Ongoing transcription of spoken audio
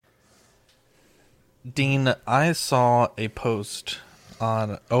Dean, I saw a post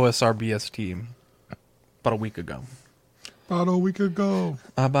on OSRBST about a week ago. About a week ago.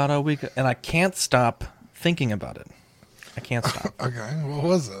 And I can't stop thinking about it. I can't stop. Okay, what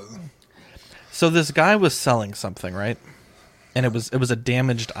was it? So this guy was selling something, right? And it was a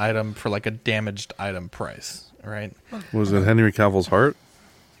damaged item for like a damaged item price, right? Was it Henry Cavill's heart?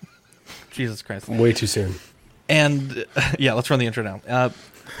 Jesus Christ. Way too soon. And yeah, let's run the intro now.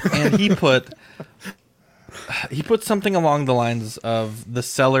 And he put something along the lines of the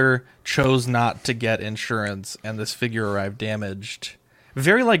seller chose not to get insurance and this figure arrived damaged.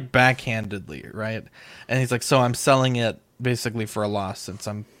 Very like backhandedly, right? And he's like, so I'm selling it basically for a loss since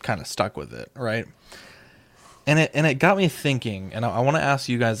I'm kind of stuck with it, right? And it got me thinking, and I want to ask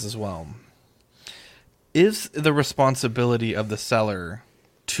you guys as well. Is the responsibility of the seller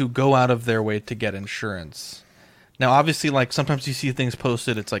to go out of their way to get insurance? Now, obviously, like sometimes you see things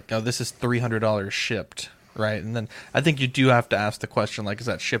posted, it's like, oh, this is $300 shipped, right? And then I think you do have to ask the question, like, is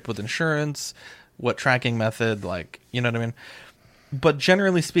that shipped with insurance? What tracking method? Like, you know what I mean? But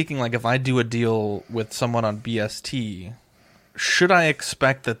generally speaking, like if I do a deal with someone on BST, should I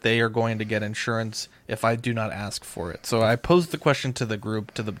expect that they are going to get insurance if I do not ask for it? So I posed the question to the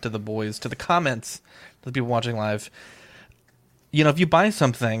group, to the boys, to the comments, to the people watching live. You know, if you buy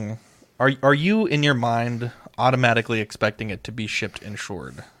something, are you in your mind automatically expecting it to be shipped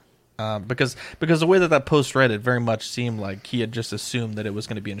insured? Because the way that post read, it very much seemed like he had just assumed that it was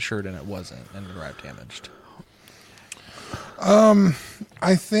going to be insured and it wasn't, and it arrived damaged.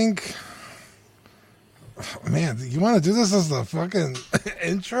 I think, man, you want to do this as the fucking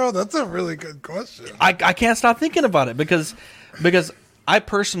intro? That's a really good question. I can't stop thinking about it because I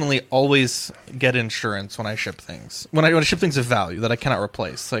personally always get insurance when I ship things. When I ship things of value that I cannot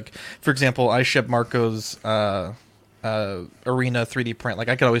replace. Like, for example, I ship Marco's Arena 3D print. Like,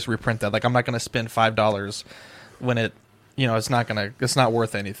 I could always reprint that. Like, I'm not going to spend $5 when it, you know, it's not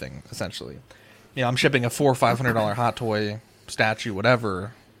worth anything, essentially. You know, I'm shipping a $400 or $500 Hot Toy statue,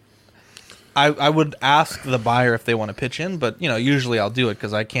 whatever. I would ask the buyer if they want to pitch in, but, you know, usually I'll do it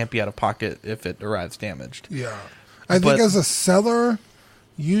because I can't be out of pocket if it arrives damaged. Yeah. I think as a seller,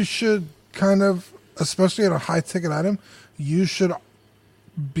 you should kind of, especially at a high-ticket item, you should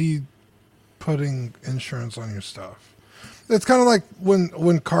be putting insurance on your stuff. It's kind of like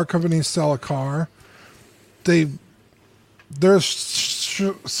when car companies sell a car, there's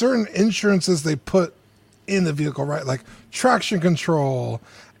certain insurances they put in the vehicle, right? Like traction control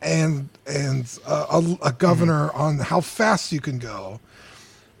and a governor on how fast you can go.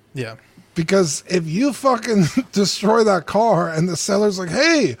 Yeah. Because if you fucking destroy that car and the seller's like,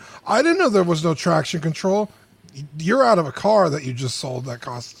 hey, I didn't know there was no traction control, you're out of a car that you just sold that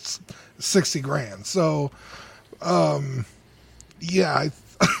costs $60,000. So, yeah,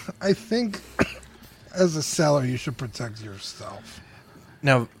 I think as a seller, you should protect yourself.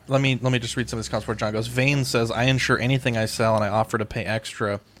 Now, let me just read some of this comments before John goes. Vane says, I insure anything I sell and I offer to pay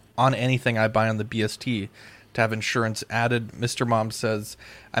extra on anything I buy on the BST to have insurance added. Mr. Mom says,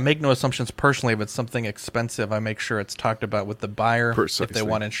 I make no assumptions personally. If it's something expensive, I make sure it's talked about with the buyer. Precisely. If they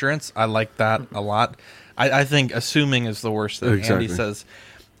want insurance. I like that a lot. I think assuming is the worst thing. Exactly. Andy says,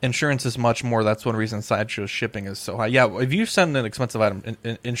 insurance is much more. That's one reason Sideshow shipping is so high. Yeah, if you send an expensive item,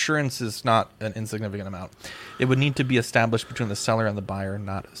 insurance is not an insignificant amount. It would need to be established between the seller and the buyer,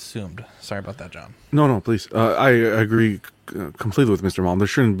 not assumed. Sorry about that, John. No, please. I agree completely with Mr. Malm. There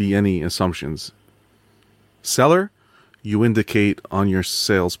shouldn't be any assumptions. Seller, you indicate on your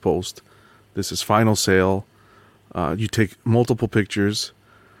sales post, this is final sale. You take multiple pictures.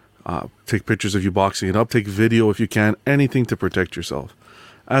 Take pictures of you boxing it up. Take video if you can. Anything to protect yourself.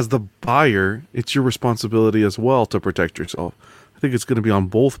 As the buyer, it's your responsibility as well to protect yourself. I think it's going to be on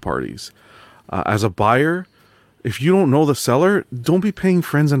both parties. As a buyer, if you don't know the seller, don't be paying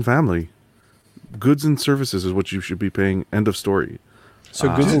friends and family. Goods and services is what you should be paying. End of story.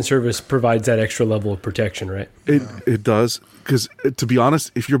 So goods and service provides that extra level of protection, right? It does. Because to be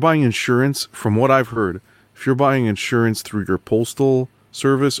honest, if you're buying insurance, from what I've heard, if you're buying insurance through your postal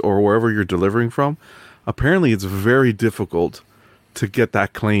service or wherever you're delivering from, apparently it's very difficult to get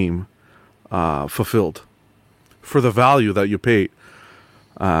that claim fulfilled for the value that you paid.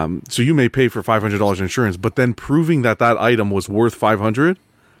 So you may pay for $500 insurance, but then proving that item was worth $500,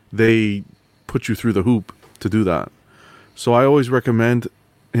 they put you through the hoop to do that. So I always recommend,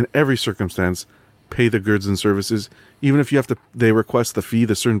 in every circumstance, pay the goods and services. Even if you have to, they request the fee,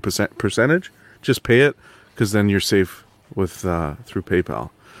 the certain percentage, just pay it, because then you're safe with through PayPal.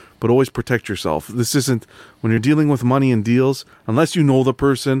 But always protect yourself. This isn't, when you're dealing with money and deals, unless you know the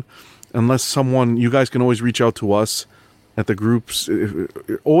person, unless someone, you guys can always reach out to us at the groups.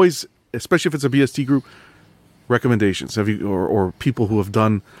 Always especially if it's a BST group, recommendations. Have you or people who have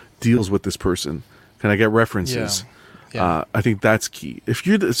done deals with this person? Can I get references? Yeah. I think that's key. If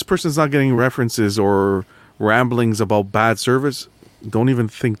this person's not getting references or ramblings about bad service, don't even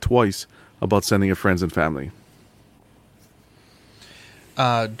think twice about sending it friends and family.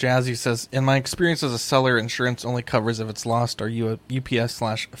 Jazzy says, in my experience as a seller, insurance only covers if it's lost or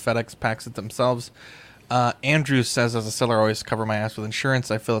UPS/FedEx packs it themselves. Andrew says, as a seller, I always cover my ass with insurance.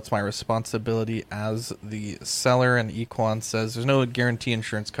 I feel it's my responsibility as the seller. And Equan says, there's no guarantee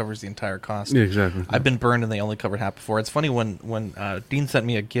insurance covers the entire cost. Yeah, exactly. I've been burned and they only covered half before. It's funny when Dean sent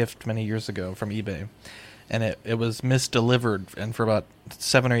me a gift many years ago from eBay, and it was misdelivered, and for about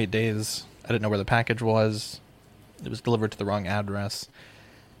 7 or 8 days, I didn't know where the package was. It was delivered to the wrong address.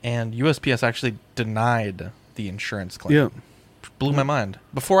 And USPS actually denied the insurance claim. Yeah. Blew my mind.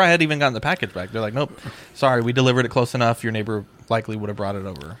 Before I had even gotten the package back, they're like, nope, sorry, we delivered it close enough. Your neighbor likely would have brought it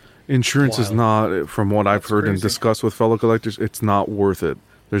over. Insurance is not, from what I've heard and crazy. discussed with fellow collectors, it's not worth it.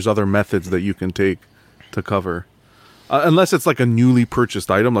 There's other methods that you can take to cover. Unless it's like a newly purchased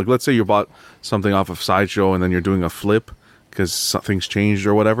item. Like, let's say you bought something off of Sideshow and then you're doing a flip because something's changed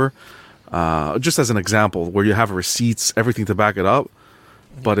or whatever. Just as an example, where you have receipts, everything to back it up.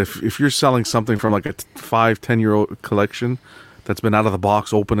 But if you're selling something from like a 5-10-year-old collection that's been out of the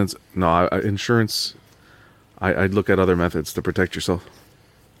box, open, insurance, I'd look at other methods to protect yourself.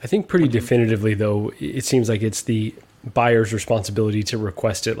 I think pretty definitively, though, it seems like it's the buyer's responsibility to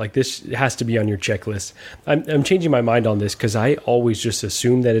request it. Like, this has to be on your checklist. I'm changing my mind on this because I always just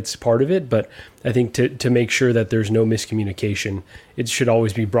assume that it's part of it, but I think to make sure that there's no miscommunication, it should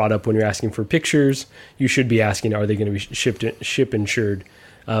always be brought up when you're asking for pictures. You should be asking, are they going to be ship insured?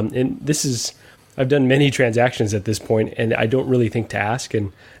 And this is, I've done many transactions at this point, and I don't really think to ask,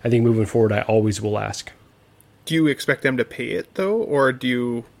 and I think moving forward, I always will ask. Do you expect them to pay it, though, or do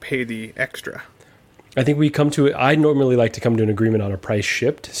you pay the extra? I think we come to it. I normally like to come to an agreement on a price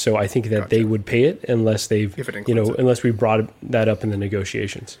shipped, so I think that they would pay it unless they've, If it includes it. unless we brought that up in the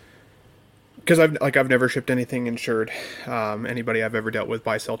negotiations. Because I've never shipped anything insured. Anybody I've ever dealt with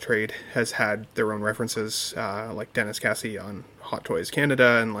buy sell trade has had their own references, like Dennis Cassie on Hot Toys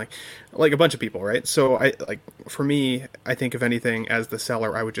Canada, and like a bunch of people, right? So for me, I think if anything, as the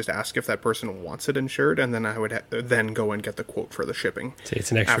seller, I would just ask if that person wants it insured, and then I would then go and get the quote for the shipping. Say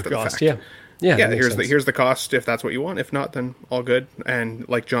it's an extra after the cost. fact. Yeah. Yeah. that makes Here's sense. here's the cost if that's what you want. If not, then all good. And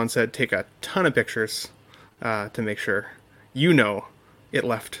like John said, take a ton of pictures to make sure it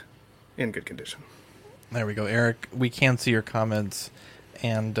left in good condition. There we go, Eric. We can see your comments,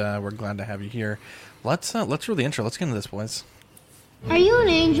 and we're glad to have you here. Let's roll the intro. Let's get into this, boys. Are you an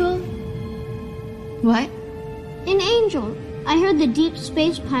angel? What? An angel. I heard the deep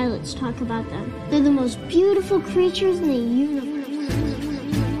space pilots talk about them. They're the most beautiful creatures in the universe.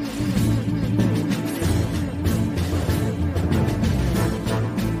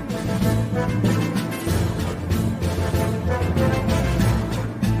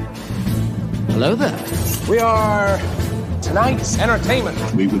 Hello there. We are tonight's entertainment.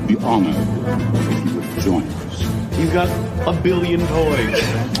 We would be honored if you would join us. You've got a billion toys.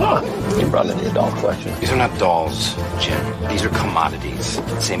 You brought in the doll collection. These are not dolls, Jim. These are commodities.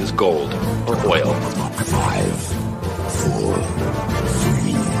 Same as gold or oil. 5, 4,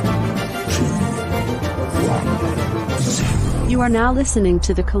 3, 2, 1, 0. You are now listening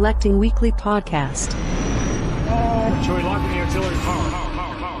to the Collecting Weekly podcast. Should we lock in the auxiliary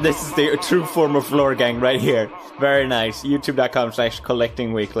power? This is the true form of floor gang right here. Very nice.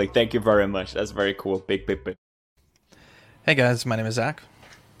 YouTube.com/collecting weekly. Thank you very much. That's very cool. Big. Hey guys, my name is Zach.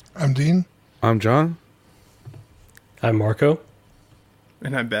 I'm Dean. I'm John. I'm Marco.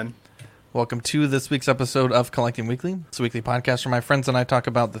 And I'm Ben. Welcome to this week's episode of Collecting Weekly. It's a weekly podcast where my friends and I talk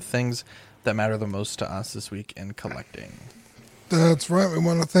about the things that matter the most to us this week in collecting. That's right. We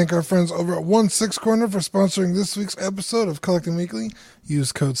want to thank our friends over at 1/6 Corner for sponsoring this week's episode of Collecting Weekly.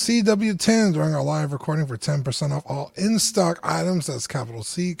 Use code CW10 during our live recording for 10% off all in-stock items. That's capital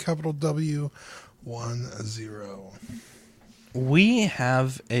C, capital W, 10. We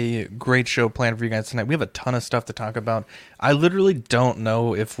have a great show planned for you guys tonight. We have a ton of stuff to talk about. I literally don't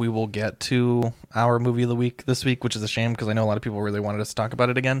know if we will get to our movie of the week this week, which is a shame because I know a lot of people really wanted us to talk about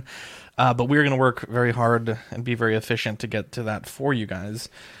it again. But we're going to work very hard and be very efficient to get to that for you guys.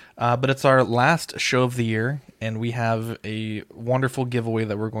 But it's our last show of the year, and we have a wonderful giveaway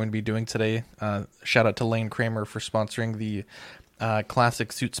that we're going to be doing today. Shout out to Lane Kramer for sponsoring the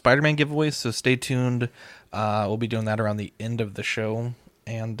Classic Suit Spider-Man giveaway, so stay tuned. We'll be doing that around the end of the show,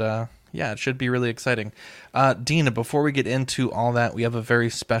 and it should be really exciting. Dean, before we get into all that, we have a very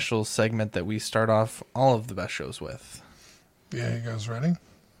special segment that we start off all of the best shows with. Yeah, you guys ready?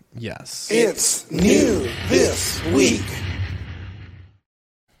 Yes. It's new this week.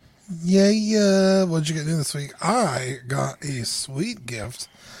 Yeah. What'd you get new this week? I got a sweet gift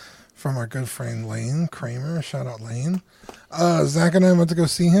from our good friend Lane Kramer. Shout out Lane. Zach and I went to go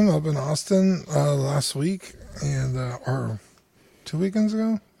see him up in Austin last week, and or 2 weekends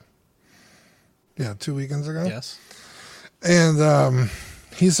ago. Yeah, 2 weekends ago. Yes. And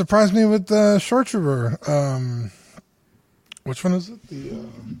he surprised me with the Short Trooper. Which one is it?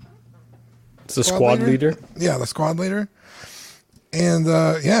 It's the squad leader. Yeah, the squad leader. And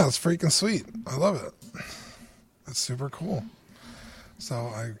yeah, it's freaking sweet. I love it. It's super cool. So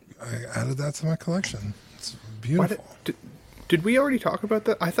I added that to my collection. It's beautiful. Did we already talk about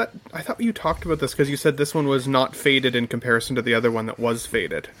that? I thought you talked about this because you said this one was not faded in comparison to the other one that was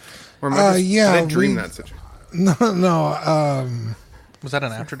faded. Or am I did I dream that situation? No. Was that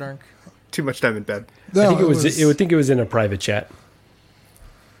an After Dark? Too much time in bed. No, I think it was in a private chat.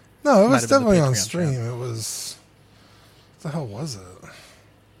 No, it was definitely on stream. It was. What the hell was it?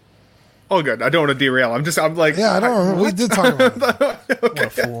 Oh, good. I don't want to derail. I'm like. Yeah, I don't remember. We did talk about it.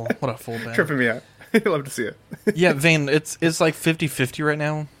 Okay. What a fool, Ben. Tripping me out. I'd love to see it. Yeah, Vane, it's like 50-50 right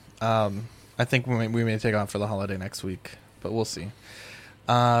now. I think we may take on for the holiday next week, but we'll see.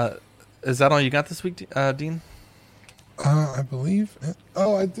 Is that all you got this week, Dean? I believe.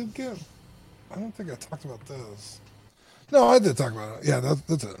 I did get. I don't think I talked about this. No, I did talk about it. Yeah,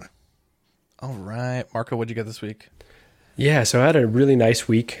 that's it. All right. Marco, what'd you get this week? Yeah, so I had a really nice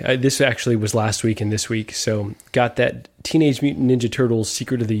week. This actually was last week and this week. So got that Teenage Mutant Ninja Turtles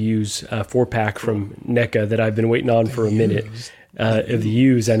Secret of the Ooze 4-pack from NECA that I've been waiting on for a minute. Of the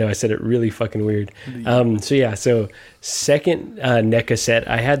Ooze. I know I said it really fucking weird. So second NECA set,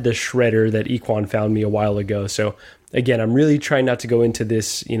 I had the Shredder that Equan found me a while ago. So again, I'm really trying not to go into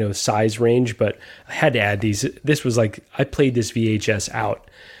this, size range, but I had to add these. This was like, I played this VHS out.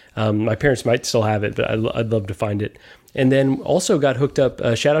 My parents might still have it, but I'd love to find it. And then also got hooked up.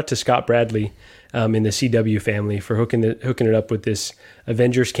 Shout out to Scott Bradley in the CW family for hooking it up with this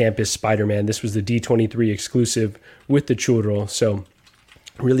Avengers Campus Spider-Man. This was the D23 exclusive with the churro. So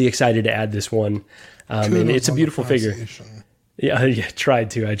really excited to add this one. And it's a beautiful figure. I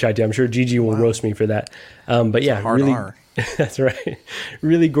tried to. I'm sure Gigi will roast me for that. But yeah, really, that's right.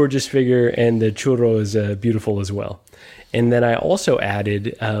 Really gorgeous figure, and the churro is beautiful as well. And then I also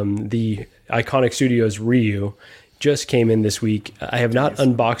added the Iconic Studios Ryu. Just came in this week. I have not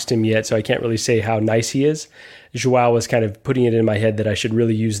unboxed him yet, so I can't really say how nice he is. Joao was kind of putting it in my head that I should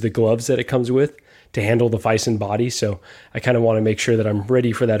really use the gloves that it comes with to handle the Fison body. So I kind of want to make sure that I'm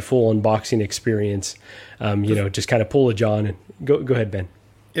ready for that full unboxing experience. Just kind of pull a John and go ahead, Ben.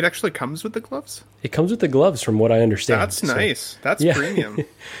 It actually comes with the gloves? It comes with the gloves, from what I understand. That's nice. That's premium.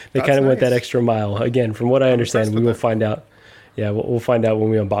 They kind of went that extra mile. Again, from what I understand, we will find out. Yeah, we'll find out when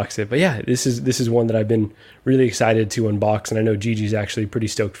we unbox it. But yeah, this is one that I've been really excited to unbox, and I know Gigi's actually pretty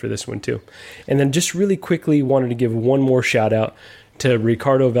stoked for this one too. And then just really quickly wanted to give one more shout out to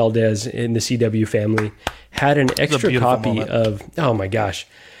Ricardo Valdez in the CW family. Had an extra copy of, oh my gosh,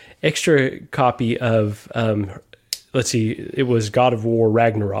 extra copy of, let's see, it was God of War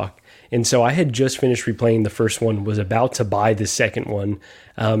Ragnarok. And so I had just finished replaying the first one, was about to buy the second one.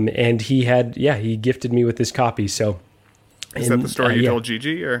 And he gifted me with this copy. So, is that the story you told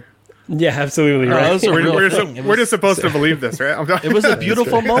Gigi, or? Yeah, absolutely. Right. We're just supposed to believe this, right? It was a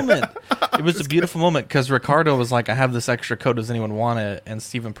beautiful moment. It was a beautiful moment because Ricardo was like, I have this extra code. Does anyone want it? And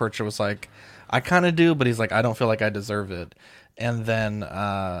Stephen Percher was like, I kind of do, but he's like, I don't feel like I deserve it. And then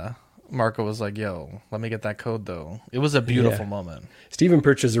Marco was like, yo, let me get that code though. It was a beautiful moment. Stephen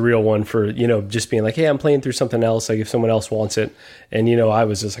Perch is a real one for, just being like, hey, I'm playing through something else. Like if someone else wants it. And, I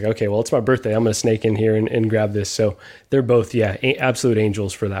was just like, okay, well, it's my birthday. I'm going to snake in here and grab this. So they're both, absolute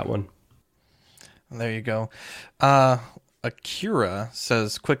angels for that one. There you go. Akira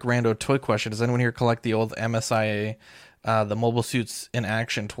says, quick rando toy question. Does anyone here collect the old MSIA, the Mobile Suits in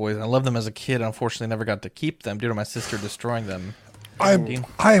Action toys? I loved them as a kid. Unfortunately, never got to keep them due to my sister destroying them. I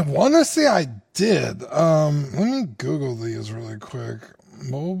want to say I did. Let me Google these really quick.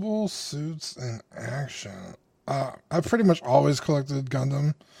 Mobile Suits in Action. I pretty much always collected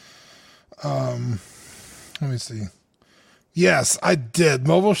Gundam. Let me see. Yes, I did.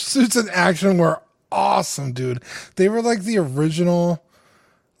 Mobile Suits in Action were awesome, dude. They were like the original,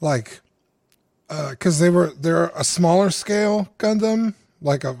 because they're a smaller scale Gundam.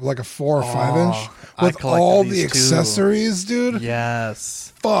 Like a 4 or 5 inch with all the accessories, dude.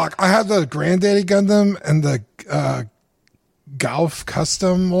 Yes. Fuck. I had the Granddaddy Gundam and the Golf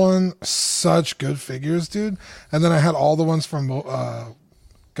Custom one. Such good figures, dude. And then I had all the ones from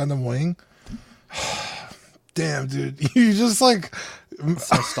Gundam Wing. Damn, dude. You just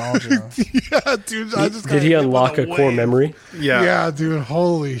It's nostalgia. Yeah, dude. I just Did he unlock a core memory? Yeah, dude.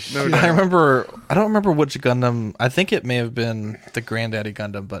 Holy shit. I don't remember which Gundam. I think it may have been the Granddaddy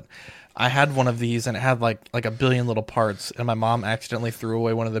Gundam, but I had one of these and it had like a billion little parts, and my mom accidentally threw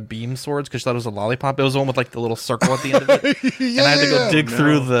away one of the beam swords because she thought it was a lollipop. It was the one with like the little circle at the end of it. And I had to go dig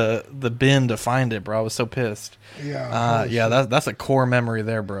through the bin to find it, bro. I was so pissed. Yeah. That's a core memory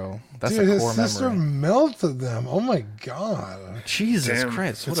there, bro. That's dude, a core his sister memory. melted them. Oh my god. Jesus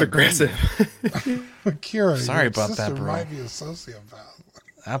Christ. It's aggressive. Kira, sorry your about that, sister bro. might be a sociopath.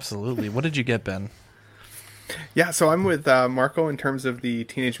 Absolutely. What did you get, Ben? Yeah, so I'm with Marco in terms of the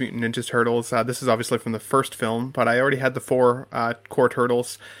Teenage Mutant Ninja Turtles. This is obviously from the first film, but I already had the 4 core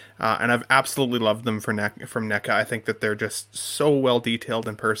turtles, and I've absolutely loved them from NECA. I think that they're just so well detailed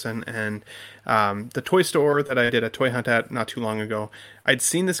in person. And the toy store that I did a toy hunt at not too long ago, I'd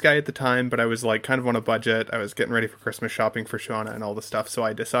seen this guy at the time, but I was like kind of on a budget. I was getting ready for Christmas shopping for Shauna and all the stuff. So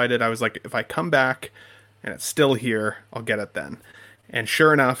I decided, I was like, if I come back and it's still here, I'll get it then. And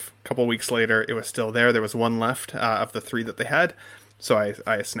sure enough, a couple weeks later, it was still there. There was one left of the 3 that they had. So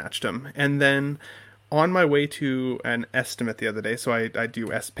I snatched them. And then on my way to an estimate the other day, so I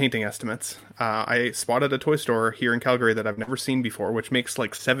do painting estimates, I spotted a toy store here in Calgary that I've never seen before, which makes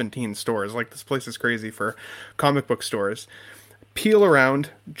like 17 stores. Like, this place is crazy for comic book stores. Peel around,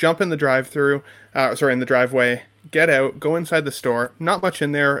 jump in the in the driveway, get out, go inside the store. Not much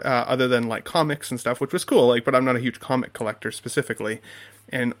in there other than like comics and stuff, which was cool. Like, but I'm not a huge comic collector specifically.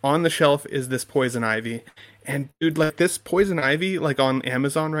 And on the shelf is this Poison Ivy. And dude, like, this Poison Ivy, like on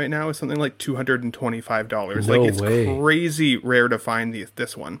Amazon right now, is something like $225. No like, it's way. crazy rare to find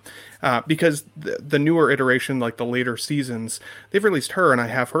this one, because the newer iteration, like the later seasons, they've released her, and I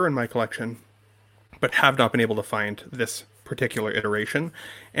have her in my collection, but have not been able to find this particular iteration.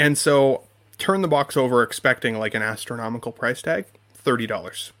 And so turn the box over expecting like an astronomical price tag.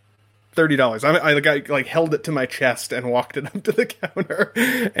 $30. I held it to my chest and walked it up to the counter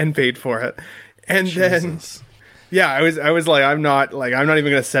and paid for it. And Jesus. then I was like, I'm not even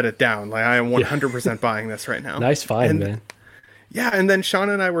gonna set it down. Like, I am 100% buying this right now. Nice find, man. Yeah, and then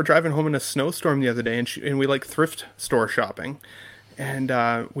Shauna and I were driving home in a snowstorm the other day, and we like thrift store shopping. And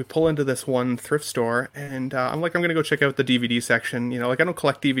we pull into this one thrift store, and I'm like, I'm going to go check out the DVD section. You know, like, I don't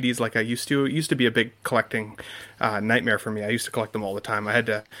collect DVDs like I used to. It used to be a big collecting nightmare for me. I used to collect them all the time.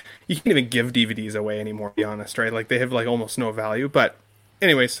 You can't even give DVDs away anymore, to be honest, right? Like, they have like almost no value. But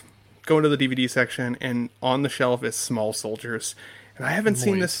anyways, go into the DVD section, and on the shelf is Small Soldiers. And I haven't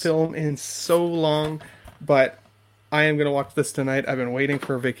seen this film in so long, but I am going to watch this tonight. I've been waiting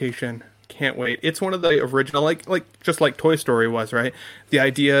for a vacation. Can't wait. It's one of the original, like just like Toy Story was, right? The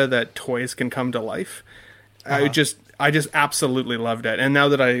idea that toys can come to life. I just absolutely loved it. And now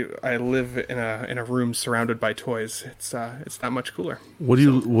that I live in a room surrounded by toys, it's that much cooler. What do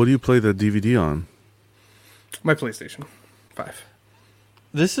you play the DVD on? My PlayStation 5.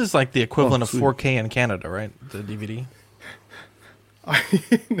 This is like the equivalent of 4K in Canada, right? The DVD. I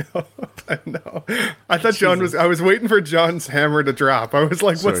know. I thought John was. I was waiting for John's hammer to drop. I was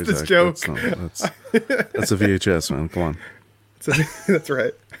like, Sorry, "What's this Zach, joke?" That's a VHS, man. Come on. That's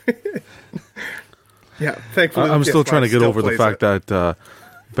right. Yeah, thankfully. I'm still trying to get over the fact that that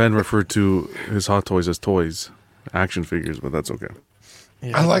Ben referred to his Hot Toys as toys, action figures, but that's okay.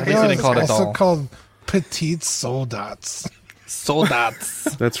 Yeah, I like how it's also called Petite Soldats.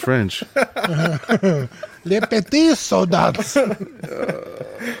 Soldats. That's French. Les petits soldats.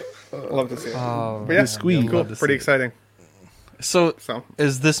 Love to see it. Oh, but yeah, squeak. cool. Pretty exciting. So,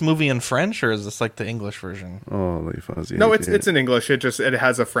 is this movie in French or is this like the English version? Oh, Les Fuzzy. No, it's in English. It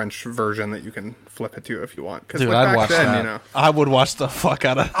has a French version that you can flip it to if you want. Dude, like I'd watch that. You know, I would watch the fuck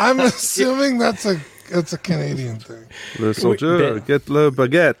out of. I'm assuming that's a Canadian thing. Le soldier, get le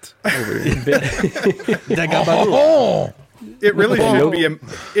baguette. It really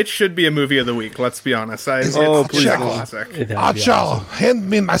should be a movie of the week. Let's be honest. It's a classic. Achal, hand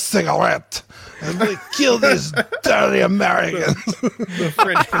me my cigarette, and we kill these dirty Americans. The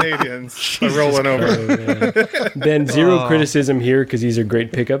French Canadians are rolling over. Ben, zero criticism here because these are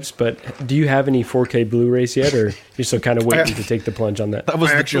great pickups. But do you have any 4K Blu-rays yet, or you're still kind of waiting to take the plunge on that? Was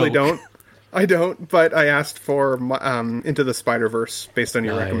I the actually joke. I don't, but I asked for Into the Spider-Verse based on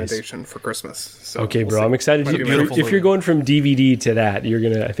your Nice. recommendation for Christmas. So Okay, we'll bro, see. I'm excited. Might be my If you're going from DVD to that, you're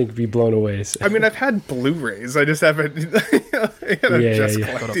gonna, I think, be blown away. So. I mean, I've had Blu-rays. I just haven't. Yeah. Go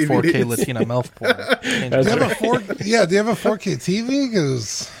to 4K Latina MILF porn. Do you have a 4K TV?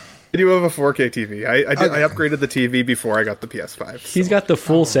 Because I do have a 4K TV. I upgraded the TV before I got the PS5. He's got the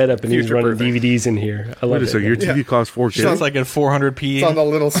full setup, and he's running DVDs in here. I love Wait a second, your TV costs 4K? Sounds like a 400p. It's on the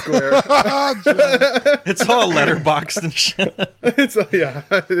little square. It's all letterboxed and shit.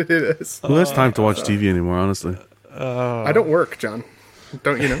 It is. Who has time to watch TV anymore, honestly? I don't work, John.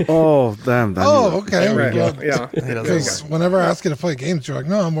 Don't you know? Oh, damn. Okay. Right. Well, Yeah. Because whenever I ask you to play games, you're like,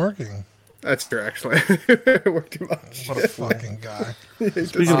 no, I'm working. That's true, actually. I work too much. What a fucking guy.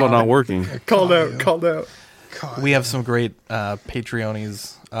 Speaking about not working. Called out. We have some great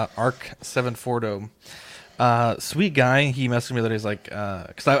Patreonies. Arc 7 Fordo. Sweet guy. He messaged me the other day. He's like,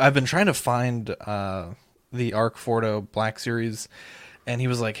 because I've been trying to find the Arc Fordo Black Series, and he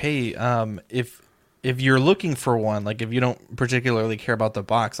was like, hey, if you're looking for one, like if you don't particularly care about the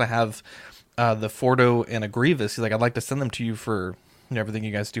box, I have the Fordo and a Grievous. He's like, I'd like to send them to you for everything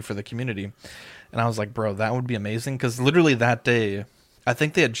you guys do for the community. And I was like, bro, that would be amazing, because literally that day, I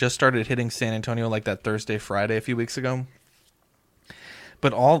think they had just started hitting San Antonio like that Thursday, Friday a few weeks ago.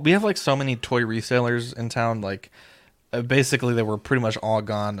 But we have like so many toy resellers in town, like basically they were pretty much all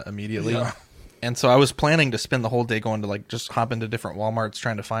gone immediately. Yeah. And so I was planning to spend the whole day going to like just hop into different Walmarts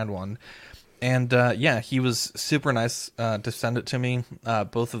trying to find one. And he was super nice to send it to me,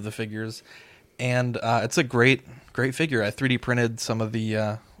 both of the figures. And it's a great figure. I 3D printed some of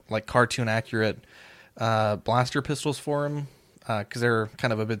the like cartoon accurate blaster pistols for him, because they're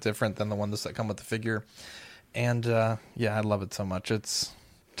kind of a bit different than the ones that come with the figure. And I love it so much. It's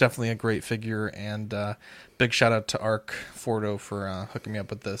definitely a great figure, and big shout out to Arc Fordo for hooking me up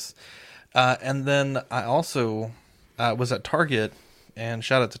with this. And then I also was at Target, and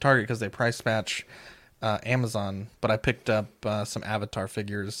shout out to Target because they price match Amazon, but I picked up some Avatar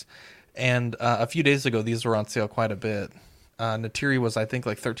figures. And a few days ago, these were on sale quite a bit. Natiri was, I think,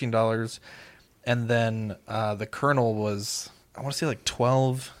 like $13. And then the Colonel was, I want to say, like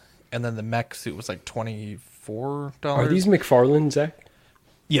 $12. And then the mech suit was like $24. Are these McFarlane, Zach?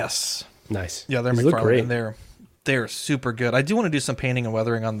 Yes. Nice. Yeah, they're these look great. McFarlane. And they're super good. I do want to do some painting and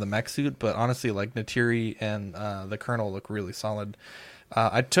weathering on the mech suit, but honestly, like Natiri and the Colonel look really solid.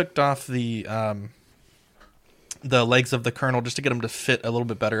 I took off the legs of the Colonel just to get him to fit a little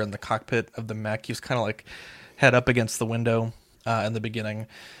bit better in the cockpit of the mech. He was kind of like head up against the window in the beginning.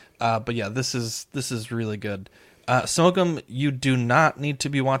 But yeah, this is really good. Smok'em, you do not need to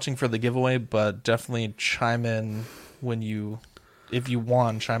be watching for the giveaway, but definitely chime in if you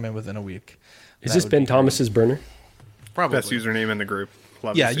won, chime in within a week. Is this Ben Thomas's burner? Probably. Best username in the group.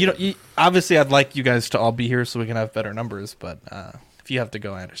 Love obviously I'd like you guys to all be here so we can have better numbers, but if you have to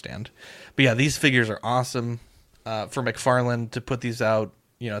go, I understand. But yeah, these figures are awesome. For McFarlane to put these out,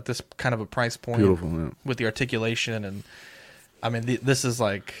 at this kind of a price point, beautiful, with the articulation, and I mean, this is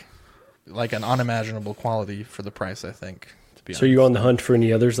like an unimaginable quality for the price, I think. To be honest. So you on the hunt for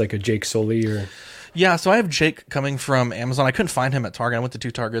any others, like a Jake Sully or? Yeah, so I have Jake coming from Amazon. I couldn't find him at Target. I went to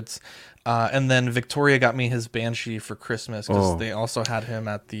 2 Targets, and then Victoria got me his Banshee for Christmas because they also had him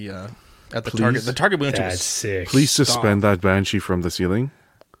at the Target. The Target we went to was sick. Please suspend that Banshee from the ceiling.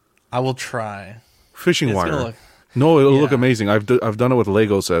 I will try. Fishing wire. It'll look amazing. I've done it with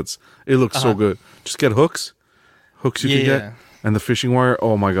Lego sets. It looks so good. Just get hooks you can get, and the fishing wire.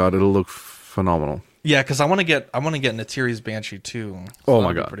 Oh my god, it'll look phenomenal. Yeah, because I want to get Natiri's Banshee too. So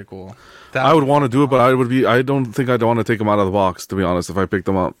my god, pretty cool. I would want to do it, but I don't think I'd want to take them out of the box, to be honest. If I picked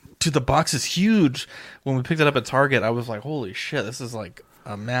them up, dude, the box is huge. When we picked it up at Target, I was like, holy shit, this is like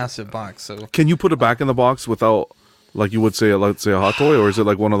a massive box. So can you put it back in the box without? Like you would say, let's say a hot toy, or is it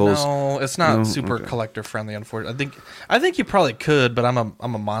like one of those? No, it's not super collector friendly. Unfortunately, I think you probably could, but I'm a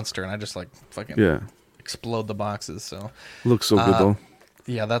monster, and I just like fucking explode the boxes. So looks so good though.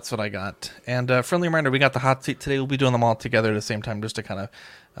 Yeah, that's what I got. And friendly reminder, we got the hot seat today. We'll be doing them all together at the same time, just to kind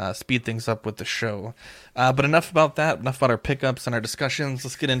of speed things up with the show. But enough about that. Enough about our pickups and our discussions.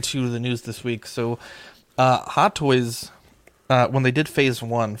 Let's get into the news this week. So, Hot Toys. When they did phase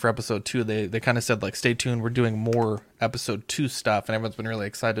 1 for episode 2, they kind of said, like, stay tuned, we're doing more episode 2 stuff, and everyone's been really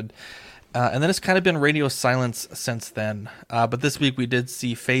excited. And then it's kind of been radio silence since then. But this week we did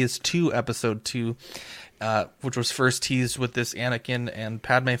see phase 2, episode 2, which was first teased with this Anakin and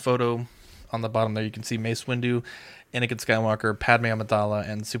Padme photo. On the bottom there you can see Mace Windu, Anakin Skywalker, Padme Amidala,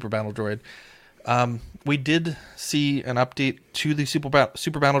 and Super Battle Droid. We did see an update to the Super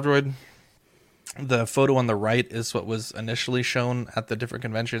Battle Droid. The photo on the right is what was initially shown at the different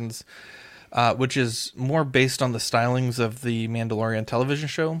conventions, which is more based on the stylings of the Mandalorian television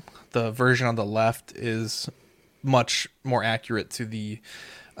show. The version on the left is much more accurate to the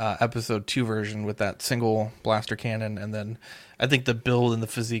episode 2 version with that single blaster cannon. And then I think the build and the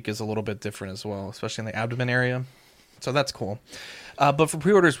physique is a little bit different as well, especially in the abdomen area. So that's cool. But for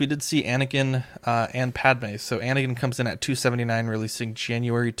pre-orders, we did see Anakin and Padme. So Anakin comes in at $279, releasing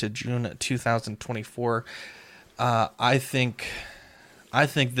January to June 2024. I think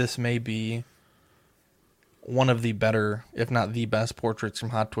this may be one of the better, if not the best, portraits from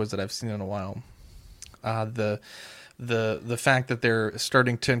Hot Toys that I've seen in a while. The fact that they're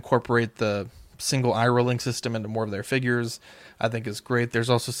starting to incorporate the single eye rolling system into more of their figures, I think is great.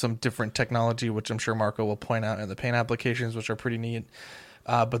 There's also some different technology, which I'm sure Marco will point out in the paint applications, which are pretty neat.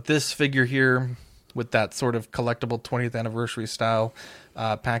 But this figure here, with that sort of collectible 20th anniversary style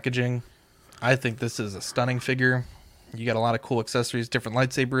packaging, I think this is a stunning figure. You got a lot of cool accessories, different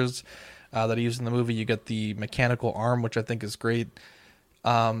lightsabers that he used in the movie. You get the mechanical arm, which I think is great.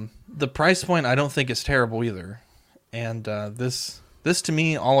 The price point I don't think is terrible either. And this to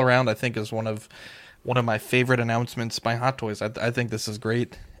me, all around, I think is one of my favorite announcements by Hot Toys. I think this is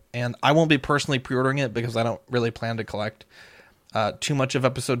great. And I won't be personally pre-ordering it because I don't really plan to collect too much of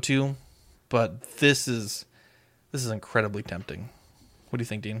Episode 2. But this is incredibly tempting. What do you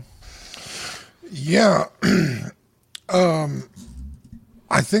think, Dean? Yeah.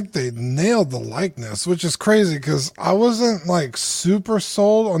 I think they nailed the likeness, which is crazy because I wasn't like super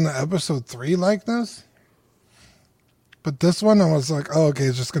sold on the Episode 3 likeness. But this one, I was like, oh, okay,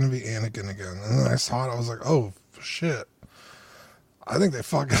 it's just going to be Anakin again. And then I saw it, I was like, oh, shit. I think they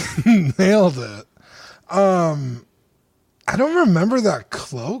fucking nailed it. I don't remember that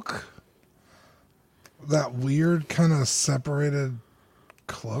cloak. That weird kind of separated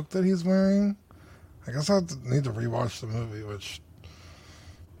cloak that he's wearing. I guess I need to rewatch the movie, which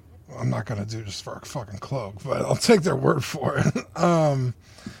I'm not going to do just for a fucking cloak, but I'll take their word for it.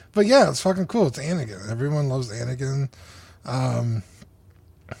 But yeah, it's fucking cool. It's Anakin. Everyone loves Anakin. I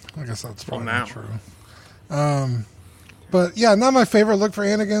guess that's probably not true. But yeah, not my favorite look for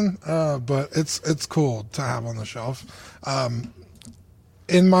Anakin, but it's cool to have on the shelf.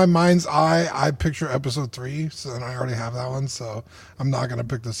 In my mind's eye, I picture Episode 3, so then I already have that one, so I'm not going to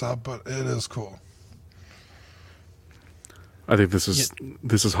pick this up, but it is cool. I think this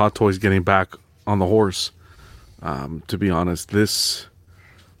is Hot Toys getting back on the horse. To be honest, this,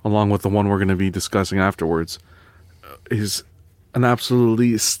 along with the one we're going to be discussing afterwards, is an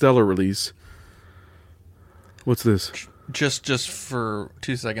absolutely stellar release. What's this? Just for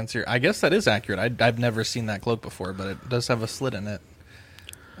 2 seconds here. I guess that is accurate. I've never seen that cloak before, but it does have a slit in it.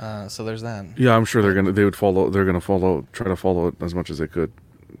 So there's that. Yeah, I'm sure try to follow it as much as they could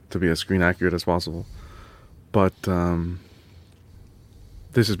to be as screen accurate as possible. But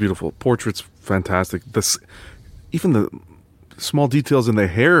this is beautiful. Portrait's fantastic. Even the small details in the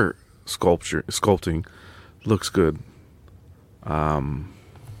hair sculpting looks good.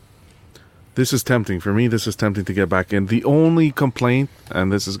 This is tempting for me. This is tempting to get back in. The only complaint,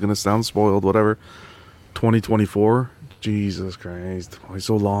 and this is going to sound spoiled, whatever, 2024. Jesus Christ, why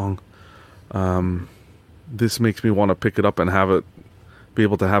so long? This makes me want to pick it up and be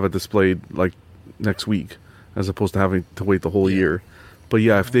able to have it displayed like next week, as opposed to having to wait the whole year. But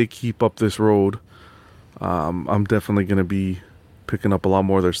yeah, if they keep up this road, I'm definitely going to be picking up a lot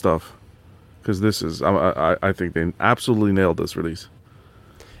more of their stuff, because this is, I think they absolutely nailed this release.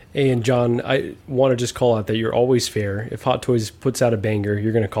 Hey, and John, I want to just call out that you're always fair. If Hot Toys puts out a banger,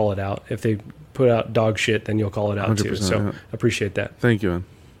 you're going to call it out. If they put out dog shit, then you'll call it out too. So yeah. Appreciate that. Thank you, man.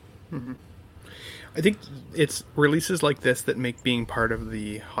 Mm-hmm. I think it's releases like this that make being part of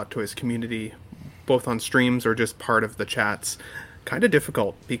the Hot Toys community, both on streams or just part of the chats, kind of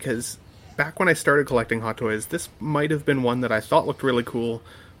difficult, because back when I started collecting Hot Toys, this might have been one that I thought looked really cool,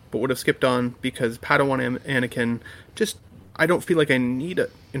 but would have skipped on because Padawan Anakin, just, I don't feel like I need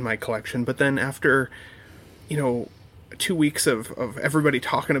it in my collection. But then after, 2 weeks of everybody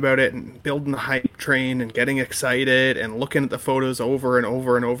talking about it and building the hype train and getting excited and looking at the photos over and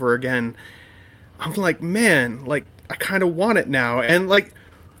over and over again, I'm like, man, like, I kind of want it now. And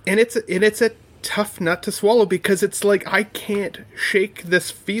it's a tough nut to swallow, because it's like, I can't shake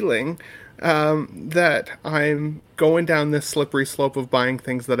this feeling that I'm going down this slippery slope of buying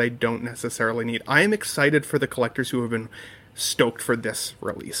things that I don't necessarily need. I am excited for the collectors who have been stoked for this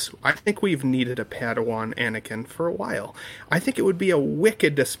release. I think we've needed a Padawan Anakin for a while. I think it would be a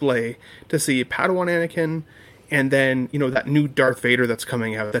wicked display to see Padawan Anakin, and then, that new Darth Vader that's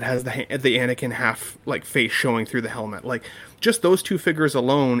coming out that has the Anakin half like face showing through the helmet. Like, just those two figures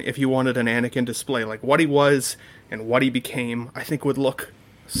alone, if you wanted an Anakin display, like what he was and what he became, I think would look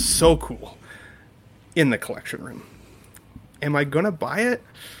so cool in the collection room. Am I gonna buy it?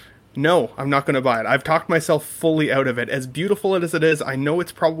 No, I'm not going to buy it. I've talked myself fully out of it. As beautiful as it is, I know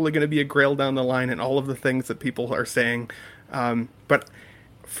it's probably going to be a grail down the line and all of the things that people are saying. But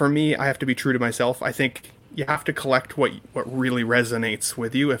for me, I have to be true to myself. I think you have to collect what really resonates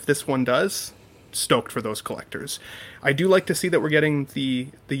with you. If this one does, stoked for those collectors. I do like to see that we're getting the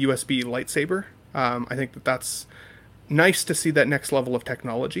USB lightsaber. I think that's nice to see that next level of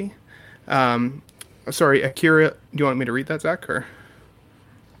technology. Sorry, Akira, do you want me to read that, Zach? Or?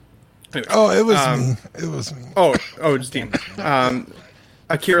 Anyway, it was me. It was me. It's Dean.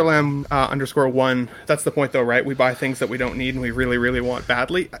 Akira Lamb _1. That's the point, though, right? We buy things that we don't need and we really, really want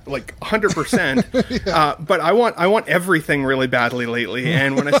badly, like 100%. Yeah. But I want everything really badly lately.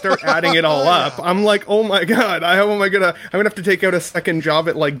 And when I start adding it all up, I'm like, oh my god, I'm gonna have to take out a second job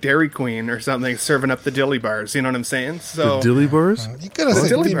at like Dairy Queen or something, serving up the dilly bars. You know what I'm saying? So the dilly bars? You gotta say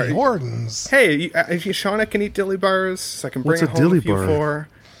dilly Hortons. Hey, Shauna can eat dilly bars. So I can bring What's it home with you for.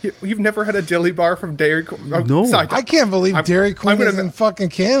 You've never had a dilly bar from Dairy Queen? No. I can't believe Dairy Queen is in fucking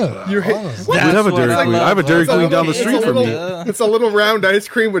Canada. We have a Dairy Queen. I have a Dairy Queen down the street from me. It's a little round ice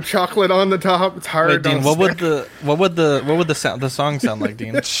cream with chocolate on the top. It's hard. Wait, Dean, what would the song sound like,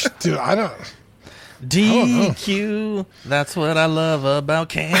 Dean? Dude, I don't DQ. That's what I love about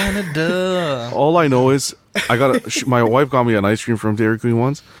Canada. All I know is my wife got me an ice cream from Dairy Queen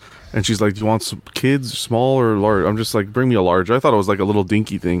once. And she's like, do you want some kids, small or large? I'm just like, bring me a large. I thought it was like a little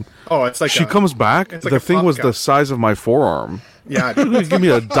dinky thing. Oh, it's like she comes back. The thing was the size of my forearm. Yeah. Give me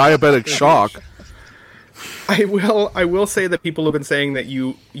a diabetic shock. I will say that people have been saying that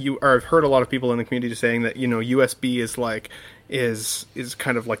I've heard a lot of people in the community saying that, USB is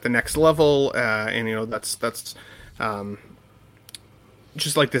kind of like the next level. And, that's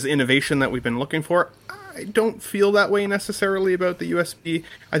just like this innovation that we've been looking for. I don't feel that way necessarily about the USB.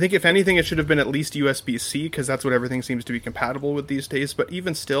 I think if anything, it should have been at least USB-C because that's what everything seems to be compatible with these days. But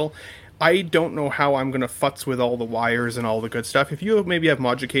even still, I don't know how I'm going to futz with all the wires and all the good stuff. If you maybe have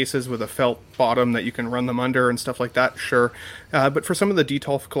module cases with a felt bottom that you can run them under and stuff like that, sure. But for some of the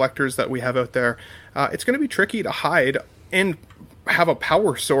DTOLF collectors that we have out there, it's going to be tricky to hide and have a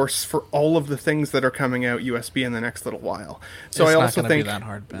power source for all of the things that are coming out USB in the next little while. So I also think that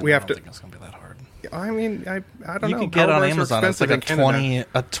hard, Ben. we have to. I don't think it's going to be that hard. I mean, I don't know. You can get it on Amazon. It's like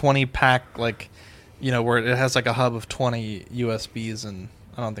a 20 pack, like, where it has like a hub of 20 USBs, and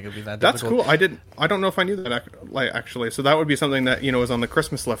I don't think it'd be that difficult. That's cool. I don't know if I knew that actually. So that would be something that was on the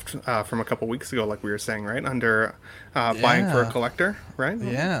Christmas list from a couple weeks ago, like we were saying, right? Under buying for a collector, right?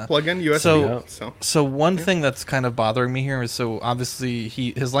 Yeah. Plug in USB. So one thing that's kind of bothering me here is obviously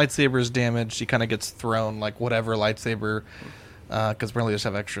his lightsaber is damaged. He kind of gets thrown like whatever lightsaber, because we really just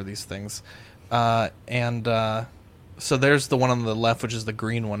have extra of these things. So there's the one on the left, which is the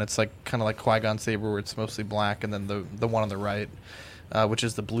green one. It's like kind of like Qui-Gon saber, where it's mostly black, and then the one on the right, which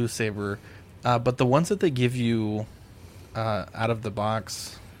is the blue saber. But the ones that they give you out of the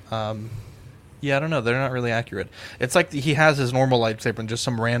box, I don't know. They're not really accurate. It's like he has his normal lightsaber and just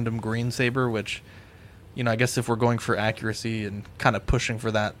some random green saber, which, I guess if we're going for accuracy and kind of pushing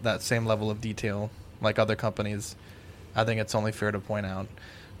for that same level of detail like other companies, I think it's only fair to point out.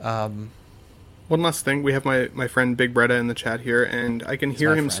 One last thing, we have my friend Big Bretta in the chat here, and I can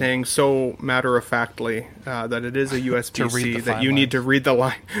hear him saying so matter-of-factly that it is a USB-C, that you need to read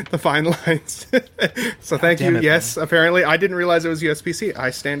the fine lines. So thank you. Yes, apparently. I didn't realize it was USB-C.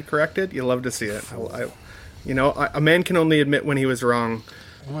 I stand corrected. You love to see it. A man can only admit when he was wrong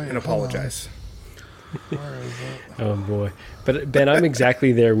and apologize. Oh boy. But Ben, I'm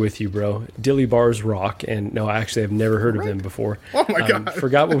exactly there with you, bro. Dilly bars rock, and no, actually I've never heard of them before. Oh my god.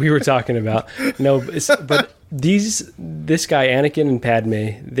 Forgot what we were talking about. No, but this guy Anakin and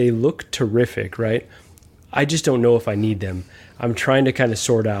Padme, they look terrific, right? I just don't know if I need them. I'm trying to kind of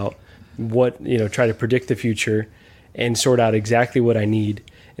sort out try to predict the future and sort out exactly what I need.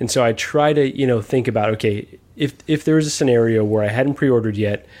 And so I try to, think about, okay, if there was a scenario where I hadn't pre-ordered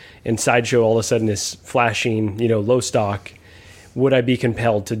yet and Sideshow all of a sudden is flashing, low stock, would I be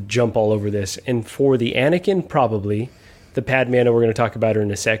compelled to jump all over this? And for the Anakin, probably. The Padme, I know we're going to talk about her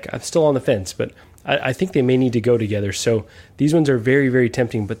in a sec. I'm still on the fence, but I think they may need to go together. So these ones are very, very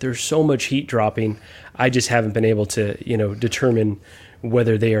tempting, but there's so much heat dropping. I just haven't been able to, determine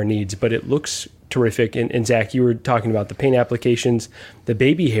whether they are needs. But it looks terrific. And Zach, you were talking about the paint applications. The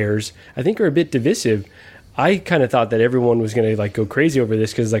baby hairs, I think, are a bit divisive. I kind of thought that everyone was going to go crazy over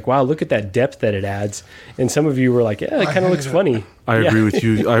this because wow, look at that depth that it adds. And some of you were like, yeah, it kind of looks funny. I agree with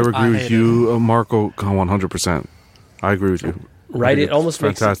you. I agree with you, Marco, 100%. I agree with you. Right? It almost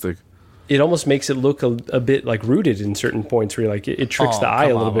fantastic. It almost makes it look a bit like rooted in certain points where it tricks the eye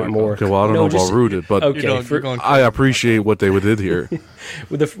a little bit more. Okay, well, I don't know about rooted, but I appreciate what they did here.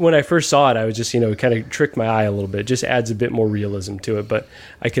 When I first saw it, I was just, kind of tricked my eye a little bit. It just adds a bit more realism to it, but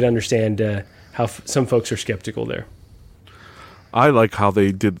I could understand how some folks are skeptical there. I like how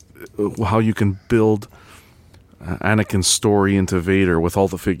they did, how you can build Anakin's story into Vader with all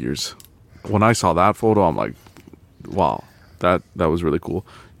the figures. When I saw that photo, I'm like, wow, that was really cool.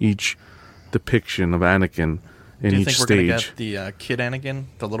 Each depiction of Anakin in each stage. Do you think we're going to get the kid Anakin,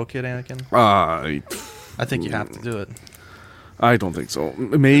 the little kid Anakin? I think you have to do it. I don't think so.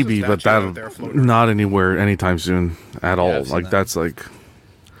 Maybe, but that not anywhere anytime soon at all. Like that's like.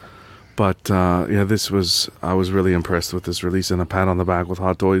 But yeah, I was really impressed with this release, and a pat on the back with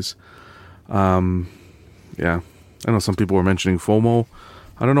Hot Toys. Yeah, I know some people were mentioning FOMO.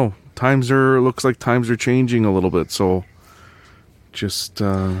 I don't know. Looks like times are changing a little bit. So, just.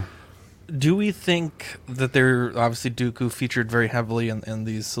 Do we think that they're obviously Dooku featured very heavily in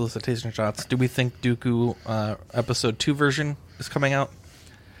these solicitation shots? Do we think Dooku episode 2 version is coming out,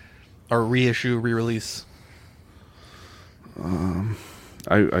 or reissue, re-release?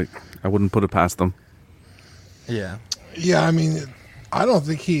 I wouldn't put it past them. Yeah. Yeah, I mean, I don't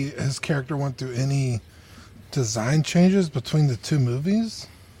think his character went through any design changes between the 2 movies.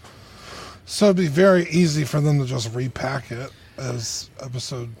 So it'd be very easy for them to just repack it as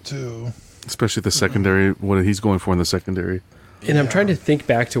episode 2. Especially the secondary, what he's going for in the secondary. And I'm trying to think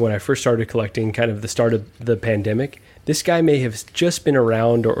back to when I first started collecting, kind of the start of the pandemic. This guy may have just been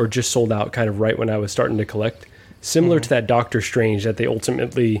around or just sold out kind of right when I was starting to collect. Similar to that Doctor Strange that they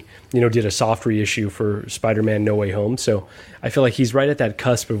ultimately, did a soft reissue for Spider-Man No Way Home. So I feel like he's right at that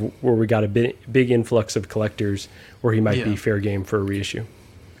cusp of where we got a big influx of collectors where he might be fair game for a reissue.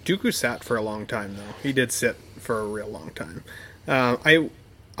 Dooku sat for a long time, though. He did sit for a real long time.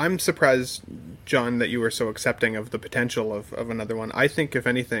 I'm surprised, John, that you were so accepting of the potential of another one. I think, if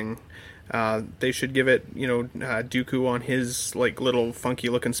anything, they should give it, Dooku on his little funky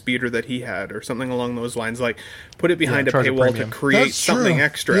looking speeder that he had, or something along those lines. Like, put it behind a paywall to create something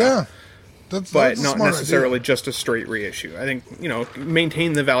extra. Yeah, but not necessarily just a straight reissue. I think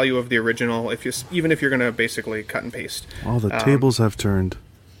maintain the value of the original. Even if you're going to basically cut and paste. All the tables have turned.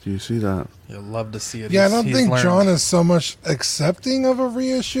 Do you see that? You'll love to see it. Yeah, I don't think John is so much accepting of a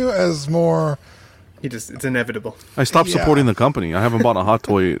reissue as more. It's inevitable. I stopped supporting the company. I haven't bought a hot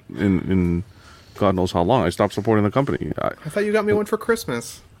toy in God knows how long. I stopped supporting the company. I thought you got me one for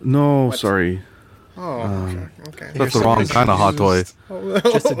Christmas. No, sorry. Oh, okay. That's the wrong kind of hot toy.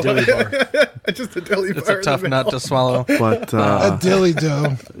 Just a dilly bar. Just a dilly bar. It's a tough nut to swallow. But a dilly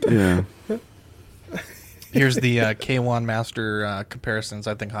do. Yeah. Here's the K1 Master comparisons.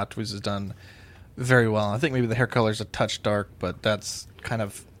 I think Hot Toys has done very well. I think maybe the hair color's a touch dark, but that's kind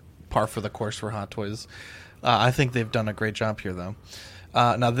of par for the course for Hot Toys. I think they've done a great job here, though.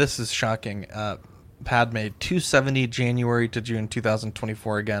 Now, this is shocking. Padme, 270 January to June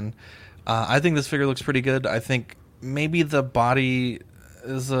 2024 again. I think this figure looks pretty good. I think maybe the body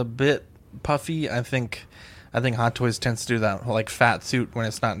is a bit puffy. I think Hot Toys tends to do that, like fat suit when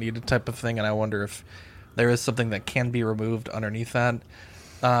it's not needed type of thing, and I wonder if there is something that can be removed underneath that.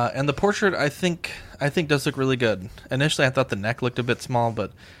 And the portrait, I think does look really good. Initially, I thought the neck looked a bit small,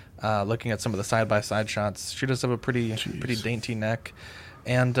 but looking at some of the side-by-side shots, she does have a pretty dainty neck.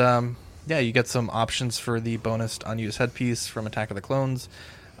 And, you get some options for the bonus unused headpiece from Attack of the Clones.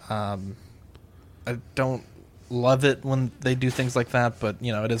 I don't love it when they do things like that, but,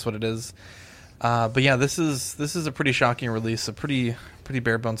 it is what it is. But, yeah, this is a pretty shocking release, a pretty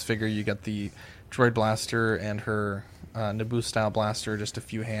bare-bones figure. You get the droid blaster and her Naboo style blaster, just a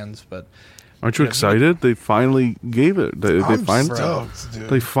few hands, but aren't you excited? They finally gave it. I'm stoked,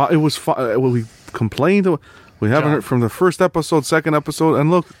 dude. It was we complained. We haven't heard from the first episode, second episode, and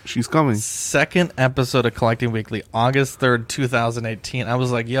look, she's coming. Second episode of Collecting Weekly, August 3rd, 2018. I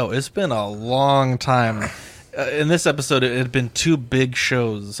was like, yo, it's been a long time. In this episode, it had been 2 big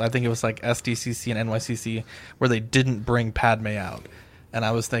shows. I think it was like SDCC and NYCC, where they didn't bring Padme out. And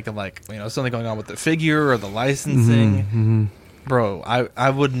I was thinking, something going on with the figure or the licensing. Bro, I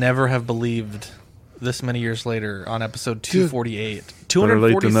would never have believed this many years later on episode 248.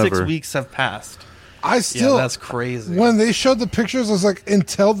 246 weeks have passed. That's crazy. When they showed the pictures, I was like,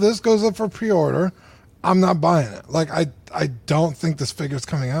 until this goes up for pre-order, I'm not buying it. I don't think this figure's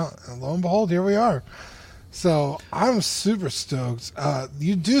coming out. And lo and behold, here we are. So I'm super stoked.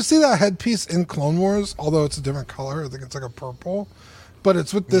 You do see that headpiece in Clone Wars, although it's a different color. I think it's like a purple. But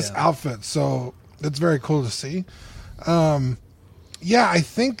it's with this outfit, so it's very cool to see. I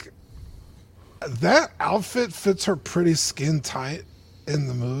think that outfit fits her pretty skin tight in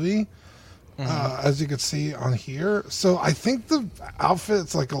the movie, as you can see on here. So I think the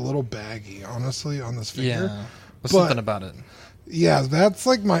outfit's like a little baggy, honestly, on this figure. Yeah, there's something about it. Yeah, that's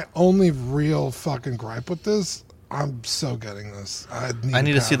like my only real fucking gripe with this. I'm so getting this. I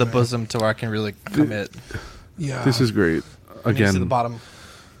need to see the bosom to where I can really commit. Yeah, this is great. Again, the bottom.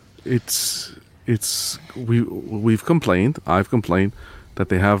 It's we've complained. I've complained that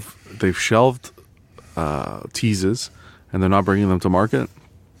they've shelved teases and they're not bringing them to market.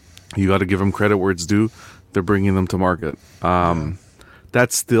 You got to give them credit where it's due. They're bringing them to market.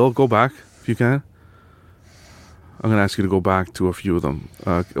 That's still, go back if you can. I'm going to ask you to go back to a few of them.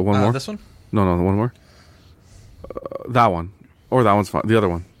 One more? This one? No, one more. That one. Or that one's fine. The other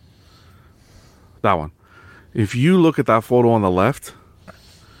one. That one. If you look at that photo on the left,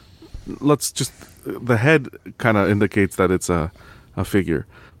 the head kind of indicates that it's a figure.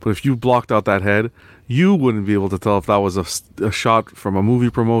 But if you blocked out that head, you wouldn't be able to tell if that was a shot from a movie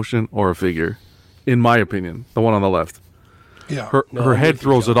promotion or a figure, in my opinion. The one on the left. Yeah. Her head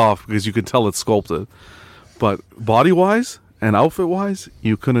throws it off because you can tell it's sculpted. But body-wise and outfit-wise,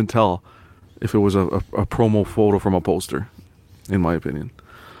 you couldn't tell if it was a promo photo from a poster, in my opinion.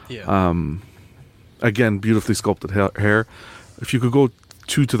 Yeah. Again, beautifully sculpted hair. If you could go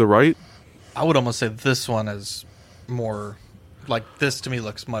two to the right. I would almost say this one is more... Like, this to me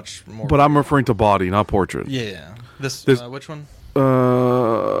looks much more... But I'm referring to body, not portrait. Yeah. Which one?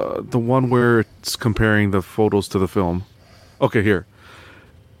 The one where it's comparing the photos to the film. Okay, here.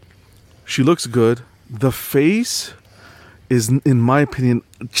 She looks good. The face is, in my opinion,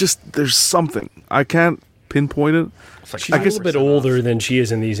 just... There's something. I can't pinpoint it. She's a little bit older than she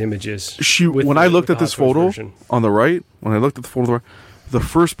is in these images. When I looked at this photo on the right, the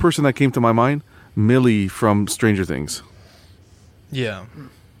first person that came to my mind, Millie from Stranger Things. Yeah.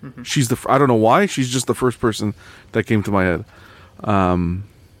 She's I don't know why, she's just the first person that came to my head.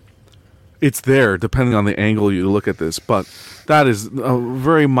 It's there, depending on the angle you look at this, but that is a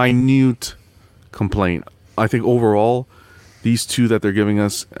very minute complaint. I think overall, these two that they're giving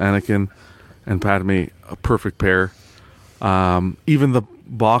us, Anakin and Padme, a perfect pair. Even the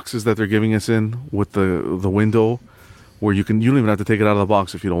boxes that they're giving us in with the window, where you don't even have to take it out of the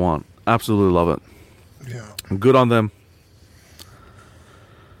box if you don't want. Absolutely love it. Yeah. Good on them.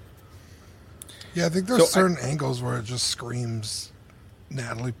 Yeah, I think there's certain angles where it just screams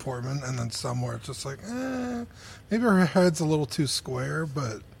Natalie Portman, and then some where it's just like, maybe her head's a little too square,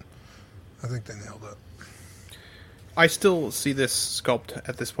 but I think they nailed it. I still see this sculpt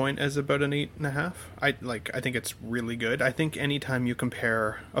at this point as about an 8.5. I think it's really good. I think anytime you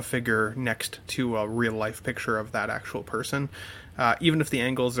compare a figure next to a real life picture of that actual person, even if the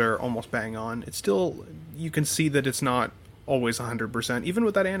angles are almost bang on, it's still, you can see that it's not always 100%. Even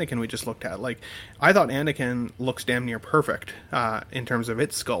with that Anakin we just looked at, like, I thought Anakin looks damn near perfect in terms of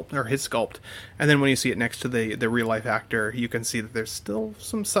its sculpt, or his sculpt, and then when you see it next to the real life actor, you can see that there's still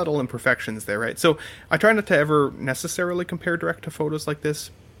some subtle imperfections there, right? So I try not to ever necessarily compare direct to photos like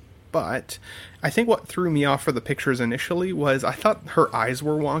this, but I think what threw me off for the pictures initially was I thought her eyes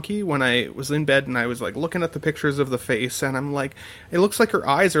were wonky when I was in bed and I was like looking at the pictures of the face, and I'm like, it looks like her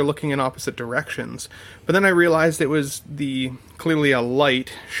eyes are looking in opposite directions. But then I realized it was clearly a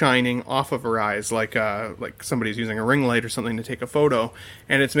light shining off of her eyes, like somebody's using a ring light or something to take a photo,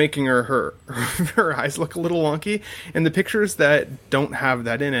 and it's making her eyes look a little wonky. And the pictures that don't have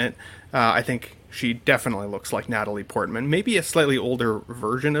that in it, I think she definitely looks like Natalie Portman. Maybe a slightly older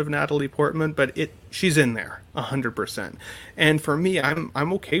version of Natalie Portman, but she's in there 100%. And for me, I'm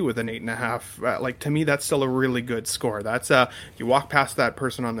okay with an 8.5. To me, that's still a really good score. That's you walk past that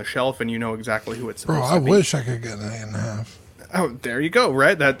person on the shelf and you know exactly who it's supposed to be. I wish I could get an 8.5. Oh, there you go.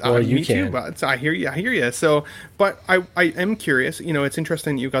 Right, you can. Too, but I hear you. So, but I am curious. It's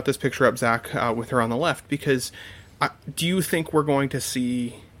interesting you got this picture up, Zach, with her on the left, because do you think we're going to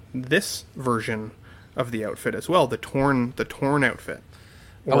see this version of the outfit as well, the torn outfit?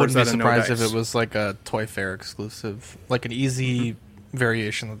 I wouldn't be surprised if it was like a Toy Fair exclusive, like an easy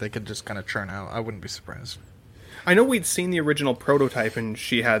variation that they could just kind of churn out. I wouldn't be surprised. I know we'd seen the original prototype, and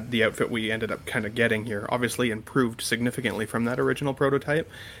she had the outfit we ended up kind of getting here, obviously improved significantly from that original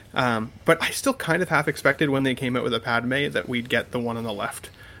prototype. But I still kind of half expected when they came out with a Padme that we'd get the one on the left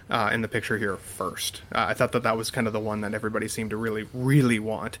in the picture here first. I thought that was kind of the one that everybody seemed to really, really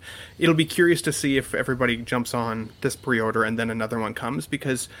want. It'll be curious to see if everybody jumps on this pre-order and then another one comes,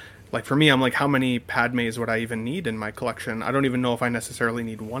 because, like, for me, I'm like, how many Padmes would I even need in my collection? I don't even know if I necessarily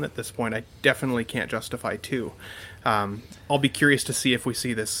need one at this point. I definitely can't justify two. I'll be curious to see if we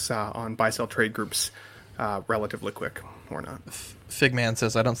see this on buy-sell trade groups relatively quick or not. Figman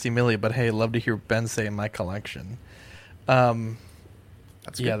says, I don't see Millie, but hey, love to hear Ben say my collection.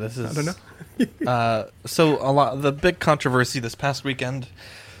 That's good. Yeah, this is... I don't know. So the big controversy this past weekend,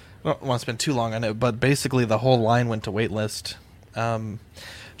 I don't want to spend too long on it, but basically the whole line went to waitlist. John,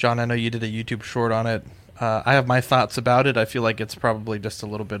 I know you did a YouTube short on it. I have my thoughts about it. I feel like it's probably just a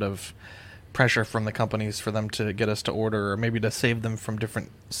little bit of pressure from the companies for them to get us to order, or maybe to save them from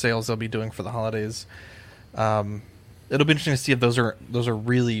different sales they'll be doing for the holidays. It'll be interesting to see if those are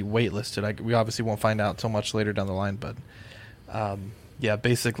really waitlisted. We obviously won't find out till much later down the line, but yeah,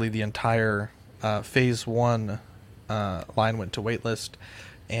 basically the entire Phase 1 line went to waitlist,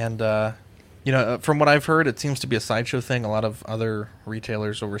 and from what I've heard, it seems to be a sideshow thing. A lot of other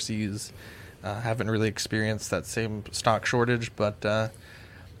retailers overseas haven't really experienced that same stock shortage, but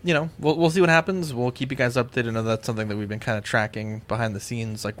we'll see what happens. We'll keep you guys updated. I know that's something that we've been kind of tracking behind the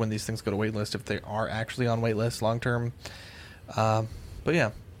scenes, like when these things go to waitlist, if they are actually on waitlist long term. But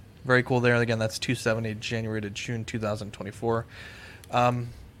yeah, very cool there. Again, that's 270 January to June 2024.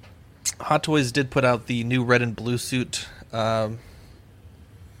 Hot Toys did put out the new red and blue suit from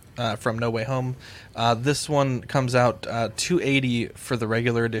No Way Home. This one comes out $280 for the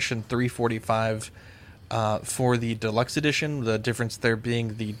regular edition, $345 for the deluxe edition. The difference there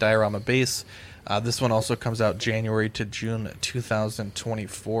being the diorama base. This one also comes out January to June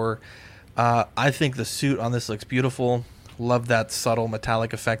 2024. I think the suit on this looks beautiful. Love that subtle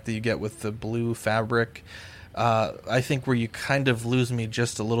metallic effect that you get with the blue fabric. I think where you kind of lose me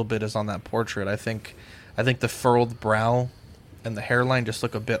just a little bit is on that portrait. I think the furrowed brow and the hairline just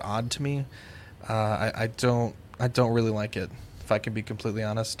look a bit odd to me. I don't really like it, if I can be completely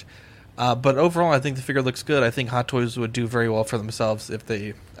honest. But overall, I think the figure looks good. I think Hot Toys would do very well for themselves if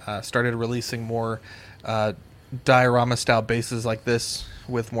they started releasing more diorama-style bases like this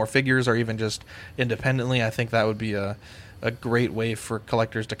with more figures, or even just independently. I think that would be a great way for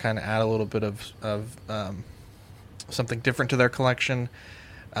collectors to kind of add a little bit of something different to their collection.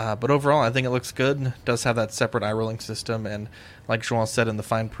 But overall, I think it looks good. It does have that separate eye-rolling system, and like Joel said in the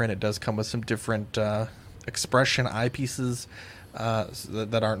fine print, it does come with some different expression eyepieces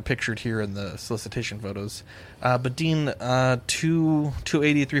that aren't pictured here in the solicitation photos. But Dean, $280,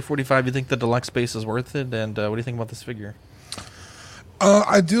 $345, you think the deluxe base is worth it? And what do you think about this figure?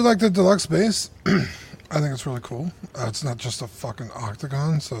 I do like the deluxe base. I think it's really cool. It's not just a fucking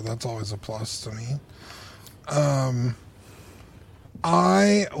octagon, so that's always a plus to me.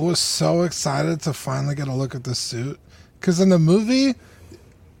 I was so excited to finally get a look at this suit, because in the movie,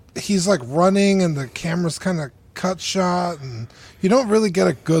 he's like running and the camera's kind of cut shot, and you don't really get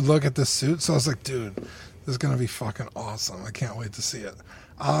a good look at this suit. So I was like, dude, this is going to be fucking awesome. I can't wait to see it.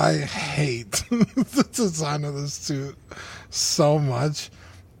 I hate the design of this suit so much.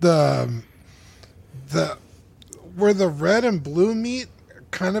 The where the red and blue meet,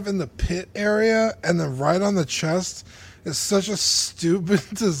 kind of in the pit area, and then right on the chest, is such a stupid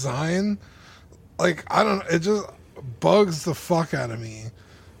design. Like, I don't know, it just bugs the fuck out of me.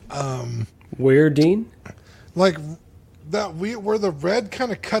 Where, Dean? Like that where the red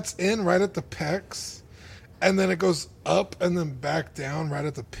kind of cuts in right at the pecs, and then it goes up and then back down right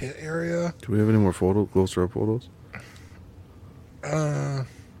at the pit area. Do we have any more closer up photos?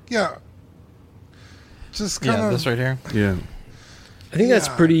 Yeah. Just kind of this right here. Yeah. I think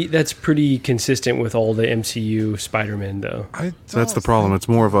that's pretty consistent with all the MCU Spider-Man, though. That's the problem. It's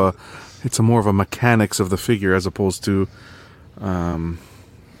more of a mechanics of the figure as opposed to,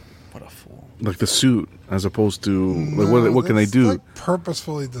 what a fool! Like the suit, as opposed to what can they do? Like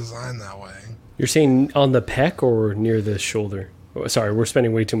purposefully designed that way. You're saying on the pec or near the shoulder? Oh, sorry, we're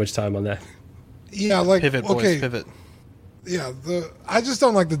spending way too much time on that. Yeah, like pivot, boys, okay, pivot. Yeah, I just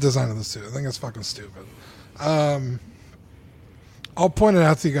don't like the design of the suit. I think it's fucking stupid. I'll point it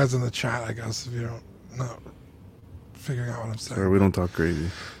out to you guys in the chat, I guess, if you don't know, figuring out what I'm saying. Sorry, we don't talk crazy.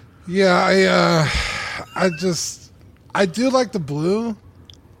 Yeah, I do like the blue.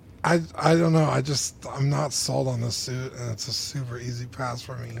 I don't know. I'm not sold on this suit, and it's a super easy pass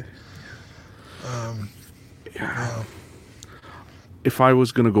for me. Yeah. If I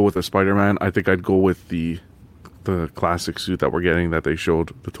was gonna go with a Spider-Man, I think I'd go with the classic suit that we're getting, that they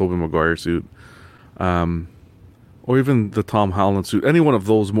showed, the Tobey Maguire suit. Or even the Tom Holland suit, any one of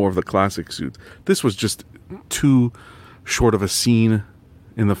those, more of the classic suits. This was just too short of a scene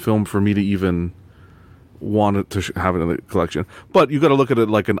in the film for me to even want it to have it in the collection. But you got to look at it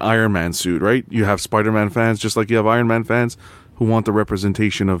like an Iron Man suit, right? You have Spider-Man fans, just like you have Iron Man fans, who want the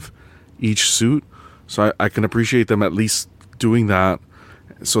representation of each suit. So I can appreciate them at least doing that,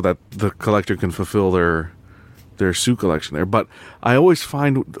 so that the collector can fulfill their suit collection there. But I always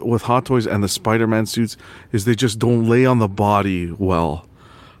find with Hot Toys and the Spider-Man suits is they just don't lay on the body well.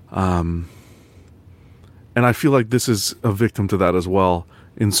 And I feel like this is a victim to that as well,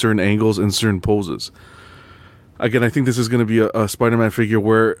 in certain angles and certain poses. Again, I think this is going to be a Spider-Man figure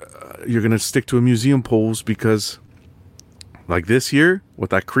where you're going to stick to a museum pose, because like this here, with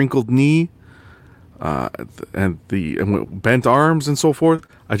that crinkled knee, and bent arms and so forth,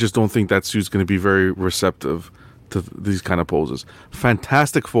 I just don't think that suit's going to be very receptive to these kind of poses.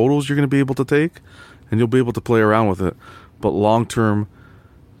 Fantastic photos you're going to be able to take, and you'll be able to play around with it. But long term,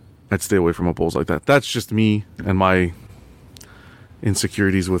 I'd stay away from a pose like that. That's just me and my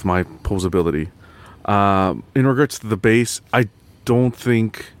insecurities with my posability. In regards to the base, I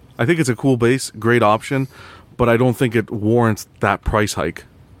think it's a cool base, great option, but I don't think it warrants that price hike.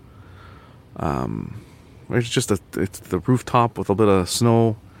 It's the rooftop with a bit of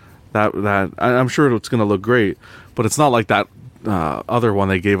snow. That I'm sure it's going to look great, but it's not like that other one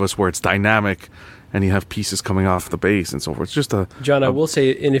they gave us where it's dynamic and you have pieces coming off the base and so forth. It's just John, I will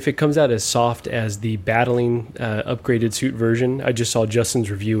say, and if it comes out as soft as the battling upgraded suit version, I just saw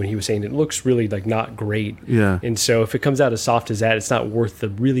Justin's review and he was saying it looks really like not great. Yeah. And so if it comes out as soft as that, it's not worth the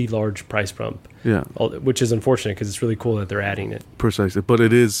really large price bump. Yeah. Which is unfortunate because it's really cool that they're adding it. Precisely, but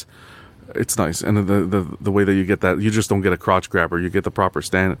it's nice, and the way that you get that, you just don't get a crotch grabber. You get the proper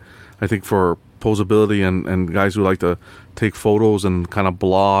stand. I think for posability and guys who like to take photos and kind of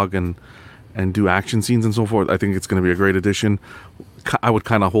blog and do action scenes and so forth, I think it's going to be a great addition. I would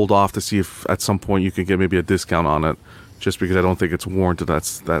kind of hold off to see if at some point you could get maybe a discount on it, just because I don't think it's warranted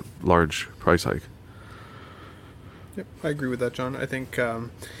that large price hike. Yep, I agree with that, John. I think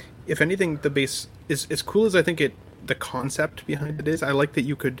if anything, the base is as cool as I think the concept behind it is. I like that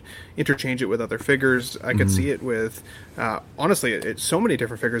you could interchange it with other figures. I could see it with, honestly, it's so many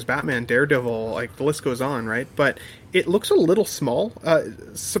different figures. Batman, Daredevil, like the list goes on, right? But it looks a little small.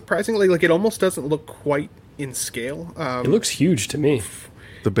 Surprisingly, like it almost doesn't look quite in scale. It looks huge to me.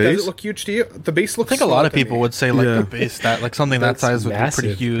 The base? Does it look huge to you? The base looks I think a lot of people would say like the base, that like something that size would massive. be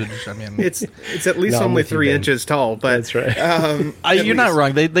pretty huge. I mean, it's at least only 3 inches tall, but that's right. You're not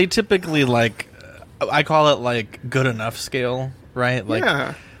wrong. They typically like, I call it like good enough scale, right? Like,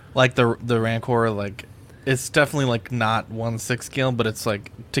 yeah. Like the Rancor, like it's definitely like not 1/6 scale, but it's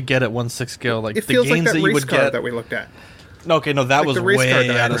like to get at 1/6 scale, like it the feels gains like that that you race would car get. That we looked at. Okay, no, that Like was the race car way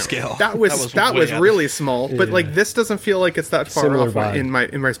out diagram. of scale. That was really small, but Yeah. like this doesn't feel like it's that far Similar off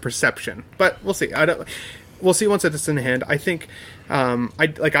vibe. in my perception. But we'll see. We'll see once it's in hand. I think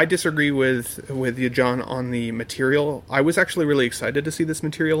I disagree with you, John, on the material. I was actually really excited to see this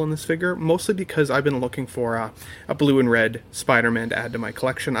material in this figure, mostly because I've been looking for a blue and red Spider-Man to add to my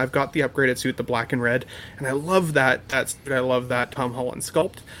collection. I've got the upgraded suit, the black and red, and I love that. I love that Tom Holland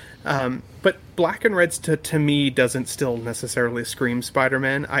sculpt. But black and reds to me doesn't still necessarily scream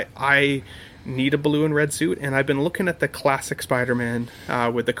Spider-Man. I need a blue and red suit, and I've been looking at the classic Spider-Man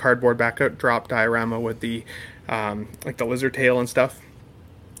with the cardboard backdrop diorama with the like the lizard tail and stuff,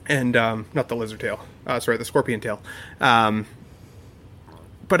 and not the lizard tail, the scorpion tail.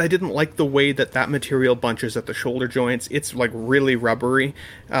 But I didn't like the way that material bunches at the shoulder joints. It's like really rubbery,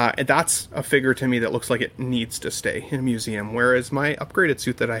 and that's a figure to me that looks like it needs to stay in a museum. Whereas my upgraded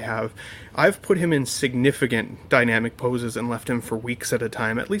suit that I have, I've put him in significant dynamic poses and left him for weeks at a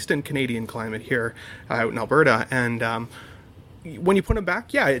time, at least in Canadian climate here out in Alberta. And when you put him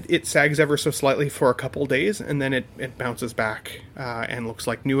back, it sags ever so slightly for a couple days, and then it bounces back and looks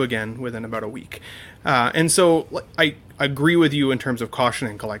like new again within about a week. And so I agree with you in terms of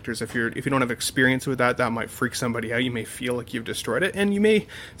cautioning collectors. If you don't have experience with that might freak somebody out. You may feel like you've destroyed it, and you may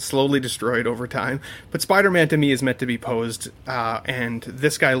slowly destroy it over time. But Spider-Man to me is meant to be posed, and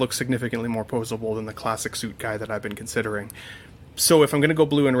this guy looks significantly more posable than the classic suit guy that I've been considering. So if I'm going to go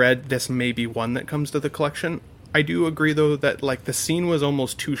blue and red, this may be one that comes to the collection. I do agree, though, that like the scene was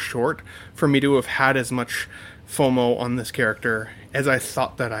almost too short for me to have had as much FOMO on this character as I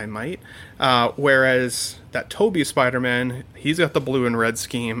thought that I might. Whereas that Tobey Spider-Man, he's got the blue and red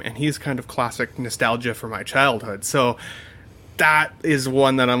scheme, and he's kind of classic nostalgia for my childhood. So that is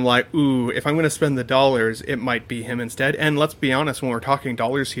one that I'm like, ooh, if I'm going to spend the dollars, it might be him instead. And let's be honest, when we're talking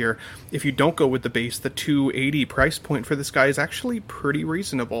dollars here, if you don't go with the base, the $280 price point for this guy is actually pretty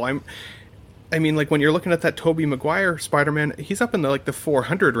reasonable. I mean, like, when you're looking at that Tobey Maguire Spider-Man, he's up in the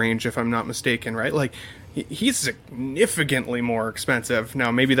 400 range, if I'm not mistaken, right? Like, he's significantly more expensive.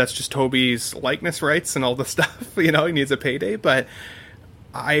 Now, maybe that's just Tobey's likeness rights and all the stuff, he needs a payday, but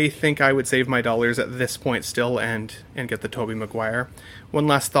I think I would save my dollars at this point still and get the Tobey Maguire. One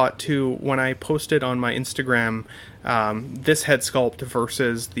last thought, too. When I posted on my Instagram this head sculpt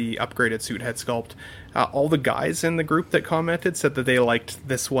versus the upgraded suit head sculpt, all the guys in the group that commented said that they liked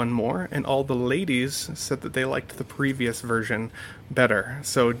this one more, and all the ladies said that they liked the previous version better.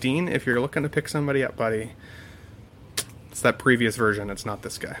 So, Dean, if you're looking to pick somebody up, buddy, it's that previous version. It's not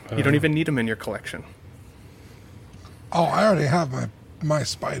this guy. You don't even need him in your collection. Oh, I already have my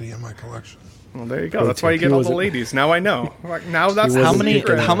Spidey in my collection. Well, there you go. That's why you get all the ladies. Now I know. Now that's how many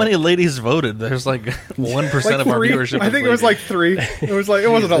ladies voted. There's like 1% of our viewership. I think it was like 3. It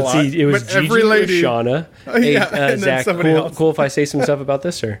wasn't a lot. It was Gigi, every lady. Shauna. Hey, Zach, cool if I say some stuff about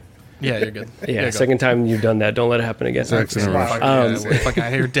this, or? Yeah, you're good. Yeah, second time you've done that. Don't let it happen again. If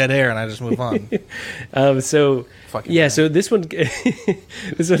I hear dead air and I just move on. So this one,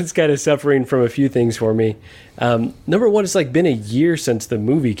 this one's kind of suffering from a few things for me. Number one, it's like been a year since the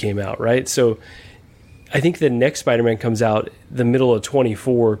movie came out, right? So I think the next Spider-Man comes out the middle of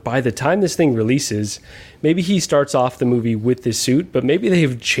 24. By the time this thing releases, maybe he starts off the movie with this suit, but maybe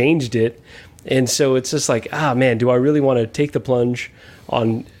they've changed it. And so it's just like, man, do I really want to take the plunge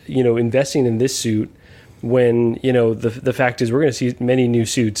on, investing in this suit when, the fact is we're going to see many new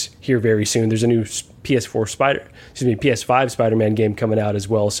suits here very soon. There's a new PS5 Spider-Man game coming out as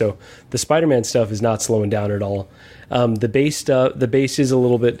well. So the Spider-Man stuff is not slowing down at all. The base is a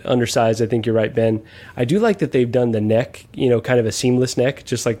little bit undersized. I think you're right, Ben. I do like that they've done the neck, kind of a seamless neck,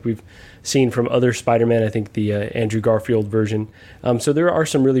 just like we've seen from other Spider-Man. I think the Andrew Garfield version. So there are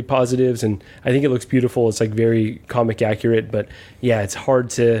some really positives, and I think it looks beautiful. It's like very comic accurate, but yeah, it's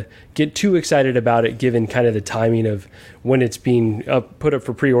hard to get too excited about it given kind of the timing of when it's being put up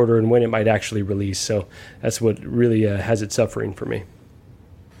for pre-order and when it might actually release. So that's what really has it suffering for me.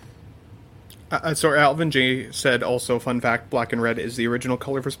 So Alvin J said also, fun fact, black and red is the original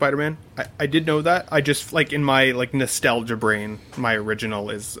color for Spider-Man. I did know that. I just, in my nostalgia brain, my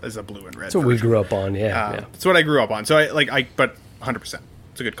original is a blue and red. That's what we grew up on, yeah. That's what I grew up on. So but 100%.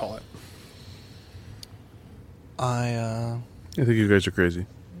 It's a good call it. I think you guys are crazy.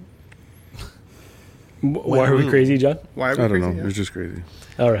 Why are we crazy, John? Why are we I don't crazy? know. You're just crazy.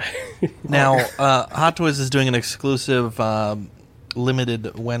 All right. Now, Hot Toys is doing an exclusive limited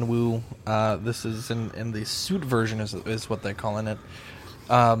Wenwu. This is in the suit version is what they're calling it.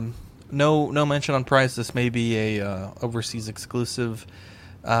 No mention on price. This may be a overseas exclusive.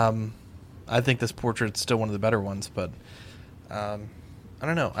 I think this portrait's still one of the better ones, but I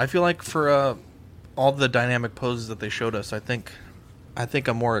don't know. I feel like for all the dynamic poses that they showed us, I think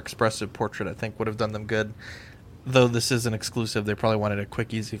a more expressive portrait would have done them good. Though this is an exclusive, they probably wanted a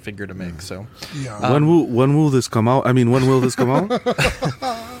quick, easy figure to make. So, yeah. When will this come out? I mean, when will this come out?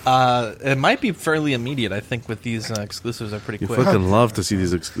 It might be fairly immediate. I think with these exclusives, are pretty quick. You fucking love to see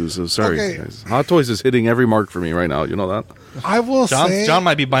these exclusives. Sorry, guys. Hot Toys is hitting every mark for me right now. You know that? I will say, John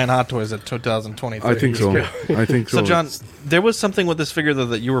might be buying Hot Toys at 2023. I think so. I think so. So, John, there was something with this figure though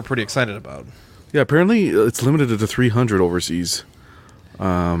that you were pretty excited about. Yeah, apparently it's limited to 300 overseas.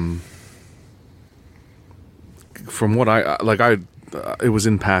 From what it was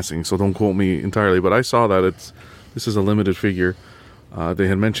in passing, so don't quote me entirely, but I saw that this is a limited figure. They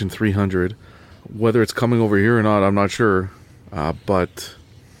had mentioned 300. Whether it's coming over here or not, I'm not sure. But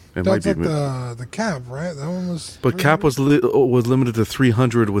it might be the Cap, right? That one was. But Cap was limited to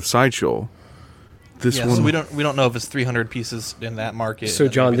 300 with Sideshow. This one, so we don't know if it's 300 pieces in that market. So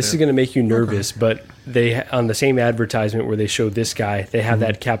John, this is going to make you nervous, but they on the same advertisement where they showed this guy, they have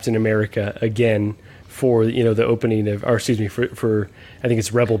that Captain America again for the opening of, or excuse me, for I think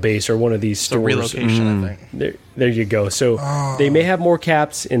it's Rebel Base or one of these stores. Relocation, I think. There you go. So they may have more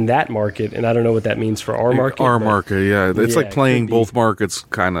caps in that market, and I don't know what that means for our market. Our market, yeah, it's like playing both markets,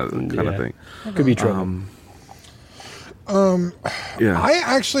 kind of thing. Could be trouble. I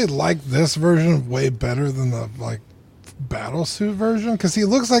actually like this version way better than the battle suit version because he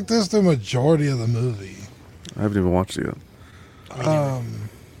looks like this the majority of the movie. I haven't even watched it yet.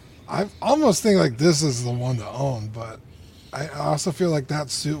 I almost think this is the one to own, but I also feel like that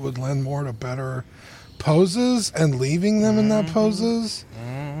suit would lend more to better poses and leaving them in that poses.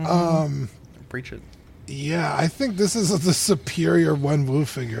 Preach it. Yeah, I think this is the superior Wenwu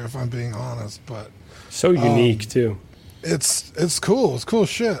figure, if I'm being honest. But so unique too. It's cool. It's cool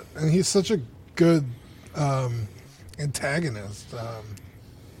shit, and he's such a good antagonist. I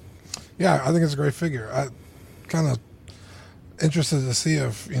think it's a great figure. I kind of interested to see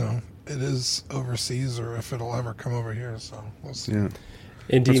if it is overseas or if it'll ever come over here. So we'll see. Yeah.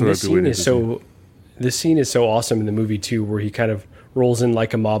 And Dean, this scene is so awesome in the movie too, where he kind of rolls in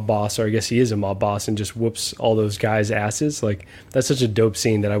like a mob boss, or I guess he is a mob boss, and just whoops all those guys' asses. Like that's such a dope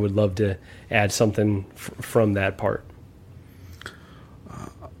scene that I would love to add something from that part.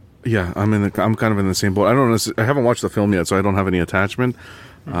 Yeah, I'm kind of in the same boat. I haven't watched the film yet, so I don't have any attachment.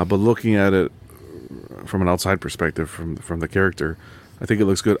 But looking at it from an outside perspective, from the character, I think it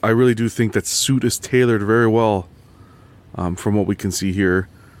looks good. I really do think that suit is tailored very well, from what we can see here,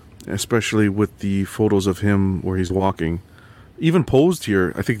 especially with the photos of him where he's walking, even posed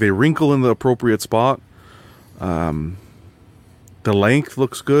here. I think they wrinkle in the appropriate spot. The length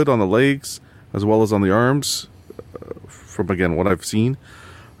looks good on the legs. as well as on the arms. From again what I've seen,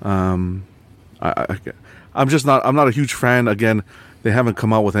 I'm not a huge fan. Again, they haven't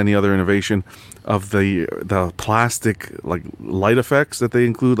come out with any other innovation of the plastic like light effects that they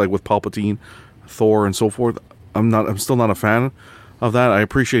include, like with Palpatine, Thor, and so forth. I'm still not a fan of that. I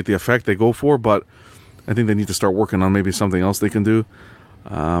appreciate the effect they go for, but I think they need to start working on maybe something else they can do.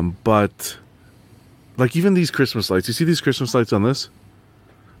 But like even these Christmas lights, you see these Christmas lights on this?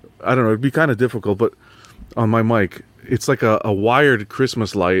 I don't know, it'd be kind of difficult, but on my mic, it's like a wired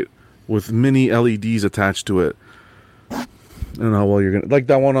Christmas light with mini LEDs attached to it. I don't know how well you're gonna like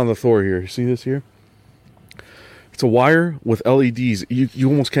that one on the Thor here. See this here? It's a wire with LEDs. You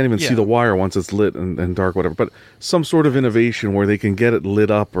almost can't even see the wire once it's lit and dark, whatever. But some sort of innovation where they can get it lit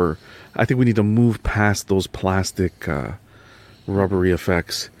up, or I think we need to move past those plastic rubbery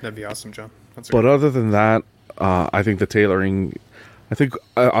effects. That'd be awesome, John. But other than that, I think the tailoring, I think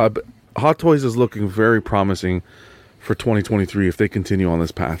Hot Toys is looking very promising for 2023 if they continue on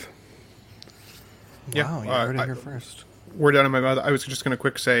this path. Wow, you heard it here first. Word out of my mouth. I was just going to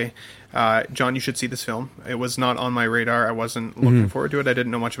quick say, John, you should see this film. It was not on my radar. I wasn't looking forward to it. I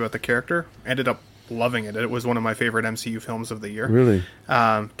didn't know much about the character. Ended up loving it. It was one of my favorite MCU films of the year. Really?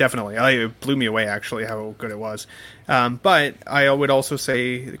 Definitely. It blew me away, actually, how good it was. But I would also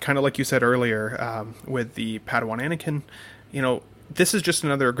say, kind of like you said earlier, with the Padawan Anakin, you know, this is just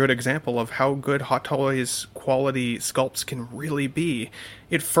another good example of how good Hot Toys quality sculpts can really be.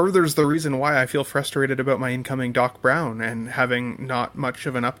 It furthers the reason why I feel frustrated about my incoming Doc Brown and having not much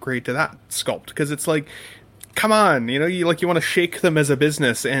of an upgrade to that sculpt. Because it's like, come on, you know, you want to shake them as a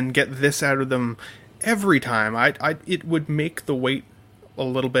business and get this out of them every time. It would make the wait a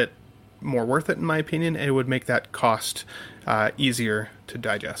little bit more worth it, in my opinion. And it would make that cost easier to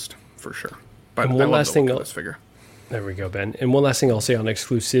digest, for sure. But and one last thing, this figure. There we go, Ben. And one last thing I'll say on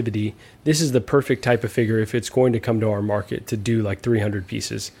exclusivity. This is the perfect type of figure if it's going to come to our market to do like 300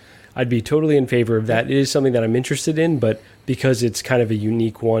 pieces. I'd be totally in favor of that. It is something that I'm interested in, but because it's kind of a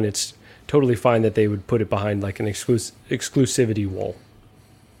unique one, it's totally fine that they would put it behind like an exclusivity wall.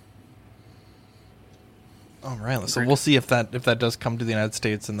 All right, so we'll see if that does come to the United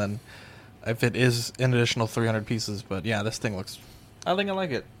States, and then if it is an additional 300 pieces. But yeah, this thing looks, I think I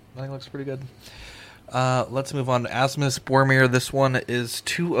like it. I think it looks pretty good. Let's move on to Asmus Boromir. This one is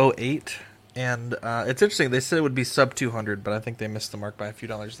 208, and it's interesting. They said it would be sub 200, but I think they missed the mark by a few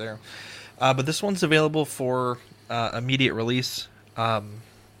dollars there. But this one's available for immediate release.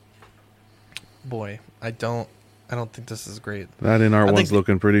 Boy, I don't think this is great. That in our one's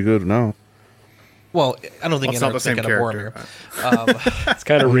looking pretty good now. Well, I don't think it's not the same character. It's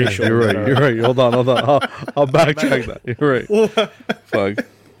kind of racial. You're right. Hold on. I'll backtrack that. You're right. Fuck.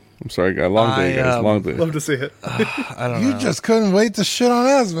 I'm sorry, guys. Long day, guys. Long day. Love to see it. I don't know. You just couldn't wait to shit on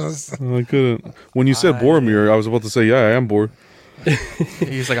Asmus. I couldn't. When you said Boromir, I was about to say, yeah, I am bored.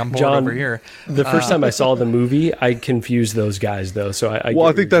 He's like, I'm bored John, over here. The first time I saw the movie, I confused those guys, though. So I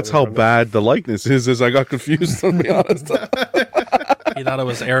think that's how bad the likeness is I got confused, to be honest. He thought it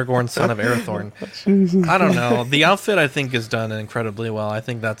was Aragorn, son of Arathorn. I don't know. The outfit, I think, is done incredibly well. I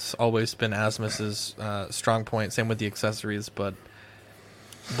think that's always been Asmus's strong point. Same with the accessories, but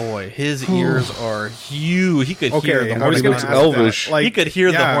boy, his ears are huge. He could hear the Horn of Gondor. Elvish. He could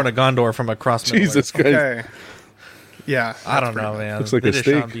hear the Horn of Gondor from across Middle Jesus Earth. Christ. Okay. Yeah. I don't know, man. Looks like they a just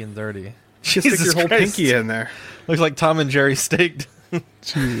steak. Sean being dirty. Just stick your whole pinky in there. Looks like Tom and Jerry steaked.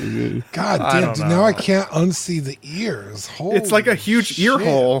 God damn, dude, now I can't unsee the ears. Holy it's like a huge ear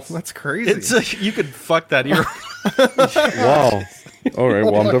hole. That's crazy. You could fuck that ear. Wow. All right,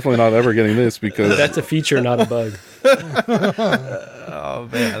 well, I'm definitely not ever getting this because that's a feature, not a bug. Oh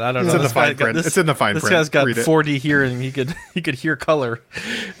man, I don't know. It's in the fine print. It's in the fine print. This guy's got 4D hearing. He could hear color.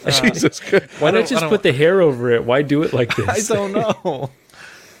 Jesus Christ. Why not just put the hair over it? Why do it like this? I don't know.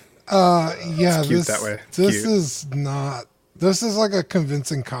 Yeah, it's cute that way. This is not. This is like a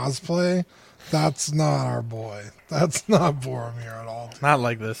convincing cosplay. That's not our boy. That's not Boromir at all. Dude. Not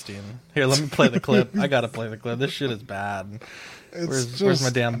like this, Dean. Here, let me play the clip. I gotta play the clip. This shit is bad. Where's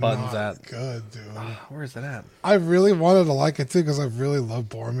my damn buttons at? Good, dude. Where is it at? I really wanted to like it too because I really love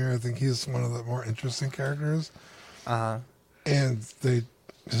Boromir. I think he's one of the more interesting characters. And it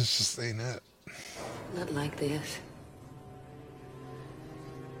just ain't it. Not like this.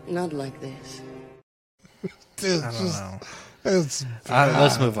 Not like this. Dude, I don't know. It's bad.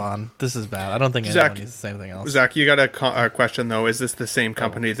 Let's move on. This is bad. I don't think anyone needs to say anything else. Zach, you got a question though. Is this the same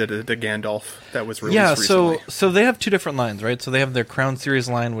company that did the Gandalf that was released recently? Yeah, so they have two different lines, right? So they have their Crown Series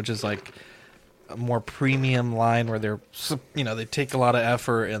line, which is like a more premium line where they're, they take a lot of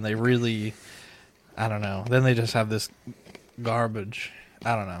effort and they really, I don't know. Then they just have this garbage.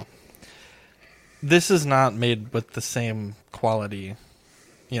 I don't know. this is not made with the same quality.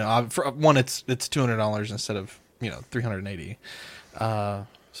 You know, for one, it's $200 instead of $380.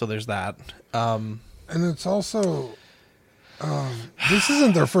 So there's that. And it's also this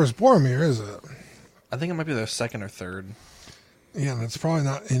isn't their first Boromir, is it? I think it might be their second or third. Yeah, and it's probably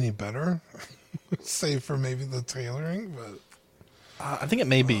not any better, save for maybe the tailoring. But I think it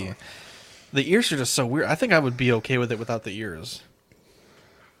may be. The ears are just so weird. I think I would be okay with it without the ears.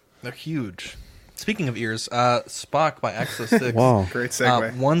 They're huge. Speaking of ears, Spock by Exo 6. Wow. Great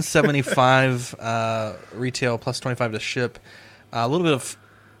segue. $175 retail plus $25 to ship. A little bit of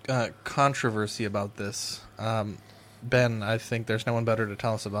controversy about this. Ben, I think there's no one better to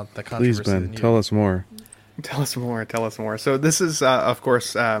tell us about the controversy. Please, Ben, than you. tell us more. Tell us more. Tell us more. So this is, of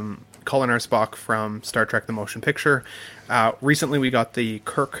course, Colin R. Spock from Star Trek: The Motion Picture. Recently, we got the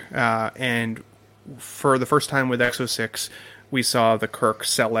Kirk, and for the first time with Exo 6, we saw the Kirk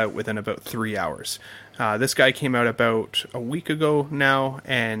sell out within about 3 hours. This guy came out about a week ago now,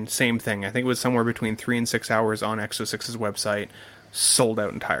 and same thing. I think it was somewhere between 3 and 6 hours on Exo 6's website. Sold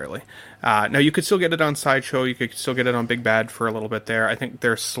out entirely. Now, you could still get it on Sideshow. You could still get it on Big Bad for a little bit there. I think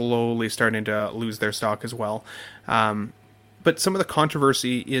they're slowly starting to lose their stock as well. But some of the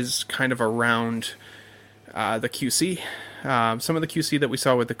controversy is kind of around the QC. Some of the QC that we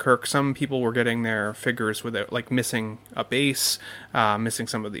saw with the Kirk, some people were getting their figures without, like, missing a base, missing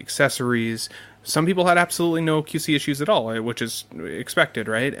some of the accessories. Some people had absolutely no QC issues at all, which is expected,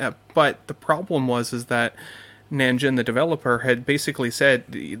 right? But the problem is that Nanjin, the developer, had basically said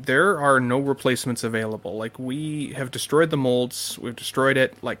there are no replacements available. Like, we have destroyed the molds, we've destroyed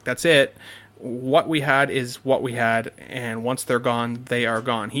it, like, that's it. What we had is what we had, and once they're gone, they are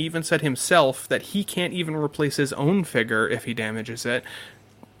gone. He even said himself that he can't even replace his own figure if he damages it.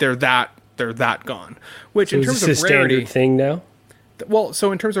 They're that gone. Which, so in terms is this of a rarity, standard thing now? well,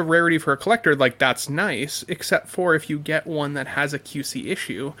 so in terms of rarity for a collector, like, that's nice, except for if you get one that has a QC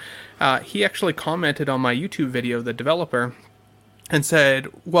issue. He actually commented on my YouTube video, the developer, and said,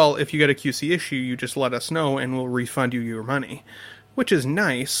 well, if you get a QC issue, you just let us know and we'll refund you your money. Which is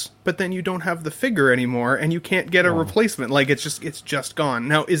nice, but then you don't have the figure anymore and you can't get a replacement. Like, it's just gone.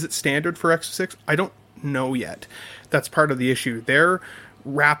 Now, is it standard for Exo 6? I don't know yet. That's part of the issue. They're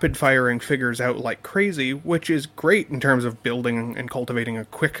rapid firing figures out like crazy, which is great in terms of building and cultivating a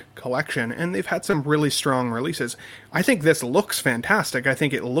quick collection, and they've had some really strong releases. I think this looks fantastic. I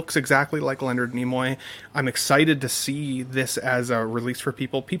think it looks exactly like Leonard Nimoy. I'm excited to see this as a release for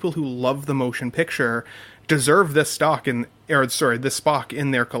people who love the motion picture deserve this Spock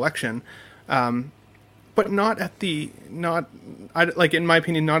in their collection. But in my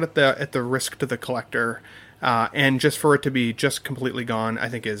opinion, not at the risk to the collector. And just for it to be just completely gone, I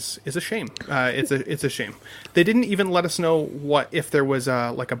think is a shame. It's a shame. They didn't even let us know what if there was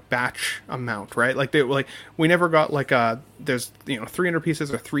a batch amount, right? We never got there's 300 pieces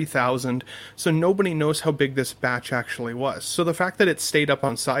or 3,000, so nobody knows how big this batch actually was. So the fact that it stayed up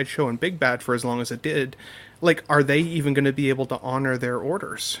on Sideshow and Big Bad for as long as it did, are they even going to be able to honor their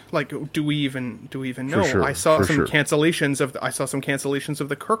orders? Do we even know? Sure, I saw some cancellations of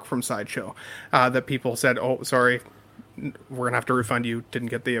the Kirk from Sideshow that people said, "Oh, sorry, we're gonna have to refund you. Didn't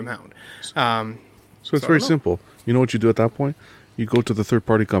get the amount." So it's very simple. You know what you do at that point? You go to the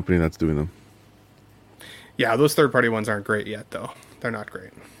third-party company that's doing them. Yeah, those third-party ones aren't great yet, though. They're not great.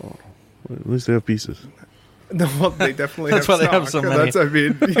 Oh, at least they have pieces. No, well, they definitely That's have why they have so many.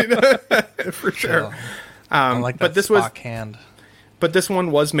 For sure. I like that Spock hand. But this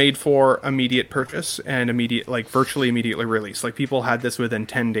one was made for immediate purchase and virtually immediately release. People had this within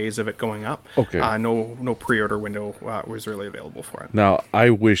 10 days of it going up. Okay. No pre-order window was really available for it. Now, I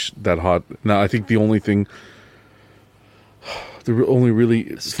wish that I think the only really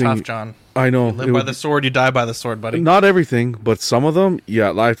It's tough, John. I know. You live by the sword, you die by the sword, buddy. Not everything, but some of them,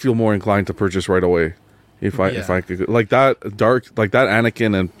 yeah, I feel more inclined to purchase right away. If I could, like that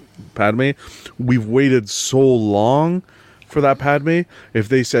Anakin and Padme, we've waited so long for that Padme. If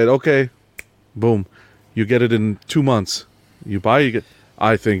they said, okay, boom, you get it in 2 months, I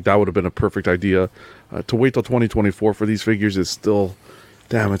think that would have been a perfect idea. To wait till 2024 for these figures is still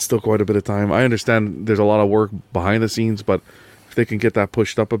quite a bit of time. I understand there's a lot of work behind the scenes, but if they can get that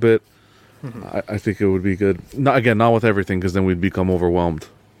pushed up a bit, I think it would be good. Not with everything, because then we'd become overwhelmed.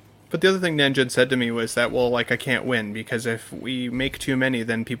 But the other thing Nanjin said to me was that, I can't win, because if we make too many,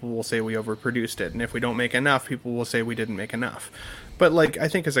 then people will say we overproduced it. And if we don't make enough, people will say we didn't make enough. But like, I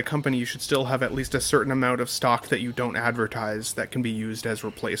think as a company, you should still have at least a certain amount of stock that you don't advertise that can be used as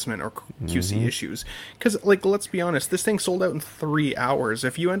replacement or QC issues. Because like, let's be honest, this thing sold out in 3 hours.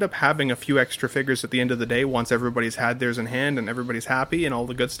 If you end up having a few extra figures at the end of the day, once everybody's had theirs in hand and everybody's happy and all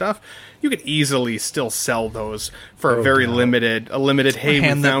the good stuff, you could easily still sell those for a very limited. Hey,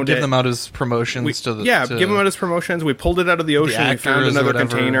 give them out as promotions give them out as promotions. We pulled it out of the ocean. We found another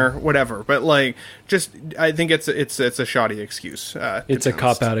container, whatever. But like, I think it's a shoddy excuse. It's a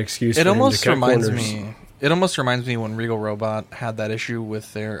cop out excuse. It almost reminds me. It almost reminds me when Regal Robot had that issue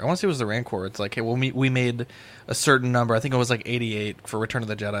with their. I want to say it was the Rancor. It's like, hey, well, we made a certain number. I think it was like 88 for Return of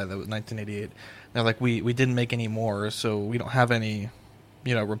the Jedi. That was 1988. They're like, we didn't make any more, so we don't have any,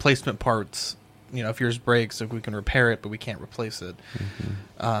 replacement parts. If yours breaks, so we can repair it, but we can't replace it.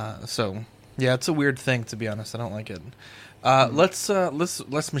 So yeah, it's a weird thing, to be honest. I don't like it.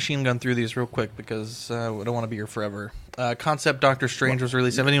 Let's machine gun through these real quick because I don't want to be here forever. Concept Doctor Strange was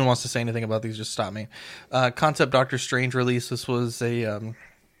released. If anyone wants to say anything about these, just stop me. Concept Doctor Strange release. This was I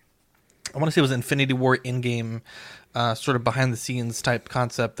want to say it was Infinity War in-game, sort of behind the scenes type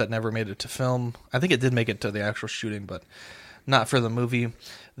concept that never made it to film. I think it did make it to the actual shooting, but not for the movie.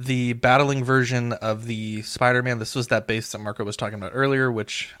 The battling version of the Spider-Man, this was that base that Marco was talking about earlier,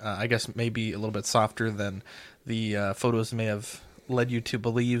 which I guess may be a little bit softer than the photos may have led you to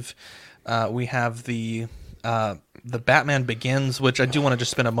believe. We have the Batman Begins, which I do want to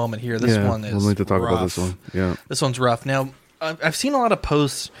just spend a moment here. This one is we'll need to talk rough. about this one. Yeah, this one's rough. Now, I've seen a lot of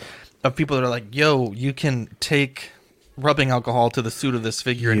posts of people that are like, yo, you can take rubbing alcohol to the suit of this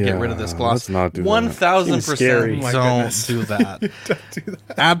figure and get rid of this gloss. Let's not do 1,000% don't do that. Don't do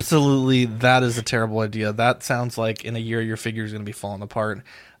that. Absolutely, that is a terrible idea. That sounds like in a year your figure is going to be falling apart.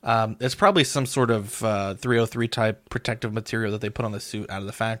 It's probably some sort of 303 type protective material that they put on the suit out of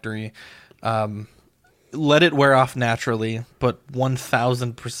the factory. Let it wear off naturally, but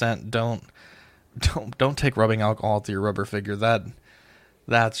 1,000% don't take rubbing alcohol to your rubber figure.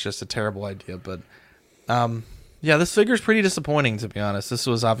 That's just a terrible idea. But yeah, this figure is pretty disappointing, to be honest. This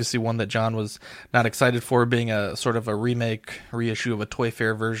was obviously one that John was not excited for, being a sort of a reissue of a Toy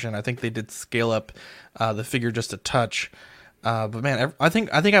Fair version. I think they did scale up the figure just a touch. But man, I think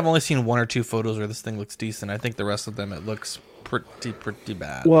I've only seen 1 or 2 photos where this thing looks decent. I think the rest of them, it looks pretty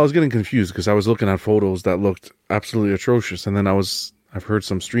bad. Well, I was getting confused because I was looking at photos that looked absolutely atrocious, and then I've heard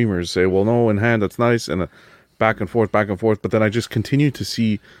some streamers say, well, no, in hand that's nice, and back and forth, but then I just continued to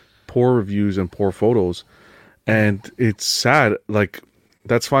see poor reviews and poor photos. And it's sad. Like,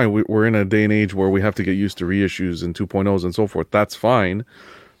 that's fine. We're in a day and age where we have to get used to reissues and 2.0s and so forth. That's fine.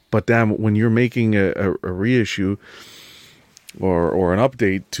 But damn, when you're making a reissue or an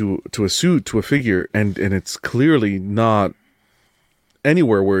update to a suit, to a figure, and it's clearly not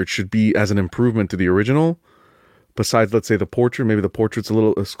anywhere where it should be as an improvement to the original, besides, let's say, the portrait. Maybe the portrait's a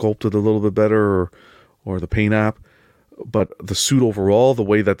little sculpted a little bit better, or the paint app. But the suit overall, the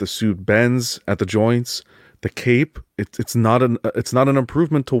way that the suit bends at the joints, the cape, it's not an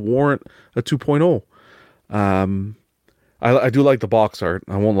improvement to warrant a 2.0. I do like the box art.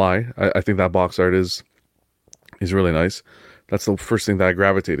 I won't lie. I think that box art is really nice. That's the first thing that I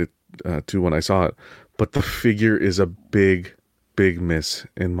gravitated to when I saw it. But the figure is a big miss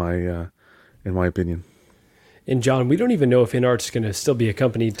in my opinion. And John, we don't even know if InArt's going to still be a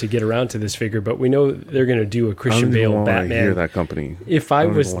company to get around to this figure, but we know they're going to do a Christian Bale Batman. I hear that company. If I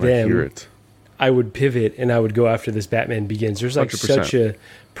was them, I would pivot and I would go after this Batman Begins. There's like 100%. Such a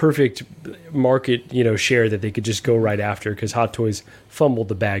perfect market, share that they could just go right after, because Hot Toys fumbled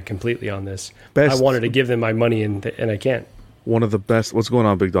the bag completely on this. I wanted to give them my money and I can't. One of the best. What's going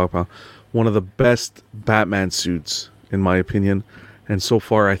on, Big Dog Pal? One of the best Batman suits, in my opinion, and so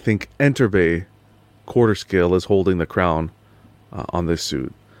far I think Enterbay quarter scale is holding the crown on this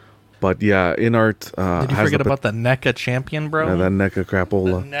suit. But yeah, InArt did you forget about the NECA champion, bro? Yeah, that NECA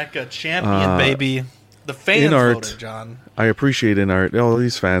crapola. The NECA champion, baby. The fans voted, John. I appreciate InArt. Oh,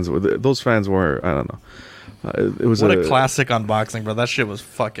 these fans, those fans were, I don't know. It was what a classic unboxing, bro. That shit was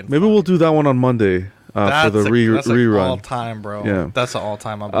fucking maybe fun. We'll do that one on Monday for the rerun. All time, bro. Yeah. That's an all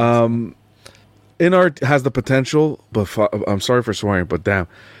time unboxing. InArt has the potential, but I'm sorry for swearing, but damn,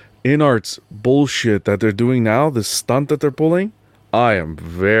 InArt's bullshit that they're doing now, this stunt that they're pulling, I am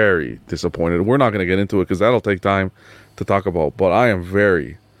very disappointed. We're not going to get into it because that'll take time to talk about, but I am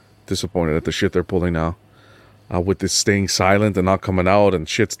very disappointed at the shit they're pulling now. With this staying silent and not coming out, and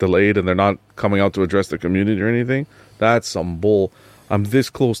shit's delayed and they're not coming out to address the community or anything. That's some bull. I'm this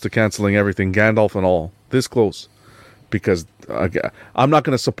close to canceling everything, Gandalf and all. This close. Because I'm not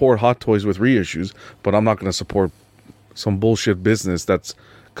going to support Hot Toys with reissues, but I'm not going to support some bullshit business that's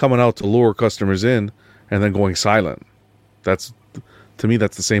coming out to lure customers in and then going silent. That's to me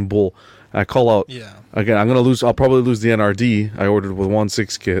that's the same bull. I call out again. I'll probably lose the NRD. I ordered with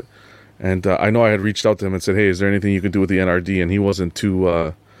 1/6 kit, and I know I had reached out to him and said, "Hey, is there anything you can do with the NRD?" And he wasn't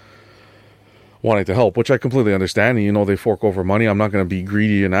too wanting to help, which I completely understand. And, they fork over money. I'm not going to be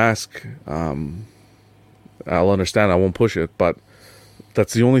greedy and ask. I'll understand. I won't push it, but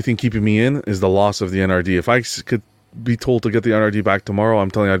that's the only thing keeping me in is the loss of the NRD. If I could be told to get the NRD back tomorrow,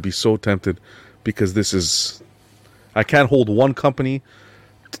 I'm telling you, I'd be so tempted, because I can't hold one company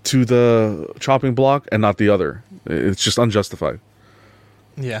to the chopping block and not the other. It's just unjustified.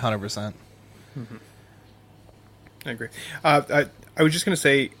 Yeah, 100%. Mm-hmm. I agree. I was just going to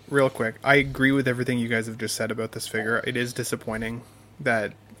say real quick, I agree with everything you guys have just said about this figure. It is disappointing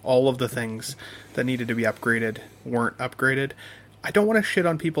that all of the things that needed to be upgraded weren't upgraded. I don't want to shit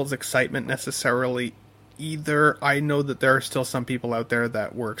on people's excitement necessarily either. I know that there are still some people out there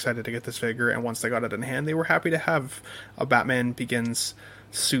that were excited to get this figure, and once they got it in hand, they were happy to have a Batman Begins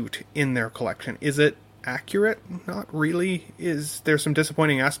suit in their collection. Is it accurate? Not really. Is there some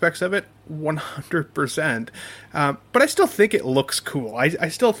disappointing aspects of it? 100%. But I still think it looks cool. I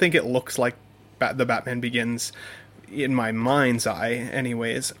still think it looks like the Batman Begins in my mind's eye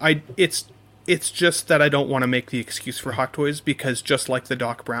anyways. It's just that I don't want to make the excuse for Hot Toys, because just like the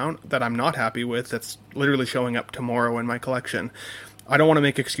Doc Brown that I'm not happy with, that's literally showing up tomorrow in my collection, I don't want to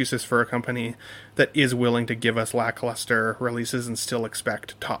make excuses for a company that is willing to give us lackluster releases and still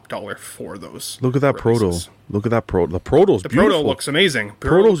expect top dollar for those. Look at that releases. Proto. Look at that Proto. The Proto's beautiful. The Proto looks amazing.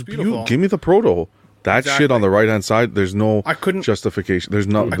 Proto's beautiful. Give me the Proto. That shit on the right-hand side, there's no justification. There's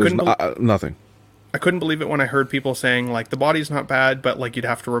nothing. I couldn't believe it when I heard people saying, like, the body's not bad, but, like, you'd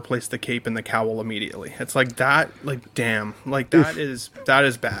have to replace the cape and the cowl immediately. It's like that, like, damn. Like, that is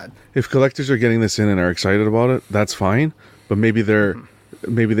bad. If collectors are getting this in and are excited about it, that's fine. But maybe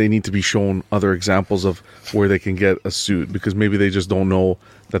maybe they need to be shown other examples of where they can get a suit, because maybe they just don't know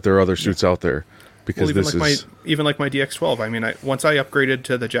that there are other suits out there. Because even like my DX12. I mean, once I upgraded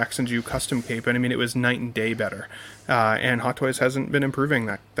to the Jackson Jew custom cape, and I mean, it was night and day better. And Hot Toys hasn't been improving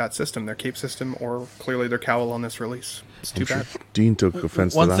that system, their cape system, or clearly their cowl on this release. It's too bad. Dean took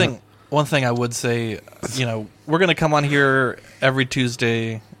offense to that. One thing I would say, we're going to come on here every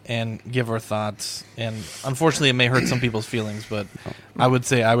Tuesday and give our thoughts, and unfortunately it may hurt some people's feelings, but I would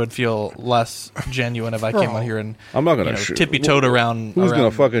say I would feel less genuine if I came on here and I'm not gonna tippy-toed around. Who's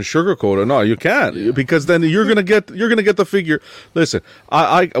gonna fucking sugarcoat it? No, you can't, because then you're gonna get the figure. Listen,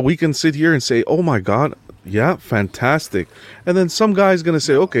 we can sit here and say, oh my god, yeah, fantastic, and then some guy's gonna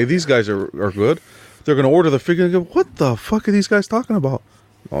say, okay, these guys are good. They're gonna order the figure and go, what the fuck are these guys talking about?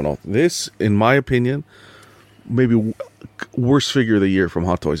 No, this, in my opinion, maybe worst figure of the year from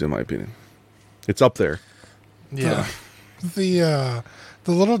Hot Toys, in my opinion. It's up there. Yeah. The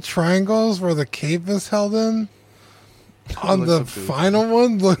little triangles where the cape is held in on the final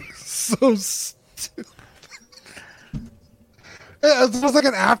one looks so stupid. It was like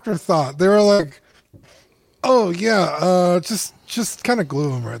an afterthought. They were like, oh yeah, just kind of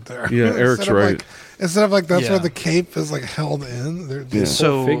glue them right there. Yeah, Eric's right. Instead of like that's where the cape is like held in. The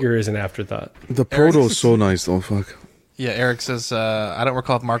whole figure is an afterthought. The Proto is so nice though. Fuck. Yeah, Eric says, I don't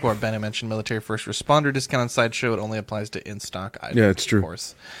recall if Marco or Bennett mentioned military first responder discount on Sideshow. It only applies to in-stock items. Yeah, it's true. Of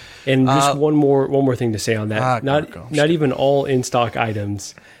course. And just one more thing to say on that. Not even all in-stock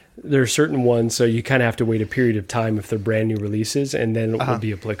items. There are certain ones, so you kind of have to wait a period of time if they're brand new releases, and then it will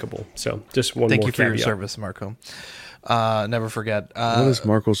be applicable. So just one Thank more you for caveat. your service, Marco. Never forget. What is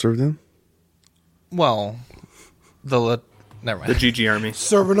Marco served in? Well, never mind. The GG Army.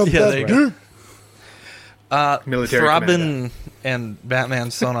 Serving up that dirt. Military Throbbing and Batman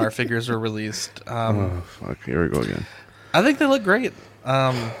Sonar figures were released. Oh, fuck. Here we go again. I think they look great.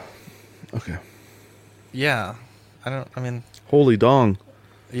 Okay. Yeah. Holy dong.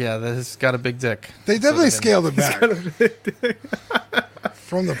 Yeah, this has got a big dick. They definitely scaled it back.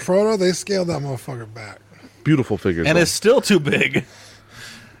 From the Proto, they scaled that motherfucker back. Beautiful figures. And it's still too big.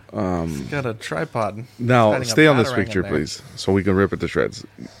 It's got a tripod. Now, stay on this picture, please, so we can rip it to shreds.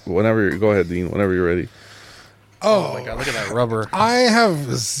 Go ahead, Dean, whenever you're ready. Oh my god, look at that rubber. I have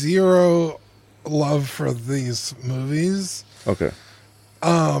zero love for these movies. Okay.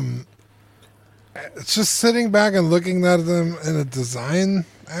 It's just sitting back and looking at them in a design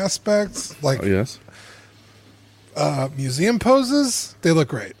aspect, like museum poses, they look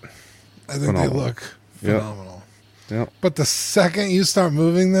great. I think they look phenomenal. Yeah. But the second you start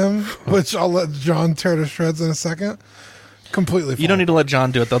moving them, which I'll let John tear to shreds in a second, completely You don't need to let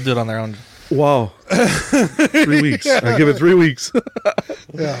John do it. They'll do it on their own. Wow. 3 weeks. I give it 3 weeks.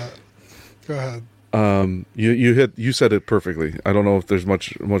 Yeah. Go ahead. You said it perfectly. I don't know if there's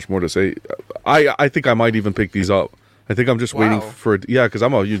much more to say. I think I might even pick these up I think I'm just waiting for it. Yeah, because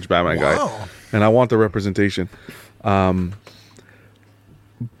I'm a huge Batman guy, and I want the representation. And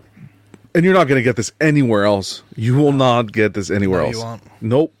you're not going to get this anywhere else. You will not get this anywhere else. You won't.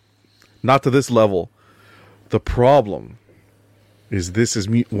 Nope, not to this level. The problem is this is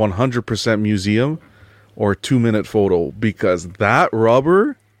 100% museum or 2-minute photo, because that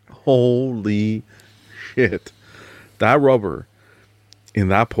rubber, holy shit, that rubber in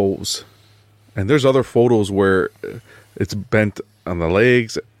that pose. And there's other photos where it's bent on the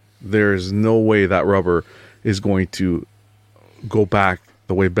legs. There's no way that rubber is going to go back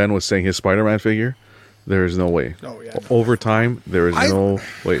the way Ben was saying his Spider-Man figure. There is no way. Oh, yeah. Over time, there is no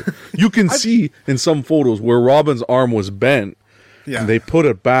way. You can see in some photos where Robin's arm was bent, and they put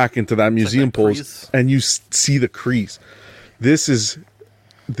it back into that museum pose, and you see the crease. This is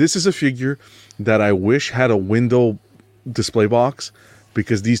a figure that I wish had a window display box,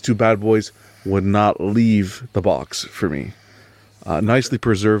 because these two bad boys would not leave the box for me. Nicely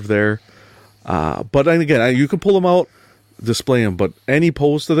preserved there. But then again, you can pull them out, display them, but any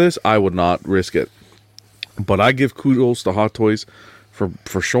pose to this, I would not risk it. But I give kudos to Hot Toys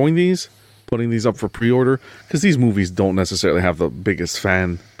for showing these, putting these up for pre-order, because these movies don't necessarily have the biggest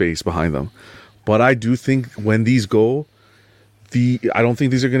fan base behind them. But I do think when these go, I don't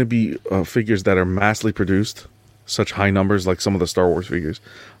think these are going to be figures that are massively produced, such high numbers like some of the Star Wars figures.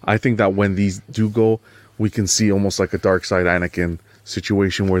 I think that when these do go, we can see almost like a Darkseid Anakin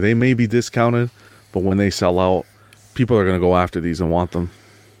situation where they may be discounted, but when they sell out, people are going to go after these and want them.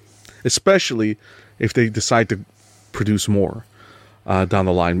 Especially if they decide to produce more down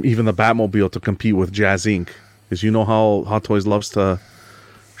the line. Even the Batmobile to compete with Jazz Inc. Because you know how Hot Toys loves to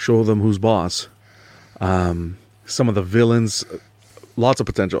show them who's boss. Some of the villains, lots of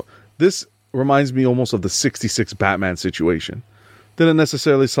potential. This reminds me almost of the 66 Batman situation. Didn't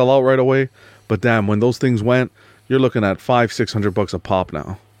necessarily sell out right away, but damn, when those things went, you're looking at $500-600 a pop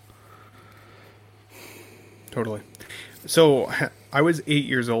now. Totally. So I was 8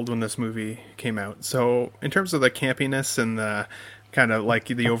 years old when this movie came out. So in terms of the campiness and the kind of like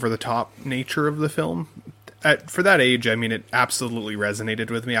the over-the-top nature of the film, for that age, I mean, it absolutely resonated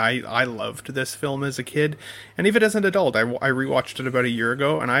with me. I loved this film as a kid, and even as an adult, I rewatched it about a year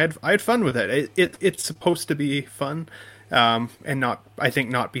ago, and I had fun with it. It's supposed to be fun, and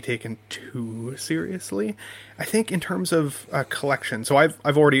not be taken too seriously. I think in terms of collection, so I've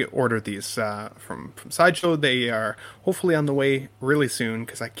already ordered these from Sideshow. They are hopefully on the way really soon,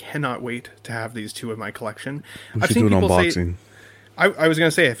 because I cannot wait to have these two in my collection. We should do an unboxing. I was going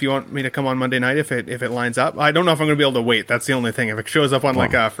to say, if you want me to come on Monday night, if it lines up, I don't know if I'm going to be able to wait. That's the only thing. If it shows up on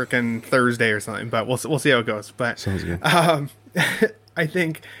like a freaking Thursday or something, but we'll see how it goes. But sounds good. I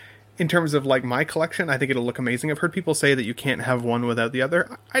think in terms of like my collection, I think it'll look amazing. I've heard people say that you can't have one without the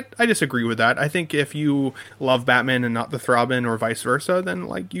other. I disagree with that. I think if you love Batman and not the Throbbing or vice versa, then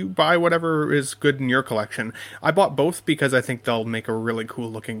like you buy whatever is good in your collection. I bought both because I think they'll make a really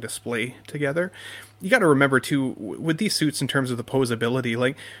cool looking display together. You got to remember too, with these suits in terms of the posability,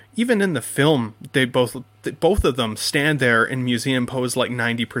 like even in the film, they both of them stand there in museum pose like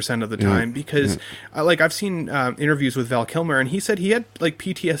 90% of the time, because like I've seen interviews with Val Kilmer, and he said he had like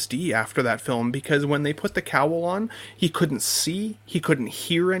PTSD after that film, because when they put the cowl on, he couldn't see, he couldn't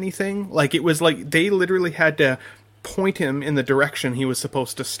hear anything. Like it was like they literally had to point him in the direction he was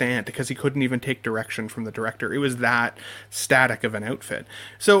supposed to stand, because he couldn't even take direction from the director. It was that static of an outfit.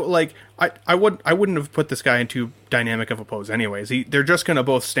 So like I wouldn't have put this guy in too dynamic of a pose anyways. They're just gonna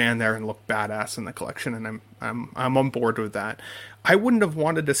both stand there and look badass in the collection, and I'm on board with that. I wouldn't have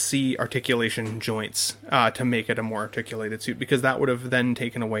wanted to see articulation joints to make it a more articulated suit, because that would have then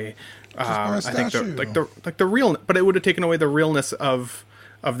taken away I think the real, but it would have taken away the realness of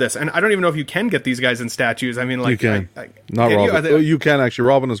this. And I don't even know if you can get these guys in statues. I mean, like, you can. Not Robin. You can actually.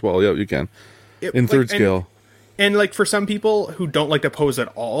 Robin as well. Yeah, you can. In third scale. And like for some people who don't like to pose at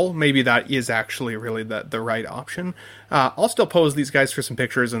all, maybe that is actually really the right option. I'll still pose these guys for some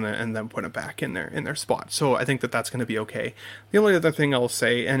pictures and then put it back in their spot. So I think that's going to be okay. The only other thing I'll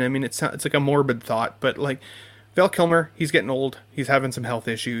say, and I mean it's like a morbid thought, but like Val Kilmer, he's getting old. He's having some health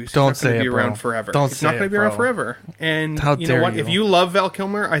issues. Don't he's not say gonna it, be around forever. He's not going to be around forever. And How you know dare what? you. If you love Val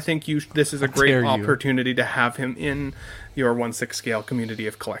Kilmer, I think this is a great dare you. opportunity to have him in your 1/6 scale community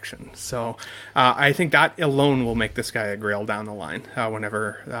of collection. So I think that alone will make this guy a grail down the line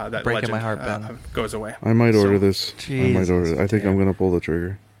whenever that Breaking legend my heart, Ben. goes away. I might order this. Jesus. I might order it. I think I'm going to pull the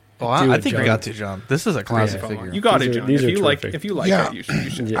trigger. Oh, Do I it, think John. you got to, John. This is a classic figure. You got These it, are- John. these If are you like terrific. it, Yeah. you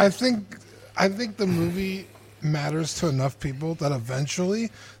should. Yeah. I think the movie matters to enough people that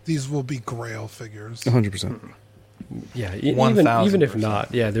eventually these will be Grail figures. 100%. Yeah, 1000%. even if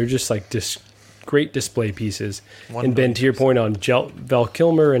not, yeah, they're just like great display pieces. And Ben, to your point on Val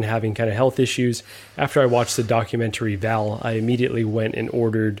Kilmer and having kind of health issues, after I watched the documentary Val, I immediately went and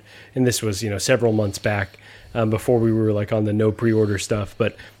ordered, and this was, several months back, before we were like on the no pre-order stuff,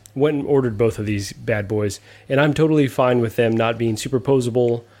 but went and ordered both of these bad boys. And I'm totally fine with them not being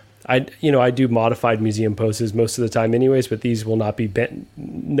superposable. I do modified museum poses most of the time anyways, but these will not be bent.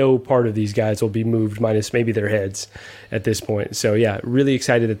 No part of these guys will be moved minus maybe their heads at this point. So yeah, really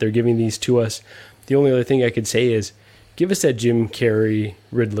excited that they're giving these to us. The only other thing I could say is give us that Jim Carrey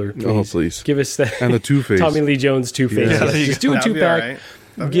Riddler, please. Oh, please. Give us that. And the Two-Face. Tommy Lee Jones Two-Face. Yeah. Just do a 2-pack.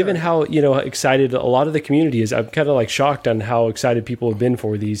 Given how excited a lot of the community is, I'm kind of like shocked on how excited people have been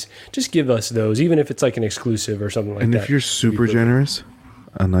for these. Just give us those, even if it's like an exclusive or something like and that. And if you're super generous,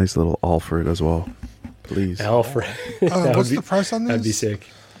 a nice little Alfred as well, please. Alfred. What's the price on these? That'd be sick.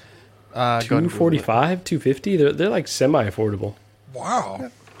 $245, $250. They're like semi-affordable.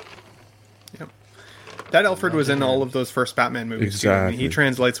 Wow. Yep. That Alfred was in all of those first Batman movies. Exactly. Too. I mean, he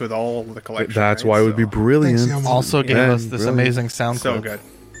translates with all of the collection. That's why it would be brilliant. Thanks, Also gave us this amazing sound so clip. good.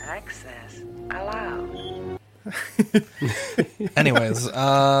 Access allowed. Anyways,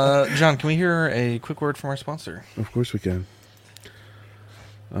 John, can we hear a quick word from our sponsor? Of course we can.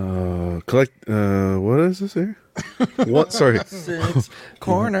 What is this here? What? Sorry. 6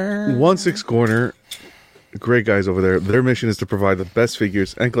 Corner. 1-6 Corner. Great guys over there. Their mission is to provide the best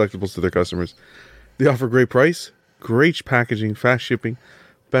figures and collectibles to their customers. They offer great price, great packaging, fast shipping,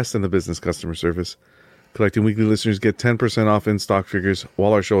 best in the business customer service. Collecting Weekly listeners get 10% off in stock figures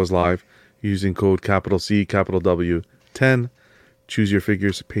while our show is live using code capital C, capital W, 10. Choose your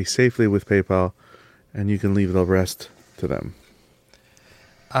figures, pay safely with PayPal, and you can leave the rest to them.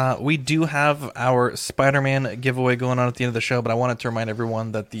 We do have our Spider-Man giveaway going on at the end of the show, but I wanted to remind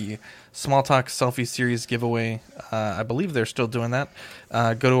everyone that the Small Talk Selfie Series giveaway, I believe they're still doing that.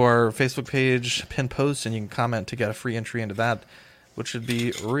 Go to our Facebook page, pin post, and you can comment to get a free entry into that, which would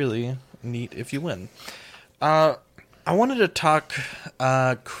be really neat if you win. I wanted to talk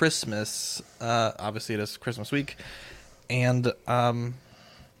Christmas. Obviously, it is Christmas week. And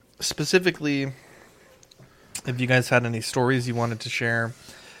specifically, if you guys had any stories you wanted to share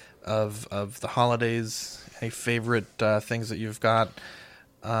of the holidays, any favorite things that you've got,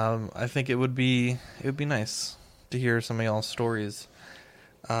 I think it would be nice to hear some of y'all's stories.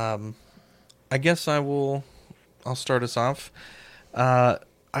 I guess I'll start us off. I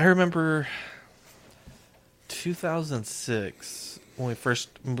remember 2006 when we first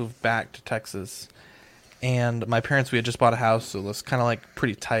moved back to Texas, and my parents, we had just bought a house, so it was kind of like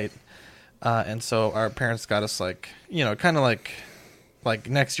pretty tight. And so our parents got us kind of like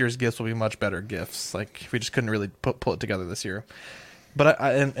next year's gifts will be much better gifts. Like we just couldn't really pull it together this year. But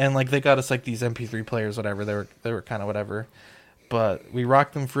and they got us like these MP3 players, whatever. They were kind of whatever. But we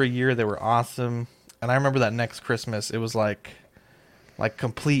rocked them for a year. They were awesome. And I remember that next Christmas, it was like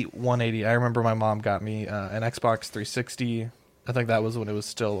complete 180. I remember my mom got me an Xbox 360. I think that was when it was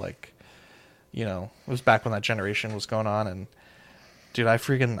still it was back when that generation was going on. And dude, I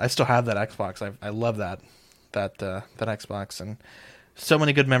still have that Xbox. I love that Xbox, and so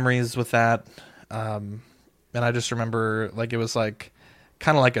many good memories with that. And I just remember it was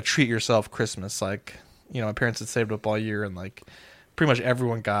kind of like a treat yourself Christmas. My parents had saved up all year, and pretty much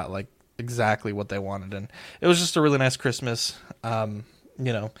everyone got exactly what they wanted, and it was just a really nice Christmas.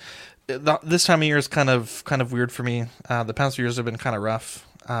 This time of year is kind of weird for me. The past few years have been kind of rough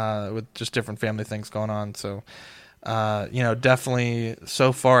with just different family things going on. So. Definitely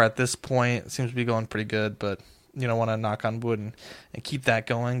so far at this point, it seems to be going pretty good, but, want to knock on wood and keep that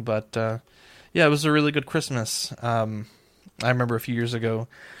going. But, it was a really good Christmas. I remember a few years ago,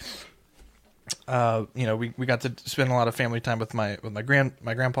 we got to spend a lot of family time with my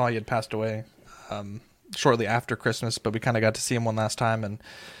grandpa. He had passed away, shortly after Christmas, but we kind of got to see him one last time. And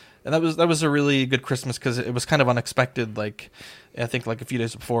that was a really good Christmas because it was kind of unexpected. I think a few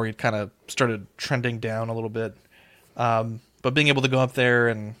days before he'd kind of started trending down a little bit. But being able to go up there,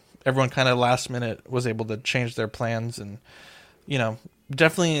 and everyone kind of last minute was able to change their plans, and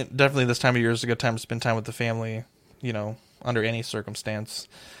definitely this time of year is a good time to spend time with the family, under any circumstance.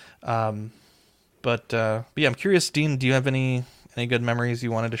 But yeah, I'm curious, Dean, do you have any good memories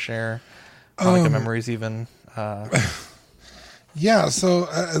you wanted to share? Good memories even. Yeah, so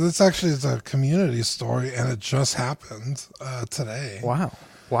this actually is a community story, and it just happened today.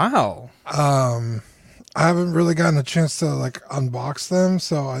 Wow. I haven't really gotten a chance to unbox them,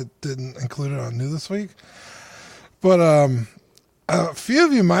 so I didn't include it on New This Week. But a few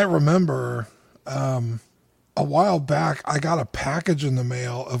of you might remember a while back I got a package in the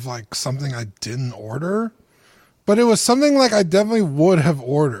mail of something I didn't order, but it was something I definitely would have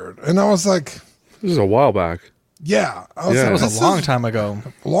ordered. And I was like, This is a while back. Yeah. I was Yeah. like, That was this a long is time ago.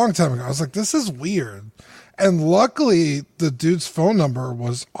 a long time ago. I was like, this is weird. And luckily, the dude's phone number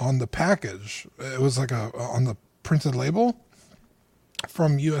was on the package. It was like on the printed label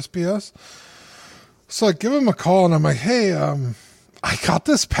from USPS. So I give him a call and I'm like, hey, I got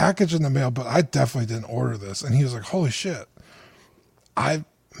this package in the mail, but I definitely didn't order this. And he was like, holy shit. I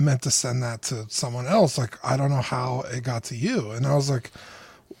meant to send that to someone else. Like, I don't know how it got to you. And I was like,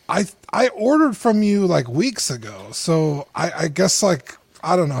 I ordered from you like weeks ago. So I guess like,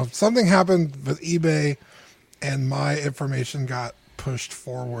 I don't know, something happened with eBay and my information got pushed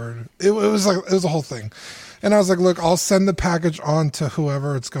forward. It was a whole thing. And I was like, look, I'll send the package on to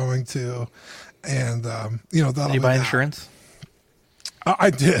whoever it's going to. And, that'll Did you buy insurance?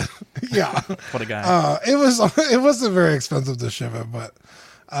 I did. Yeah. What a guy. It wasn't very expensive to ship it, but,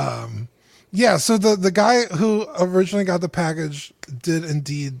 yeah, so the guy who originally got the package did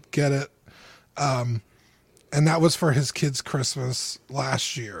indeed get it. And that was for his kid's Christmas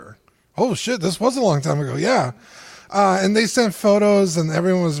last year. Oh shit, this was a long time ago. Yeah. And they sent photos and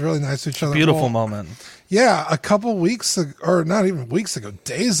everyone was really nice to each other. Beautiful moment. Yeah. A couple weeks ago, or not even weeks ago,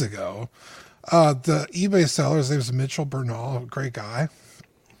 days ago, the eBay seller, his name is Mitchell Bernal, a great guy.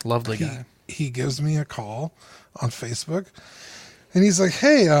 Lovely guy. He gives me a call on Facebook and he's like,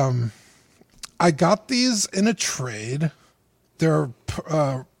 hey, I got these in a trade. They're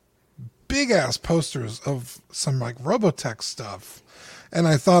big ass posters of some like Robotech stuff. And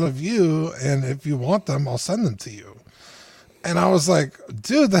I thought of you, and if you want them, I'll send them to you. And I was like,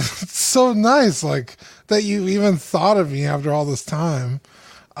 dude, that's so nice. Like that you even thought of me after all this time.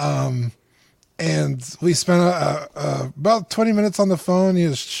 And we spent about 20 minutes on the phone. He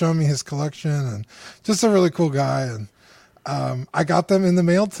was showing me his collection and just a really cool guy. And I got them in the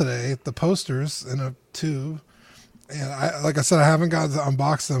mail today, the posters in a tube. And like I said, I haven't got to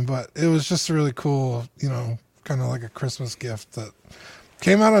unbox them, but it was just really cool, kind of like a Christmas gift that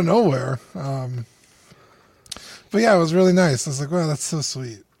came out of nowhere. But yeah, it was really nice. I was like, wow, that's so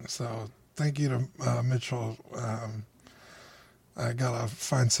sweet. So thank you to Mitchell. I got to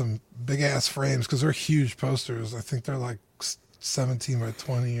find some big ass frames because they're huge posters. I think they're like 17 by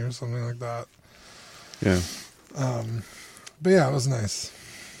 20 or something like that. Yeah. But yeah, it was nice.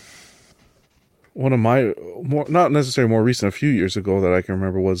 One of my not necessarily more recent, a few years ago that I can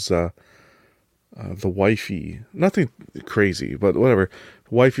remember was the wifey. Nothing crazy, but whatever.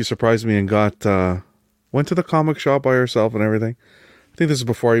 Wifey surprised me and went to the comic shop by herself and everything. I think this is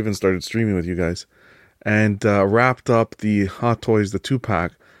before I even started streaming with you guys, and wrapped up the Hot Toys, the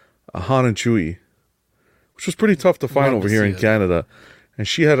 2-pack, Han and Chewie, which was pretty tough to find over here in Canada. And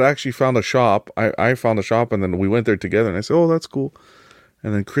she had actually found a shop. I found a shop, and then we went there together. And I said, "Oh, that's cool."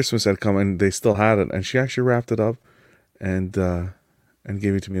 And then Christmas had come, and they still had it. And she actually wrapped it up, and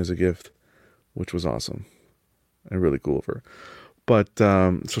gave it to me as a gift, which was awesome and really cool of her. But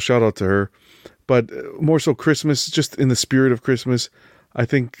so shout out to her. But more so Christmas, just in the spirit of Christmas, I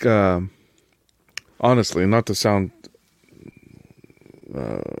think, honestly, not to sound,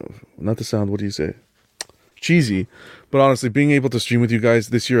 what do you say? Cheesy, but honestly, being able to stream with you guys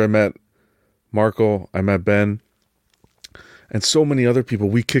this year, I met Marco, I met Ben, and so many other people.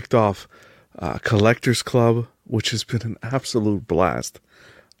 We kicked off Collectors Club, which has been an absolute blast.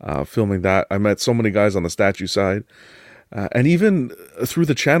 Filming that, I met so many guys on the statue side, and even through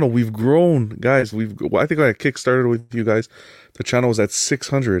the channel, we've grown, guys. I think I kickstarted with you guys. The channel was at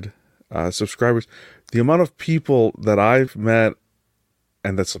 600 subscribers. The amount of people that I've met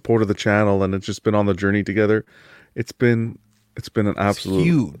and that supported the channel, and it's just been on the journey together. It's been an absolute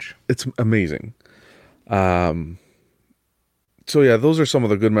huge. It's amazing. So yeah, those are some of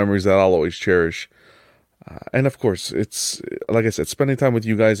the good memories that I'll always cherish. And of course, it's like I said, spending time with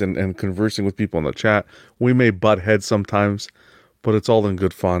you guys and conversing with people in the chat. We may butt heads sometimes, but it's all in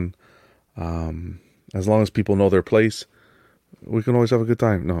good fun. As long as people know their place, we can always have a good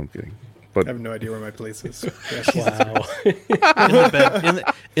time. No, I'm kidding. But I have no idea where my place is. Wow.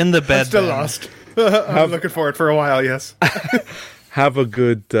 in the bed. I'm still lost. I'm looking for it for a while, yes. Have a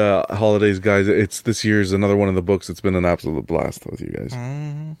good holidays, guys. It's this year's another one in the books. It's been an absolute blast with you guys.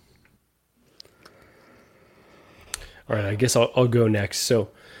 Mm. All right, I guess I'll go next. So,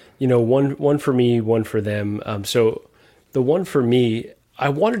 one for me, one for them. So the one for me, I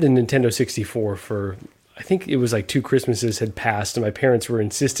wanted a Nintendo 64 for, I think it was like 2 Christmases had passed, and my parents were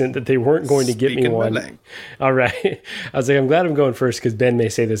insistent that they weren't going to get me one. All right. I was like, I'm glad I'm going first because Ben may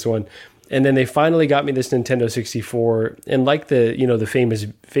say this one. And then they finally got me this Nintendo 64, and like the famous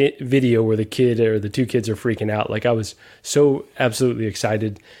video where the kid or the two kids are freaking out, like I was so absolutely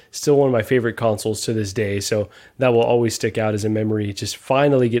excited. Still one of my favorite consoles to this day, so that will always stick out as a memory. Just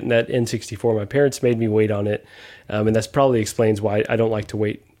finally getting that N64. My parents made me wait on it, and that's probably explains why I don't like to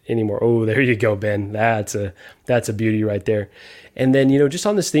wait anymore. Oh, there you go, Ben. That's a beauty right there. And then, just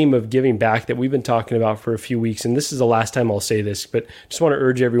on this theme of giving back that we've been talking about for a few weeks, and this is the last time I'll say this, but just want to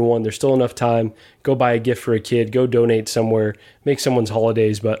urge everyone, there's still enough time. Go buy a gift for a kid, go donate somewhere, make someone's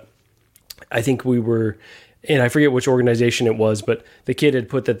holidays. But I think we were, and I forget which organization it was, but the kid had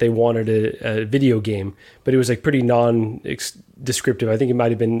put that they wanted a video game, but it was like pretty non-descriptive. I think it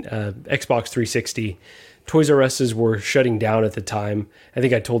might have been Xbox 360. Toys R Us's were shutting down at the time. I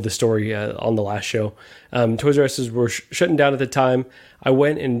think I told the story on the last show. Toys R Us's were shutting down at the time. I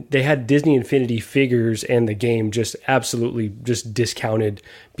went and they had Disney Infinity figures and the game just absolutely just discounted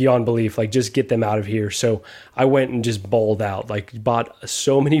beyond belief. Like, just get them out of here. So I went and just balled out, like bought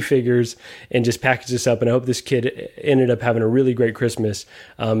so many figures and just packaged this up. And I hope this kid ended up having a really great Christmas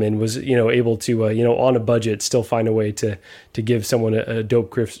and was, able to, on a budget, still find a way to give someone a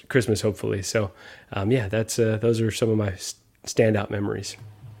dope Christmas, hopefully. So, that's those are some of my standout memories.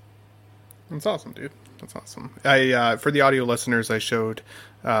 That's awesome, dude. That's awesome. I for the audio listeners, I showed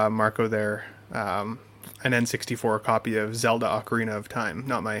Marco there an N64 copy of Zelda: Ocarina of Time,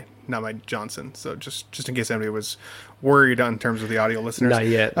 not my Johnson. So just in case anybody was worried in terms of the audio listeners, not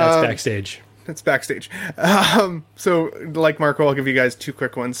yet. That's backstage. It's backstage. So like Marco, I'll give you guys two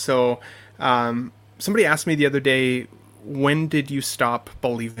quick ones. So somebody asked me the other day, when did you stop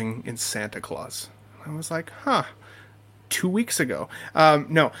believing in Santa Claus? I was like, 2 weeks ago.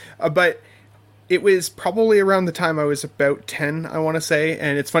 No, but it was probably around the time I was about 10, I want to say.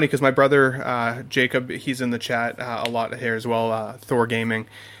 And it's funny because my brother, Jacob, he's in the chat a lot here as well, Thor Gaming.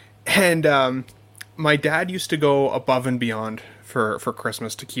 And my dad used to go above and beyond for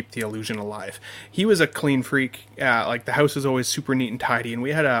Christmas to keep the illusion alive. He was a clean freak. Like, the house was always super neat and tidy. And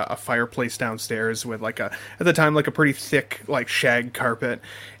we had a fireplace downstairs with at the time, a pretty thick, shag carpet.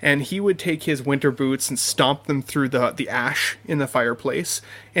 And he would take his winter boots and stomp them through the ash in the fireplace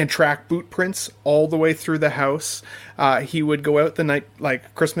and track boot prints all the way through the house. He would go out the night,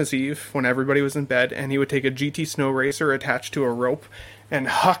 Christmas Eve, when everybody was in bed, and he would take a GT Snow Racer attached to a rope and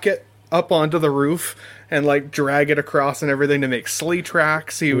huck it up onto the roof and drag it across and everything to make sleigh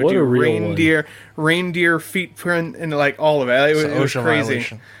tracks. He would do reindeer feet print and all of it. It was crazy.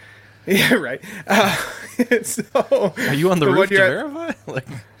 Violation. Yeah, right. So, are you on the roof to verify?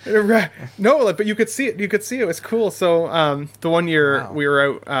 Right. No, but you could see it. You could see it. It was cool. So the one year we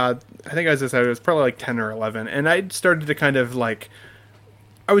were out, I think I was probably 10 or 11, and I started to kind of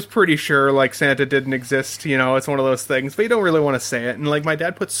I was pretty sure Santa didn't exist, it's one of those things, but you don't really want to say it. And my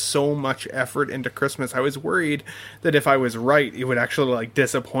dad put so much effort into Christmas. I was worried that if I was right, it would actually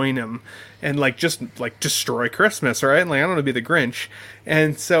disappoint him and just destroy Christmas, right? And I don't want to be the Grinch.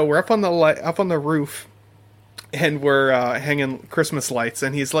 And so we're up on the roof and we're hanging Christmas lights,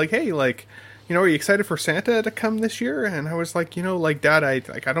 and he's like, "Hey, are you excited for Santa to come this year?" And I was like, Dad, I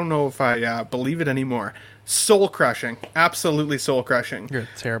don't know if I believe it anymore. Soul crushing, absolutely soul crushing. You're a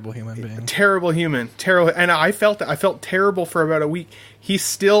terrible human being. Terrible human, terrible. And I felt terrible for about a week. He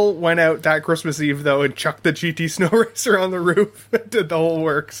still went out that Christmas Eve though and chucked the GT Snow Racer on the roof, did the whole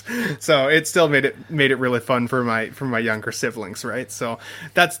works. So it still made it really fun for my younger siblings, right? So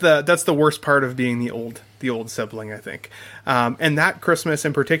that's the worst part of being the old sibling, I think. And that Christmas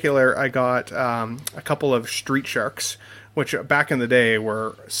in particular, I got a couple of Street Sharks, which back in the day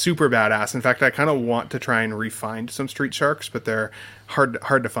were super badass. In fact, I kind of want to try and re-find some Street Sharks, but they're hard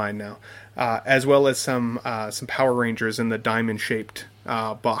to find now. As well as some Power Rangers in the diamond-shaped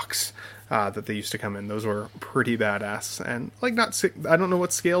box that they used to come in. Those were pretty badass, and not six, I don't know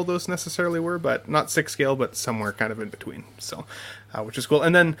what scale those necessarily were, but not 6 scale, but somewhere kind of in between. So, which is cool.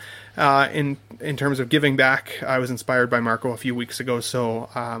 And then in terms of giving back, I was inspired by Marco a few weeks ago. So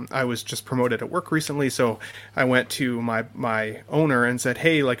I was just promoted at work recently, so I went to my owner and said,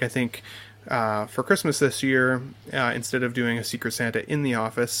 "Hey, I think for Christmas this year, instead of doing a Secret Santa in the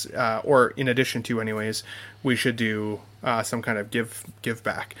office, or in addition to anyways, we should do some kind of give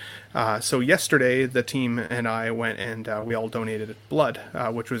back." So yesterday, the team and I went and we all donated blood,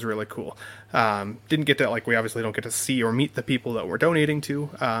 which was really cool. Didn't get to, we obviously don't get to see or meet the people that we're donating to,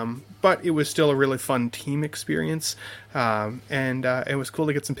 but it was still a really fun team experience. And it was cool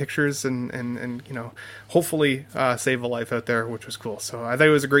to get some pictures and hopefully save a life out there, which was cool. So I thought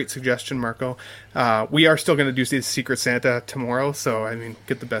it was a great suggestion, Marco. We are still going to do the Secret Santa tomorrow, so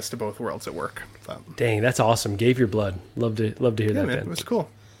get the best of both worlds at work. Dang, that's awesome. Gave your blood. Love to hear that, man, Ben. It was cool.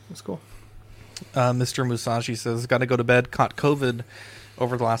 Mr. Musashi says, got to go to bed. Caught COVID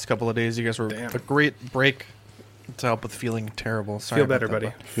over the last couple of days. You guys were a great break to help with feeling terrible. Sorry Feel better, about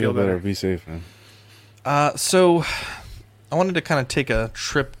that, buddy. Feel better. Be safe, man. So I wanted to kind of take a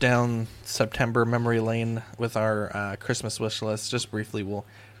trip down September memory lane with our Christmas wish list. Just briefly, we'll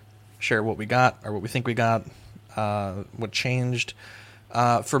share what we got or what we think we got, what changed.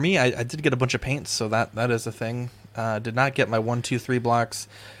 For me, I did get a bunch of paints, so that is a thing. Did not get my 1, 2, 3 blocks.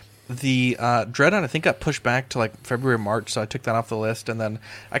 The Dreadnought, I think, got pushed back to like February, March, so I took that off the list. And then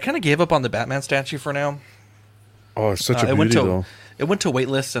I kind of gave up on the Batman statue for now. Oh, it's such a beauty, though. It went to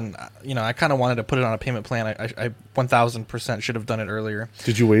waitlist, and I kind of wanted to put it on a payment plan. I 1000% should have done it earlier.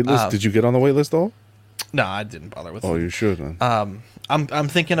 Did you waitlist? Did you get on the waitlist though? No, I didn't bother with it. Oh, you should, man. I'm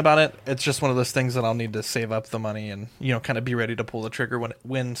thinking about it. It's just one of those things that I'll need to save up the money and kind of be ready to pull the trigger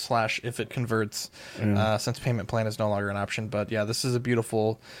when/if it converts, since payment plan is no longer an option. But yeah, this is a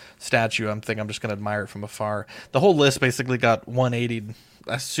beautiful statue. I'm just going to admire it from afar. The whole list basically got 180'd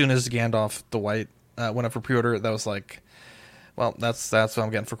as soon as Gandalf the White went up for pre-order. That was like, well, that's what I'm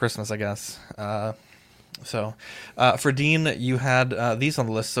getting for Christmas, I guess. So for Dean, you had these on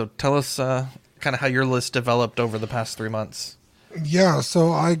the list. So tell us kind of how your list developed over the past 3 months. Yeah,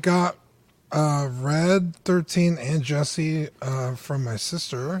 so I got Red 13 and Jesse from my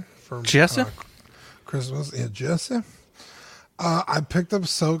sister for Jesse? Christmas. Yeah, Jesse. I picked up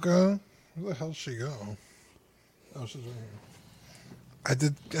Ahsoka. Where the hell did she go? Oh, she's right here. I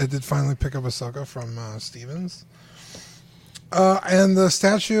did finally pick up Ahsoka from Stevens. And the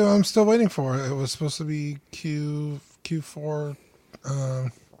statue I'm still waiting for. It was supposed to be Q4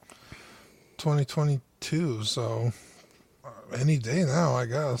 2022, so any day now, I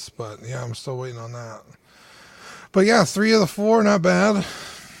guess. But yeah, I'm still waiting on that. But yeah, 3 of the 4, not bad.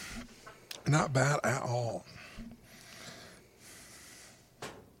 Not bad at all.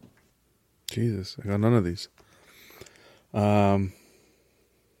 Jesus, I got none of these. Well,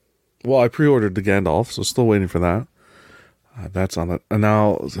 I pre-ordered the Gandalf, so still waiting for that. That's on it. And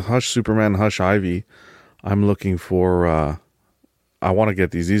now Hush Superman, Hush Ivy. I'm looking for. I want to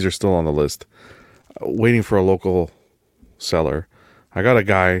get these. These are still on the list. Waiting for a local seller. I got a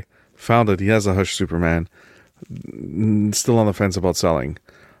guy, found it. He has a Hush Superman. Still on the fence about selling.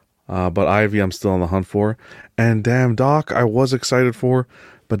 But Ivy, I'm still on the hunt for. And damn, Doc, I was excited for.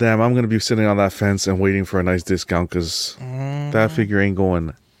 But damn, I'm going to be sitting on that fence and waiting for a nice discount because that figure ain't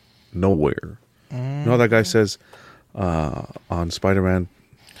going nowhere. You know what that guy says on Spider-Man?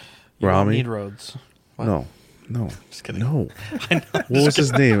 Rami? Need roads. What? No. Just kidding. No. I know. What was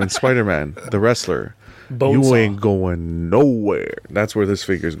his name in Spider-Man? The wrestler. Bonesaw. You ain't going nowhere. That's where this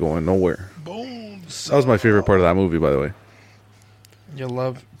figure's going. Nowhere. Bonesaw. That was my favorite part of that movie, by the way. You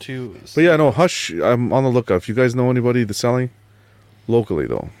love to. But yeah, no, Hush, I'm on the lookout. If you guys know anybody that's selling, locally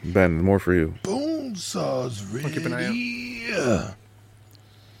though. Ben, more for you. Bonesaw's ready. I'll keep an eye out.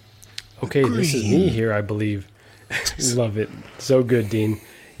 Okay, this is me here, I believe. Love it. So good, Dean.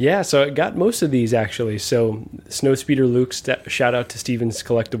 Yeah, so I got most of these actually. So Snowspeeder Luke, shout out to Stevens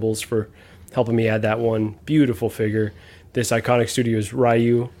Collectibles for helping me add that one. Beautiful figure. This Iconic Studios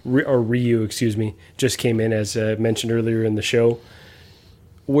Ryu, just came in as mentioned earlier in the show.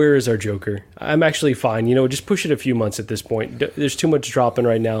 Where is our Joker? I'm actually fine. Just push it a few months at this point. There's too much dropping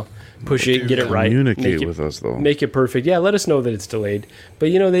right now. Push it, get it right. Communicate with us, though. Make it perfect. Yeah, let us know that it's delayed.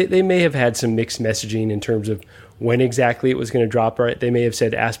 But, they may have had some mixed messaging in terms of when exactly it was going to drop. Right? They may have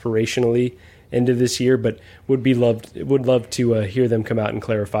said aspirationally end of this year, but would love to hear them come out and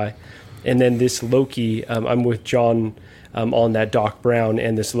clarify. And then this Loki, I'm with John on that Doc Brown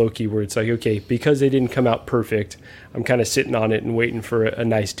and this Loki where it's like, okay, because they didn't come out perfect, I'm kind of sitting on it and waiting for a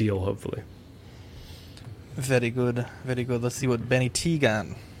nice deal, hopefully. Very good. Very good. Let's see what Benny T got.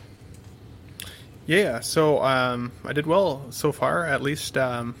 Yeah, so I did well so far, at least.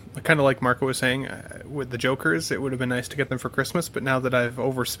 Kind of like Marco was saying, with the Jokers, it would have been nice to get them for Christmas, but now that I've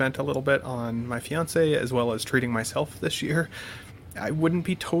overspent a little bit on my fiance as well as treating myself this year, I wouldn't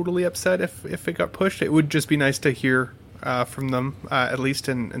be totally upset if it got pushed. It would just be nice to hear from them at least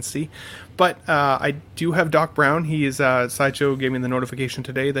and see. But I do have Doc Brown. Sideshow gave me the notification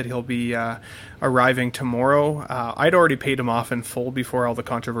today that he'll be arriving tomorrow. I'd already paid him off in full before all the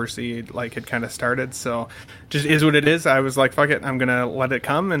controversy had kind of started. So just is what it is. I was like, fuck it, I'm gonna let it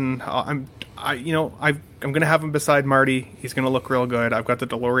come, and I'm gonna have him beside Marty. He's gonna look real good. I've got the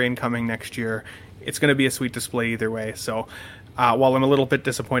DeLorean coming next year. It's gonna be a sweet display either way. So while I'm a little bit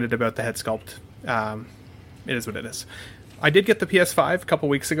disappointed about the head sculpt, it is what it is. I did get the PS5 a couple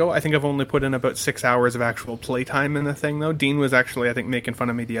weeks ago. I think I've only put in about 6 hours of actual playtime in the thing, though. Dean was actually, I think, making fun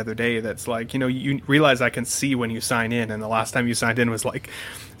of me the other day. That's like, you realize I can see when you sign in, and the last time you signed in was like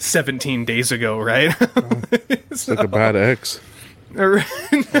 17 days ago, right? It's like a bad ex. Wow,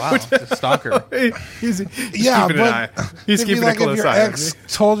 it's a stalker. He's Yeah, keeping an eye. but He's it'd be keeping like a close if your eye on ex me.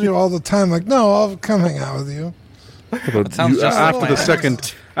 told you all the time, like, no, I'll come hang out with you. But sounds just like after my the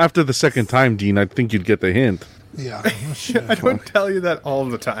ex. second time, Dean, I think you'd get the hint. Yeah. I don't tell you that all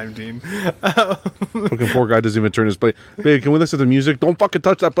the time, Dean. Fucking poor guy doesn't even turn his play. Babe, can we listen to music? Don't fucking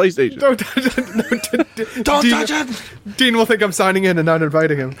touch that PlayStation. Don't touch it. Don't touch it. Dean will think I'm signing in and not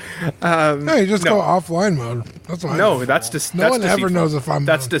inviting him. No, you just go offline mode. That's what I No, do. that's just No one ever knows if I'm.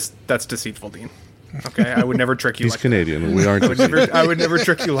 That's deceitful, Dean. Okay, I would never trick you. He's like Canadian. That. We aren't. I would never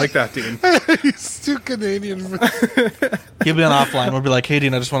trick you like that, Dean. He's too Canadian. He'll be on offline. We'll be like, hey,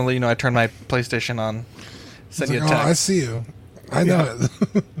 Dean, I just want to let you know I turned my PlayStation on. Send you a text. I see you. I know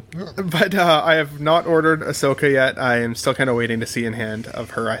it. But I have not ordered Ahsoka yet. I am still kind of waiting to see in hand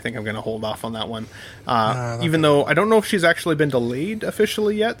of her. I think I'm going to hold off on that one. Even though I don't know if she's actually been delayed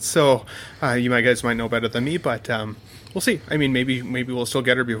officially yet. So you guys might know better than me, but we'll see. I mean, maybe we'll still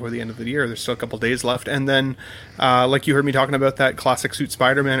get her before the end of the year. There's still a couple days left. And then, like you heard me talking about that classic suit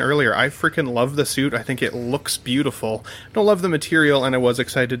Spider-Man earlier, I freaking love the suit. I think it looks beautiful. I don't love the material, and I was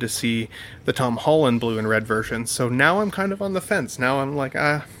excited to see the Tom Holland blue and red version. So now I'm kind of on the fence. Now I'm like,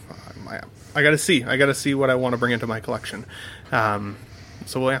 I gotta see. I gotta see what I want to bring into my collection.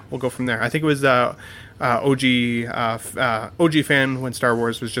 So yeah, we'll go from there. I think it was OG fan when Star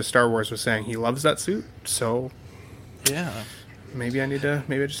Wars was just Star Wars was saying he loves that suit. So Yeah. maybe I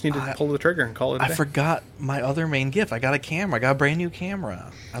just need to pull the trigger and call it a I day. forgot my other main gift. I got a camera. I got a brand new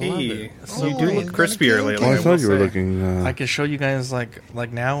camera. I love it. It's so you do great. look crispier lately. Oh, I I thought will you were say. looking. I can show you guys like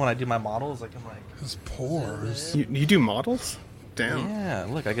now when I do my models. Like I'm like His pores. You do models? Damn. yeah.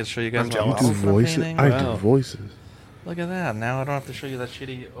 Look, I can show you guys I'm my jealous. You models do that I'm voices. painting. I Wow. do voices. Look at that. Now I don't have to show you that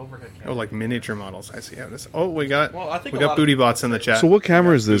shitty overhead camera. Oh, like miniature models. I see how it is. Oh, we got Well, I think we a got lot of booty people bots in the chat. So what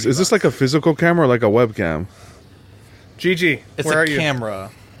camera is this? Is this like a physical camera or like a webcam? GG, It's where a are you?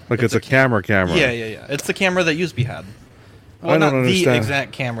 camera. Like it's a camera. Yeah. It's the camera that USB had. Well, I don't not understand. the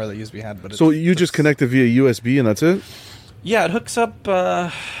exact camera that USB had, but it's, So you just connect it via USB and that's it? yeah, it hooks up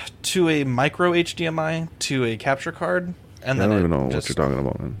to a micro HDMI to a capture card, and I then don't it even know just, what you're talking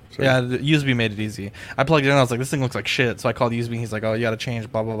about, man. Sorry. Yeah, the USB made it easy. I plugged it in. I was like, "This thing looks like shit." So I called USB. He's like, "Oh, you got to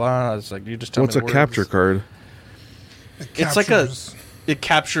change." Blah blah blah. I was like, "You just tell What's me a the capture words." card? It's like it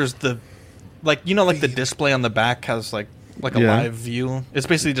captures the, like like the display on the back has like a Yeah. live view. It's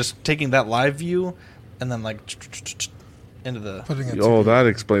basically just taking that live view, and then like into the. Putting it Oh, that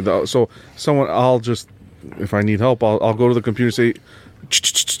explains. So I'll just, if I need help, I'll go to the computer, say,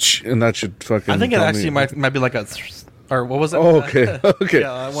 and that should fucking. I think it tell actually me. might be like a, or what was that? Oh, okay, okay.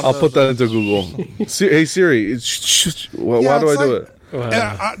 Yeah, one of I'll put those. that into Google. Hey Siri, why Yeah, do I it's do like- it?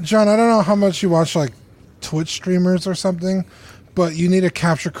 John, I don't know how much you watch like Twitch streamers or something, but you need a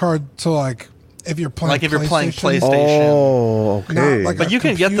capture card to like if you're playing Like if you're playing PlayStation. Oh, okay. Not like But a you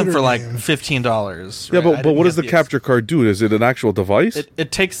can get them computer for like game. $15. Yeah, right? I but didn't what does get the capture card do? Is it an actual device?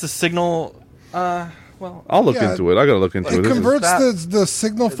 It takes the signal. Well, I'll look Yeah, into it. I gotta look into It it. This is- converts the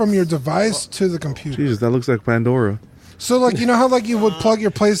signal from your device to the computer. Jesus, that looks like Pandora. So like you know how like you would plug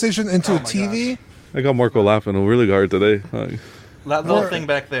your PlayStation into a TV? I got Marco laughing really hard today. Like, that little Or- thing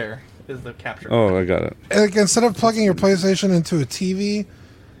back there is the capture. oh, I got it. Like instead of plugging your PlayStation into a TV,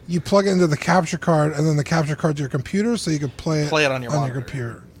 you plug it into the capture card, and then the capture card's your computer, so you can play it on your monitor.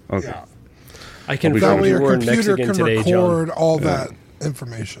 computer. Okay. I can That way, your you were computer Mexican can today, record John. all that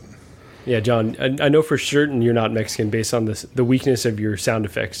information. Yeah, John, I know for certain you're not Mexican based on the weakness of your sound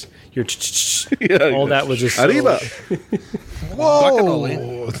effects. Your Yeah, all that was just so, Arriba.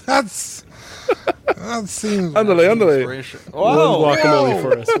 Whoa, that seems. Ándale. One guacamole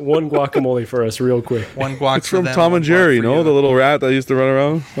for us. One guacamole for us, real quick. One guac. It's from Tom and Jerry, you know, the little rat that used to run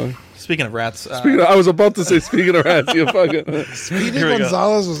around. Speaking of rats, I was about to say, speaking of rats, you fucking. Speedy Here we go.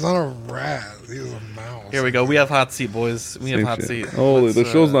 Gonzalez was not a rat; he was a mouse. here we go. We have hot seat, boys. We have Same hot shit. seat. Holy, the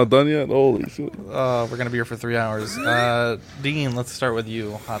Let's, show's not done yet. Holy shit. we're gonna be here for 3 hours. Dean, let's start with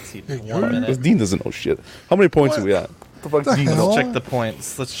you. Hot seat. 1 Because minute. Dean doesn't know shit. How many points do we at? The fuck, the Dean hell? knows? Let's check the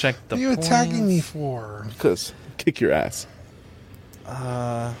points. Let's check the. What are you points. attacking me for? Because kick your ass.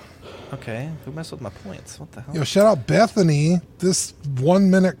 Okay. Who messed with my points? What the hell? Yo, shout out Bethany. This 1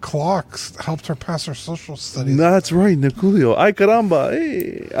 minute clock helped her pass her social studies. That's right, Nicolio. Ay caramba.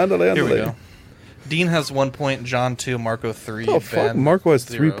 Hey, ándale, ándale. Here we go. Dean has 1 point. John 2. Marco 3. Oh, fuck. Ben, Marco has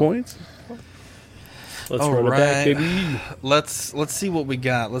 0. 3 points? Let's All run it back, right. baby. Let's see what we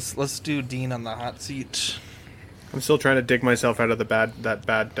got. Let's do Dean on the hot seat. I'm still trying to dig myself out of the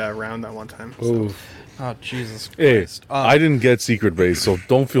bad round that one time. So. Ooh. Oh, Jesus Hey, Christ. I didn't get secret base, so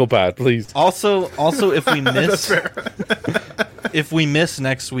don't feel bad, please. Also, if we miss, if we miss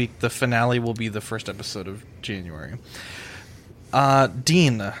next week, the finale will be the first episode of January.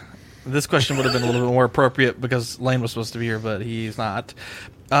 Dean, this question would have been a little bit more appropriate because Lane was supposed to be here, but he's not.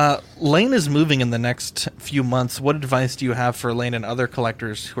 Lane is moving in the next few months. What advice do you have for Lane and other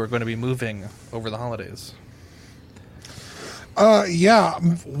collectors who are going to be moving over the holidays? Yeah,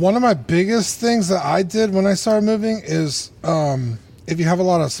 one of my biggest things that I did when I started moving is if you have a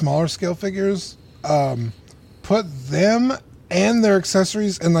lot of smaller scale figures, put them and their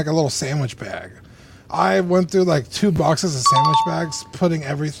accessories in like a little sandwich bag. I went through like 2 boxes of sandwich bags, putting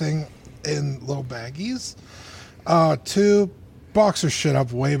everything in little baggies. 2, box your shit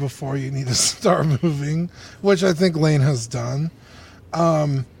up way before you need to start moving, which I think Lane has done.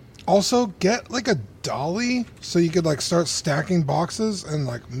 Also, get like a dolly so you could like start stacking boxes and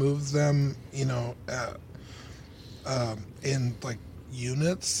like move them, you know, in like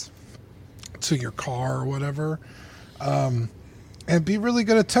units to your car or whatever. And be really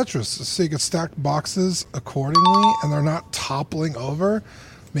good at Tetris so you can stack boxes accordingly and they're not toppling over.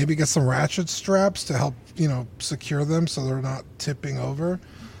 Maybe get some ratchet straps to help, you know, secure them so they're not tipping over.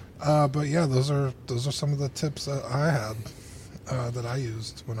 But yeah, those are some of the tips that I had. That I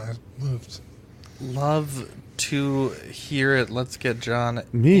used when I moved. Love to hear it. Let's get John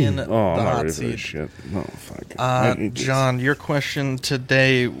I'm in the not hot ready for this seat. shit. No, fuck. John, your question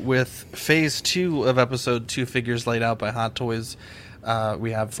today with Phase 2 of Episode 2 figures laid out by Hot Toys.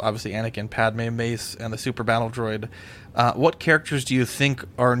 We have obviously Anakin, Padme, Mace, and the Super Battle Droid. What characters do you think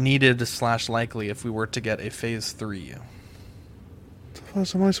are needed / likely if we were to get a Phase 3?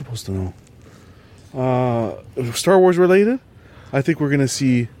 What am I supposed to know? Star Wars related? I think we're going to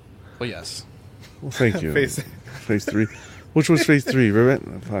see... Well, yes. Well, thank you. Phase 3. Which was Phase 3?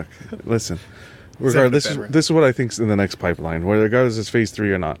 Ribbit? Fuck. Listen. Regardless, this is what I think's in the next pipeline, whether regardless it's Phase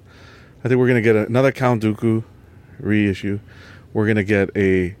 3 or not. I think we're going to get another Count Dooku reissue. We're going to get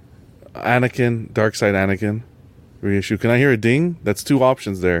a Anakin, Darkseid Anakin reissue. Can I hear a ding? That's 2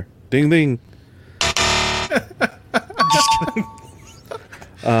 options there. Ding, ding. Just kidding.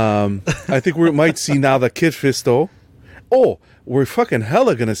 I think we might see now the Kit Fisto. Oh, we're fucking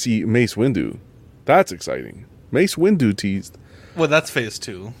hella gonna see Mace Windu. That's exciting. Mace Windu teased. Well, that's Phase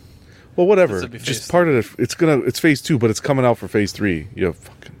 2. Well, whatever. Just Just part of it. It's Phase 2, but it's coming out for Phase 3. You have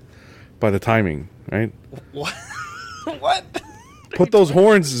fucking by the timing, right? What? What? Put those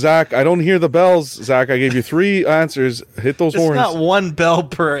horns, Zach. I don't hear the bells, Zach. I gave you 3 answers. Hit those horns. It's not 1 bell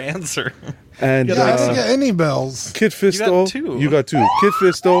per answer. And I didn't get any bells. Kit Fisto. You got 2. Kit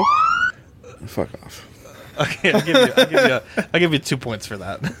Fisto. Fuck off. Okay, I'll give you 2 points for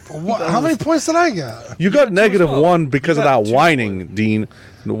that. What? How many points did I get? You got -1 because of that whining, Dean.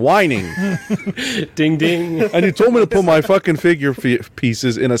 Whining. Ding, ding. And you told me to put my fucking figure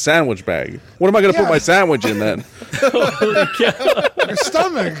pieces in a sandwich bag. What am I going to put my sandwich in then? Holy cow. Your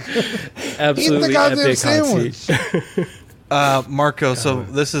stomach. Absolutely Eat the goddamn epic hot sandwich. Marco, so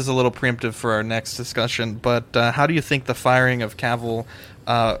this is a little preemptive for our next discussion, but how do you think the firing of Cavill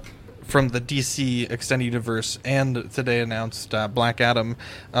from the DC Extended Universe and today announced Black Adam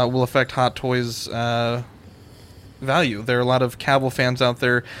will affect Hot Toys' value? There are a lot of Cavill fans out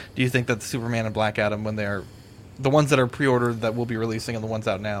there. Do you think that the Superman and Black Adam, when they're the ones that are pre-ordered that we'll be releasing and the ones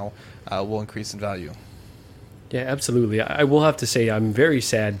out now, will increase in value? Yeah, absolutely. I will have to say I'm very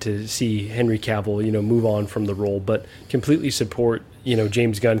sad to see Henry Cavill, move on from the role, but completely support,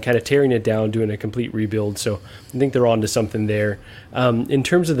 James Gunn kind of tearing it down, doing a complete rebuild. So I think they're on to something there. In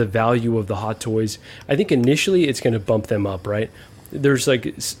terms of the value of the Hot Toys, I think initially it's going to bump them up, right? There's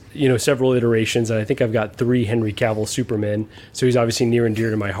several iterations, and I think I've got 3 Henry Cavill Supermen, so he's obviously near and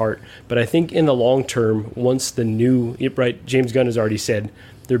dear to my heart. But I think in the long term, once the new, right, James Gunn has already said,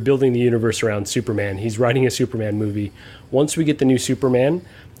 they're building the universe around Superman. He's writing a Superman movie. Once we get the new Superman,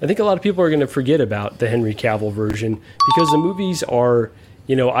 I think a lot of people are going to forget about the Henry Cavill version because the movies are,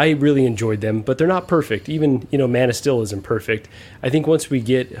 I really enjoyed them, but they're not perfect. Even, Man of Steel isn't perfect. I think once we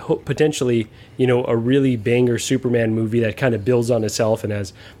get potentially, a really banger Superman movie that kind of builds on itself and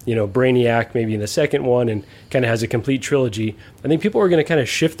has, Brainiac maybe in the second one and kind of has a complete trilogy, I think people are going to kind of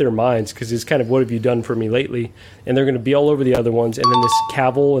shift their minds because it's kind of what have you done for me lately? And they're going to be all over the other ones. And then this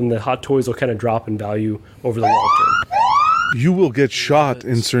Cavill and the Hot Toys will kind of drop in value over the long term. You will get shot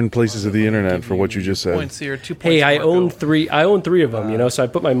in certain places of the internet for what you just said. Points here, 2 points. Hey, I own 3 of them, so I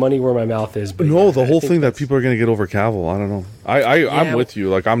put my money where my mouth is. But no, the whole thing that people are going to get over Cavill, I don't know. I'm with you.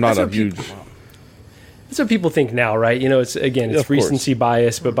 Like, I'm not a huge... That's what people think now, right? It's recency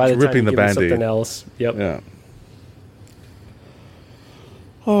bias, but by the time you give them something else... Yep. Yeah.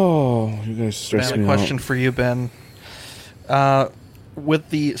 Oh, you guys stress Ben, me a question out. for you, Ben. With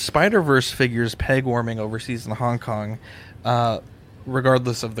the Spider-Verse figures peg warming overseas in Hong Kong,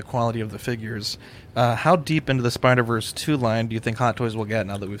 regardless of the quality of the figures, how deep into the Spider-Verse 2 line do you think Hot Toys will get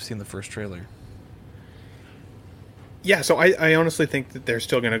now that we've seen the first trailer? Yeah, so I honestly think that they're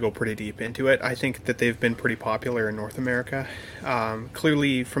still going to go pretty deep into it. I think that they've been pretty popular in North America.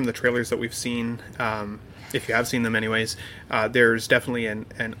 Clearly, from the trailers that we've seen, if you have seen them anyways, there's definitely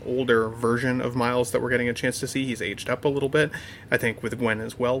an older version of Miles that we're getting a chance to see. He's aged up a little bit. I think with Gwen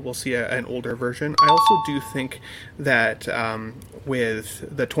as well, we'll see an older version. I also do think that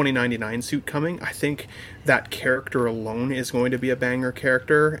with the 2099 suit coming, I think that character alone is going to be a banger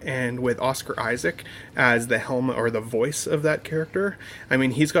character, and with Oscar Isaac as the helmet or the voice of that character, I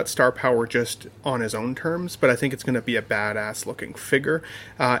mean, he's got star power just on his own terms, but I think it's going to be a badass looking figure,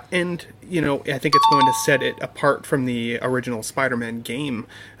 and you know, I think it's going to set it apart from the original Spider-Man game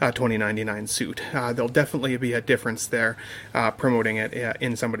 2099 suit. There'll definitely be a difference there, promoting it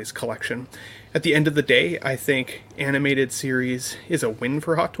in somebody's collection. At the end of the day, I think animated series is a win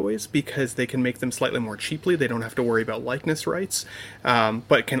for Hot Toys because they can make them slightly more cheaply. They don't have to worry about likeness rights,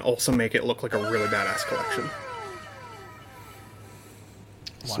 but can also make it look like a really badass collection.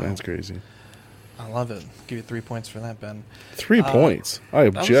 Wow. Sounds crazy. I love it. Give you 3 points for that, Ben. 3 points? I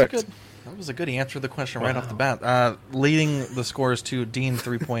object. That was a good answer to the question right off the bat. Leading the scores to Dean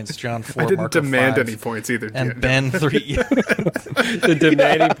 3 points, John 4, I didn't Marco demand 5, any points either. and Ben 3. The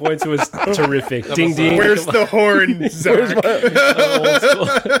demanding points was terrific. Ding ding. Where's the horn, Zach?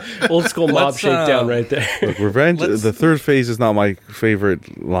 Old school mob shakedown right there. Look, Revenge. The third phase is not my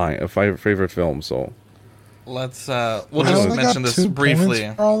favorite line, favorite film. So we'll just mention this briefly.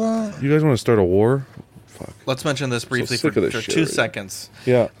 You guys want to start a war? Fuck. Let's mention this briefly for 2 seconds.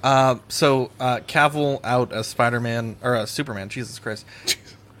 Yeah. So Cavill out as Spider-Man or Superman. Jesus Christ.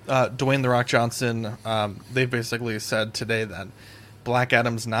 Dwayne "The Rock" Johnson. They basically said today that Black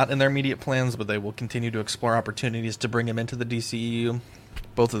Adam's not in their immediate plans, but they will continue to explore opportunities to bring him into the DCEU.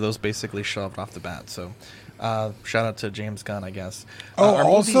 Both of those basically shoved off the bat. So shout out to James Gunn, I guess.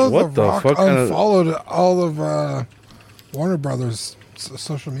 Also, The Rock unfollowed all of Warner Brothers'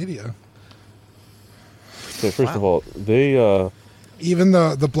 social media. So first of all, they even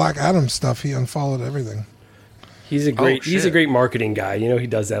the Black Adam stuff, he unfollowed everything. He's a great marketing guy. You know, he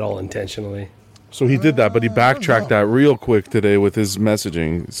does that all intentionally. So he did that, but he backtracked that real quick today with his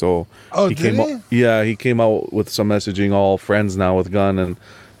messaging. So he came out with some messaging, all friends now with Gunn, and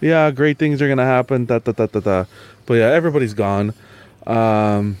yeah, great things are gonna happen. But yeah, everybody's gone.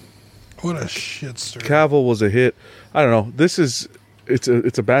 What a shit story. Cavill was a hit. I don't know.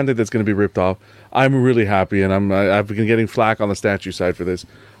 It's a Bandit that's going to be ripped off. I'm really happy, and I've been getting flack on the statue side for this.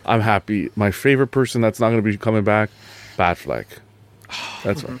 I'm happy. My favorite person that's not going to be coming back, Batfleck.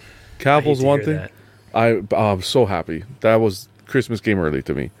 That's Cavill's one thing. I'm so happy. That was Christmas came early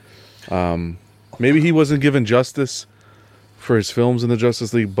to me. Maybe he wasn't given justice for his films in the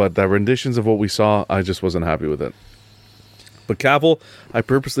Justice League, but the renditions of what we saw, I just wasn't happy with it. But Cavill, I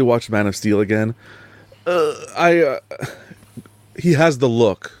purposely watched Man of Steel again. He has the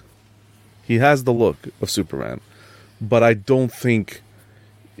look. He has the look of Superman, but I don't think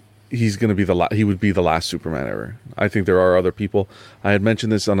he's going to be he would be the last Superman ever. I think there are other people. I had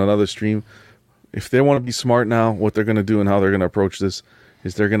mentioned this on another stream. If they want to be smart now, what they're going to do and how they're going to approach this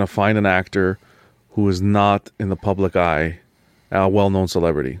is they're going to find an actor who is not in the public eye, a well-known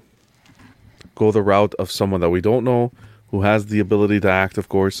celebrity. Go the route of someone that we don't know, who has the ability to act, of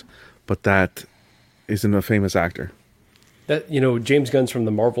course, but that isn't a famous actor. That, you know, James Gunn's from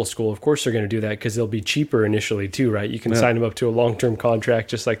the Marvel School. Of course they're going to do that because they'll be cheaper initially too, right? You can sign him up to a long-term contract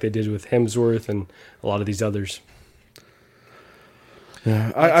just like they did with Hemsworth and a lot of these others.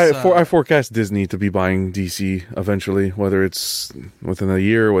 Yeah, I forecast Disney to be buying DC eventually, whether it's within a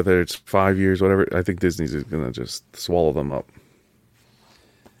year, whether it's 5 years, whatever. I think Disney's going to just swallow them up.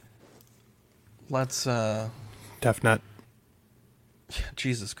 Let's Tough nut.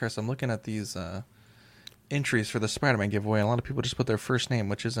 Jesus Christ, I'm looking at these entries for the Spider-Man giveaway. A lot of people just put their first name,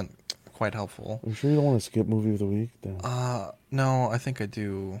 which isn't quite helpful. Are you sure you don't want to skip movie of the week? Then? No, I think I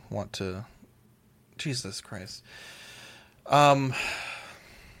do want to. Jesus Christ.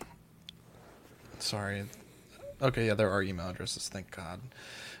 Sorry. Okay, yeah, there are email addresses. Thank God.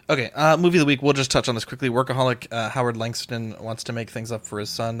 Okay, movie of the week. We'll just touch on this quickly. Workaholic Howard Langston wants to make things up for his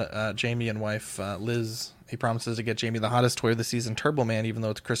son, Jamie, and wife Liz. He promises to get Jamie the hottest toy of the season, Turbo Man, even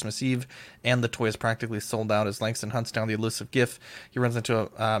though it's Christmas Eve and the toy is practically sold out. As Langston hunts down the elusive gift, he runs into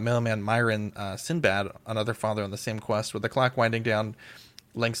mailman Myron Sinbad, another father on the same quest. With the clock winding down,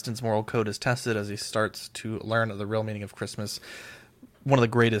 Langston's moral code is tested as he starts to learn the real meaning of Christmas. one of the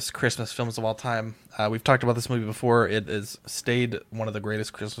greatest Christmas films of all time. We've talked about this movie before. It has stayed one of the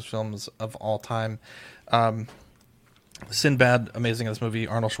greatest Christmas films of all time. Sinbad, amazing in this movie.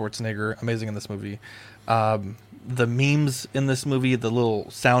 Arnold Schwarzenegger, amazing in this movie. The memes in this movie, the little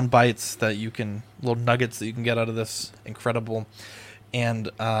sound bites little nuggets that you can get out of this, incredible.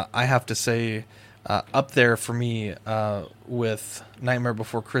 And I have to say, up there for me with Nightmare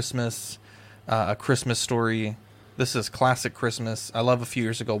Before Christmas, A Christmas Story. This is classic Christmas. I love a few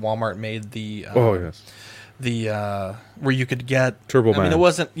years ago Walmart made the where you could get Turbo Man. I mean,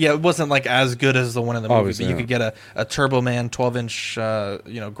 it wasn't like as good as the one in the movie, obviously, but you could get a Turbo Man 12-inch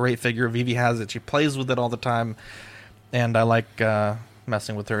great figure. Vivi has it. She plays with it all the time, and I like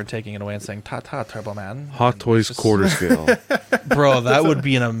messing with her and taking it away and saying "Ta-ta, Turbo Man." Hot Toys quarter scale. Bro, that would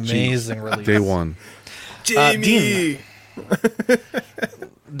be an amazing release. Day one. Jamie.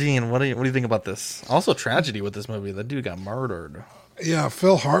 Dean, what do you think about this? Also, tragedy with this movie. The dude got murdered. Yeah,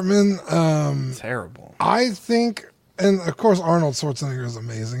 Phil Hartman. Terrible. I think, and of course Arnold Schwarzenegger is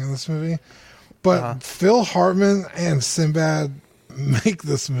amazing in this movie, but Phil Hartman and Sinbad make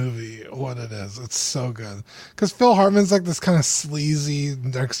this movie what it is. It's so good because Phil Hartman's like this kind of sleazy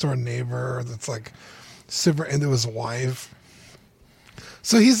next door neighbor that's like super into his wife.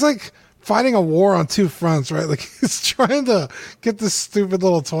 So he's like fighting a war on two fronts, right? Like he's trying to get this stupid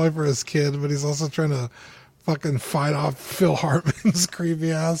little toy for his kid, but he's also trying to fucking fight off Phil Hartman's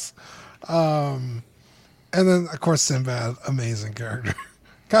creepy ass. And then of course Sinbad, amazing character.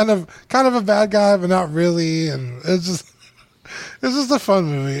 kind of a bad guy, but not really. And it's just a fun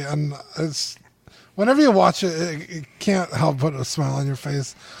movie. And it's whenever you watch it, it can't help but a smile on your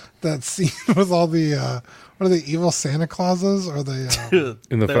face. That scene with all the what are the evil Santa Clauses or the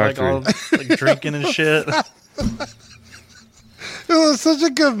in the factory, like, all, like drinking and shit. It was such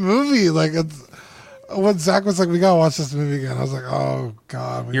a good movie. Like when Zach was like, "We gotta watch this movie again," I was like, "Oh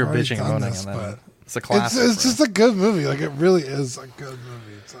God, you're bitching and moaning," and then it's a classic. It's just a good movie. Like it really is a good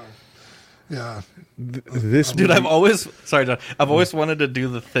movie. So yeah, this dude, I've always wanted to do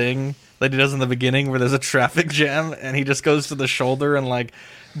the thing that he does in the beginning where there's a traffic jam and he just goes to the shoulder and like.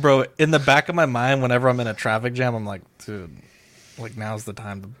 Bro, in the back of my mind, whenever I'm in a traffic jam, I'm like, dude, like now's the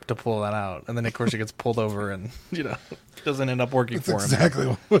time to pull that out. And then, of course, he gets pulled over and, doesn't end up working for him. That's exactly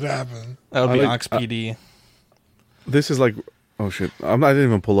what would happen. That would be Ox PD. This is like, oh shit. I didn't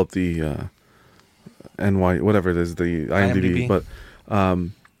even pull up the NY, whatever it is, the IMDb. But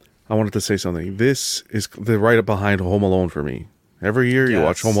I wanted to say something. This is right behind Home Alone for me. Every year you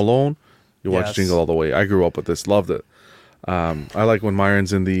watch Home Alone, you watch Jingle All the Way. I grew up with this, loved it. I like when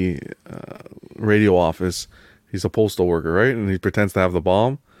Myron's in the radio office. He's a postal worker, right? And he pretends to have the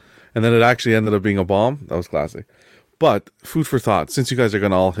bomb. And then it actually ended up being a bomb. That was classic. But food for thought, since you guys are going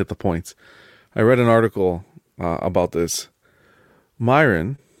to all hit the points. I read an article about this.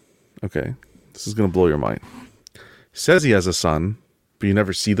 Myron, okay, this is going to blow your mind. Says he has a son, but you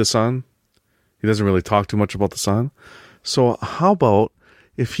never see the son. He doesn't really talk too much about the son. So how about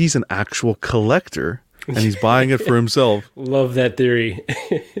if he's an actual collector and he's buying it for himself? Love that theory.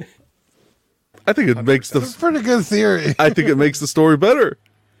 I think it makes That's a pretty good theory. I think it makes the story better.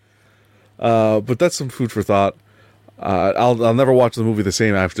 But that's some food for thought. I'll never watch the movie the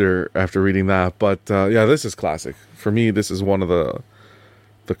same after reading that. But yeah, this is classic for me. This is one of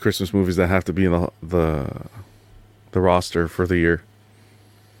the Christmas movies that have to be in the roster for the year.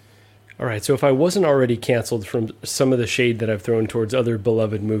 All right, so if I wasn't already canceled from some of the shade that I've thrown towards other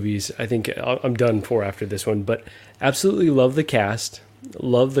beloved movies, I think I'm done for after this one. But absolutely love the cast,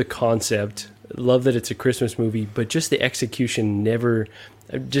 love the concept, love that it's a Christmas movie, but just the execution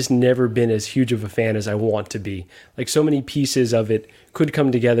I've just never been as huge of a fan as I want to be. Like so many pieces of it could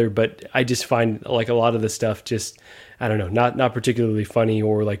come together, but I just find like a lot of the stuff just, I don't know, not particularly funny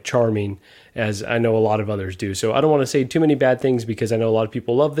or like charming as I know a lot of others do. So I don't want to say too many bad things because I know a lot of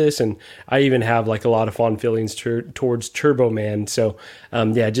people love this, and I even have like a lot of fond feelings towards Turbo Man. So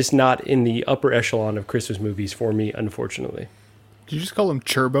yeah, just not in the upper echelon of Christmas movies for me, unfortunately. Did you just call him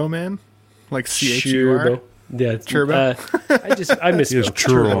Turbo Man? Like CHUR? Turbo. Yeah, Turbo. I miss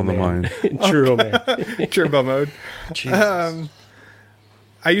churro on the mind. Churro Man. Turbo mode.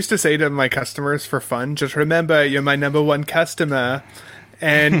 I used to say to my customers for fun, just remember you're my number one customer,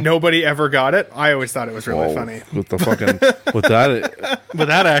 and nobody ever got it. I always thought it was really funny. With the fucking with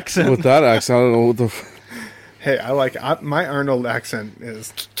that accent. With that accent, I don't know what the. Hey, I like my Arnold accent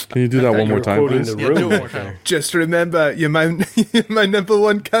is. Can you do that one more time, please? Yeah, do it one more time. Just remember, you're my number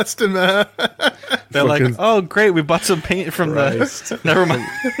one customer. They're like, oh great, we bought some paint from the. Never mind.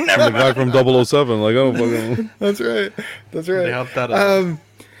 The guy from 007. Like, I don't fucking. That's right. They helped that out.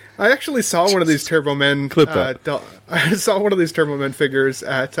 I actually saw one of these Turbo Men. Clip that. I saw one of these Turbo Men figures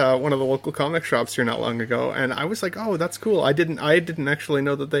at one of the local comic shops here not long ago, and I was like, "Oh, that's cool." I didn't actually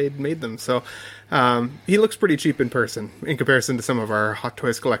know that they had made them. So he looks pretty cheap in person in comparison to some of our Hot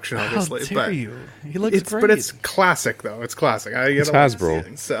Toys collection, obviously. How dare you? He looks great. But it's classic, though. It's classic. It's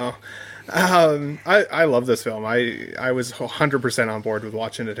Hasbro. So. I love this film. I was 100% on board with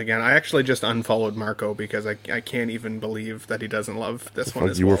watching it again. I actually just unfollowed Marco because I can't even believe that he doesn't love this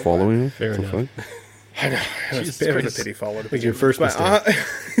one. You were following him? Fair enough. I know. It was a pity follow. Like your first mistake.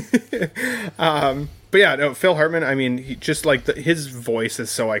 But yeah, no, Phil Hartman. I mean, he just like his voice is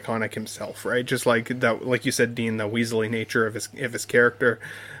so iconic himself, right? Just like that, like you said, Dean, the weaselly nature of his character.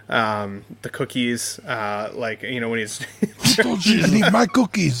 The cookies, like, you know, when he's don't you need my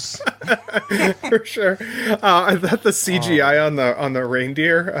cookies? For sure. I thought the CGI on the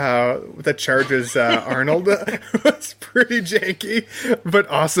reindeer that charges Arnold was pretty janky, but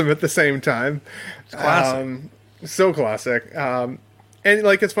awesome at the same time. It's classic. So classic. And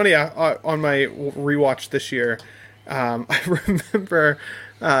like, it's funny, on my rewatch this year, I remember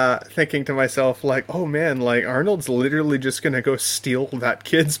thinking to myself, like, oh man, like, Arnold's literally just gonna go steal that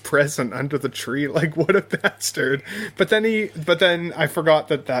kid's present under the tree. Like, what a bastard. But then I forgot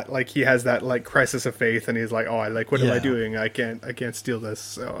that like, he has that, like, crisis of faith, and he's like, oh, what am I doing? I can't steal this.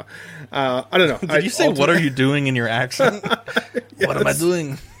 So, I don't know. Did you say, what are you doing in your accent? Yes. What am I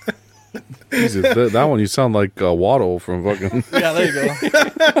doing? Jesus, that one, you sound like Waddle from fucking... Yeah, there you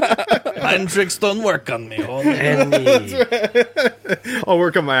go. Mind tricks don't work on me. I'll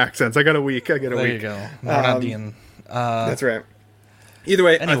work on my accents. I got a week. There you go. Dean. That's right. Either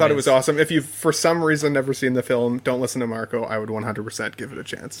way, I thought it was awesome. If you've, for some reason, never seen the film, don't listen to Marco. I would 100% give it a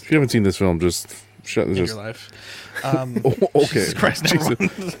chance. If you haven't seen this film, just shut your life. Okay. Jesus Christ,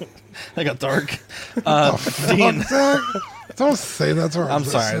 I got dark. Dean. Don't say that to our I'm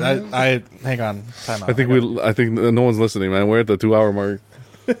sorry. I hang on. Time out. I think no one's listening, man. We're at the 2-hour mark.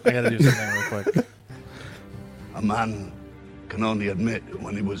 I gotta do something real quick. A man can only admit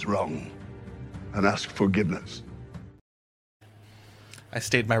when he was wrong and ask forgiveness. I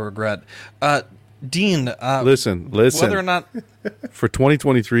stayed my regret. Dean, listen. Whether or not for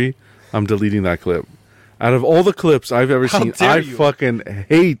 2023, I'm deleting that clip. Out of all the clips I've ever seen, I fucking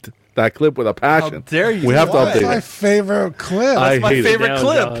hate that clip with a passion. How dare you? We have to update That's my it. favorite clip. That's my favorite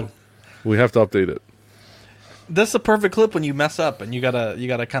clip. Down. We have to update it. That's a perfect clip when you mess up and you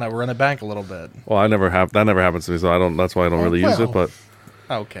gotta kind of run it back a little bit. Well, that never happens to me, so I don't. That's why I don't really use it. But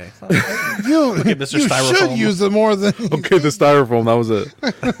okay, you Mr. Styrofoam. should use it more than okay, the styrofoam. That was it.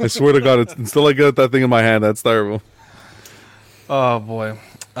 I swear to God, it's until I get that thing in my hand. That's styrofoam. Oh boy.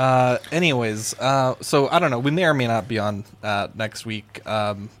 Anyways, so I don't know. We may or may not be on next week.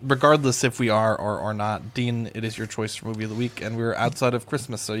 Regardless if we are or not, Dean, it is your choice for movie of the week, and we're outside of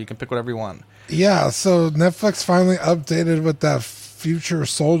Christmas, so you can pick whatever you want. Yeah, so Netflix finally updated with that Future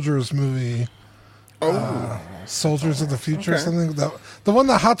Soldiers movie. Soldiers of the Future, or something. The one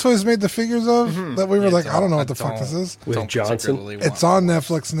that Hot Toys made the figures of. That we were like, I don't know what the fuck this is. With Johnson. It's on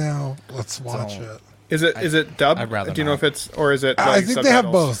Netflix now. Let's watch it. Is it dubbed? I'd rather Do you know not. if it's, or is it? I like, think they have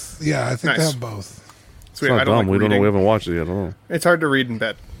subtitles? both. Yeah, I think they have both. Sweet. It's not I don't dumb. like We don't know. reading. We haven't watched it yet. I don't know. It's hard to read in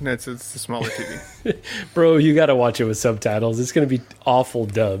bed. It's a smaller TV. Bro, you got to watch it with subtitles. It's going to be awful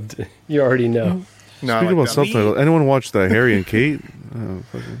dubbed. You already know. No, Speaking about subtitles, anyone watch that Harry and Kate?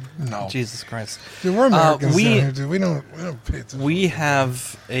 No. Jesus Christ. Dude, we're Americans down here, dude. We don't pay attention. We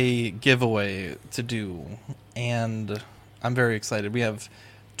have a giveaway to do, and I'm very excited. We have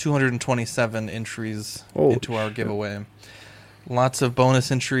 227 entries into our giveaway. Lots of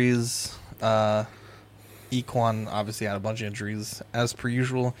bonus entries. Equan obviously had a bunch of entries, as per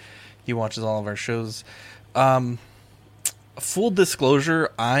usual. He watches all of our shows. Full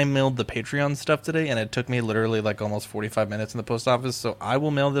disclosure, I mailed the Patreon stuff today, and it took me literally like almost 45 minutes in the post office, so I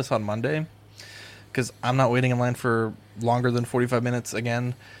will mail this on Monday, because I'm not waiting in line for longer than 45 minutes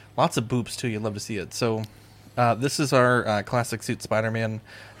again. Lots of boops, too. You'd love to see it. So this is our Classic Suit Spider-Man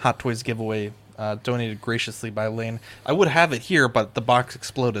Hot Toys giveaway, donated graciously by Lane. I would have it here, but the box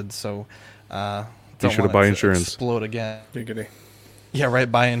exploded, so You should have buy insurance. Explode again. Giggity. Yeah,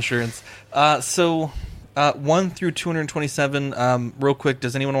 right, buy insurance. So 1 through 227, real quick,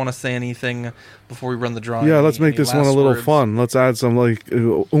 does anyone want to say anything before we run the drawing? Yeah, let's make this one a little words? fun. Let's add some like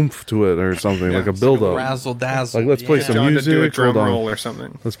oomph to it or something, like a build up. Razzle dazzle. Like let's play some John, to music. do a drum Hold on. roll or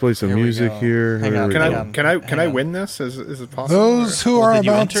something. Let's play some Here we music go. here. Hang Here on, we hang go. on. Can I win this? Is it possible? Those who Well, are did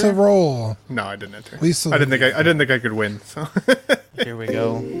you about enter? to roll. No, I didn't enter. Lisa, I didn't think I could win. So Here we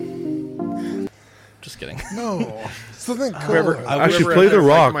go. Just kidding. No. Something cool. Whoever- Actually, whoever play the enters,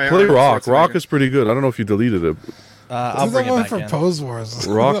 like, rock. my Play arm rock. starts Rock ringing. is pretty good. I don't know if you deleted it. I'll Do bring that it one back for in. Pose Wars.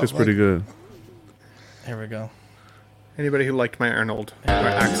 Rock is pretty good. Here we go. Anybody who liked my Arnold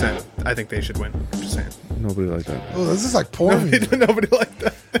accent, I think they should win. Just saying. Nobody like that. Oh, this is like porn. Nobody liked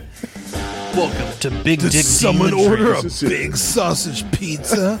that. Welcome to Big Did Dick someone Demon order a Dreams. big sausage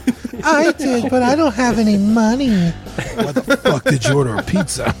pizza? I did, but I don't have any money. Why the fuck did you order a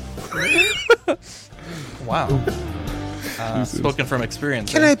pizza? Wow. Spoken from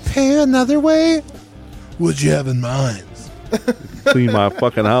experience. Can I pay another way? What'd you have in mind? Clean my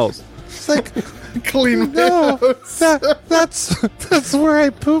fucking house. It's like, clean no, that's where I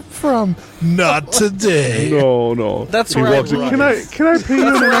poop from. Not today. No. That's He where walks I in, Can I pay you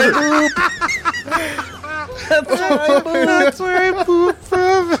another? That's where I poop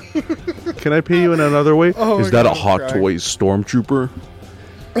from. Can I pay you in another way? Oh my Is that God, a Hot I'm crying. Toys Stormtrooper?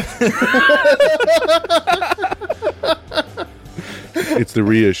 It's the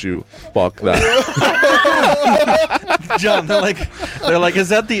reissue. Fuck that. John, they're like, is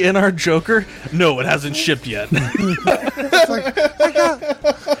that the NR Joker? No, it hasn't shipped yet. It's like,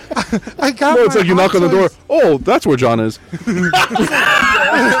 I got No, it's my like you Hot knock on the door. Toys- Oh, that's where John is.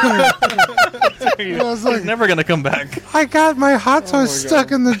 I was like, He's never gonna come back. I got my Hot Toys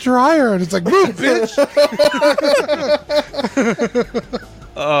stuck in the dryer, and it's like, move, bitch.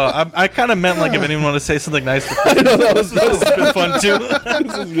 I kind of meant like if anyone want to say something nice. This has been fun too.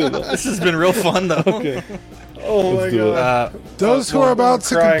 This has been real fun though. Okay. Oh my God. Those who are about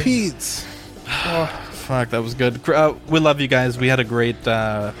to crying. compete. Fuck, that was good. We love you guys. We had a great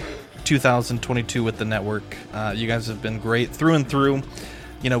 2022 with the network. You guys have been great through and through.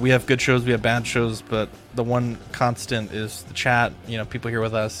 You know, we have good shows, we have bad shows, but the one constant is the chat. You know, people here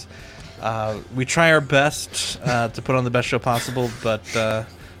with us. We try our best to put on the best show possible, but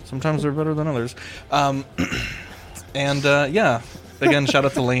sometimes they're better than others. Yeah, again, shout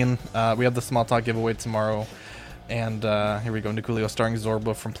out to Lane. We have the Small Talk giveaway tomorrow. And here we go, Niculio starring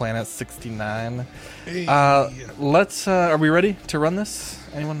Zorba from Planet 69. Let's. Are we ready to run this?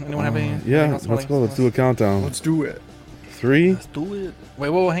 Anyone have any? Yeah, let's go. Let's do a countdown. Let's do it. 3. Let's do it. Wait,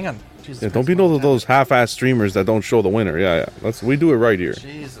 whoa, hang on. Jesus Yeah, Christ, don't be one of those half-ass streamers that don't show the winner. Yeah. We do it right here.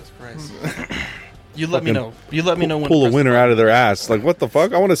 Jesus Christ. You let me know. You let me know when. Pull to a press winner out of their ass. Like, what the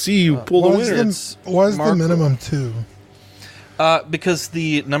fuck? I want to see you pull the What's winner. the Marco. minimum 2? Because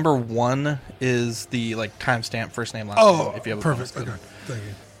the number 1 is the like timestamp first name last name. If you have a perfect. bonus code. Okay, thank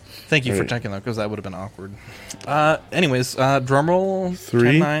you. Thank you for Right. checking that because that would have been awkward. Anyways, drum roll.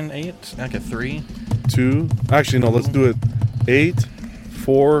 3. 10, 9, 8. Okay, 3. 2. Actually, no. Let's do it. 8,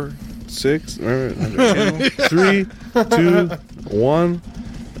 4, 6. 3, 2, 1.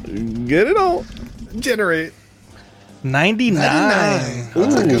 Get it all. Generate. 99.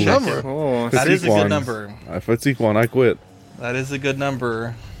 That's a good number. Oh, That is a good Fatigue number. If it's equal, I quit. That is a good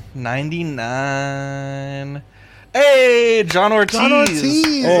number. 99. Hey, John Ortiz. John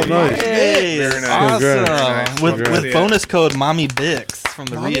Ortiz. Oh, nice. Hey, Very nice. awesome. Congrats. With, Congrats. with bonus code Mommy Bix from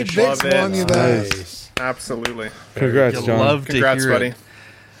the Mommy reissue. Bix Love it. won you that. Nice. Absolutely. Congrats, You'll John. love Congrats, to hear buddy. it.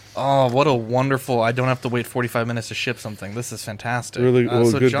 Oh, what a wonderful! I don't have to wait 45 minutes to ship something. This is fantastic. Really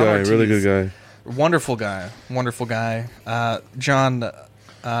So good John guy. Ortiz, Really good guy. Wonderful guy. Wonderful guy. John,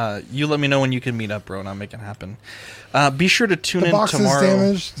 you let me know when you can meet up, bro, and I'll make it happen. Be sure to tune The in box tomorrow. is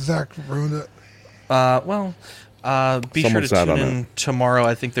damaged. Zach ruined it. Be Someone sure to sat tune on in tomorrow.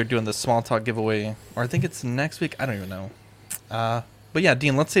 I think they're doing the Small Talk giveaway, or I think it's next week. I don't even know. But yeah,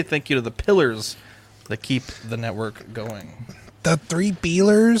 Dean, let's say thank you to the pillars that keep the network going. The 3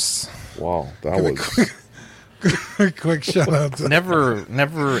 Beelers. Wow, that Give a was. quick shout out to Never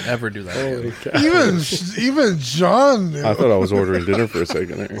ever do that. again. even John. I thought I was ordering dinner for a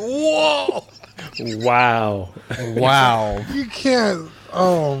second there. Whoa! Wow. Wow. You can't.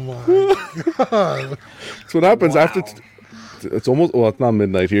 Oh my god! That's what happens after. It's almost. Well, it's not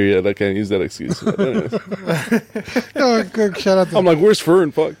midnight here yet. I can't use that excuse. Quick shout out to I'm like, where's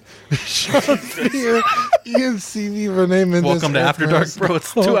Fern? Fuck. Sean Fear, Ian CV, Renee Mendes. Welcome to After Dark, bro.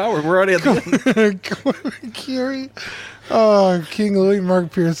 It's 2 hours. We're already at the end. Curie, King Louis,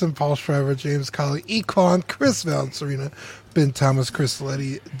 Mark Pearson, Paul Schreiber, James Colley, Equan, Chris Serena, Ben Thomas, Chris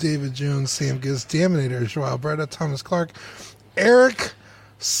Letty, David Jones, Sam Giz, Daminator, Joao Breda, Thomas Clark, Eric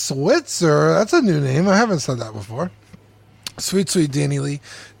Switzer. That's a new name. I haven't said that before. Sweet Danny Lee,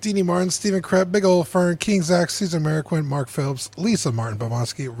 Deanie Martin, Stephen Krepp, Big Ol' Fern, King Zach, Caesar Mariquin, Mark Phillips, Lisa Martin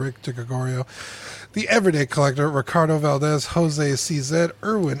Boboski, Rick DeGregorio, The Everyday Collector, Ricardo Valdez, Jose CZ,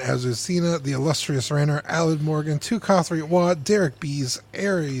 Erwin Azucena, The Illustrious Rainer, Alan Morgan, Two Cothry Watt, Derek Bees,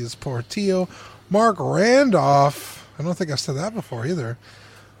 Aries Portillo, Mark Randolph. I don't think I've said that before either.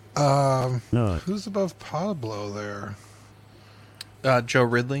 No. Who's above Pablo there? Joe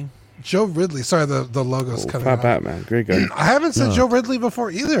Ridley. Joe Ridley. Sorry, the logo's coming Fat out. Batman, great guy. I haven't said Joe Ridley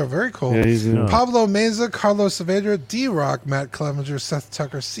before either. Very cool. Yeah, he's Pablo Meza, Carlos Saavedra, D-Rock, Matt Clevenger, Seth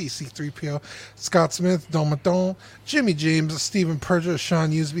Tucker, CC3PO, Scott Smith, Don Maton, Jimmy James, Stephen Perja,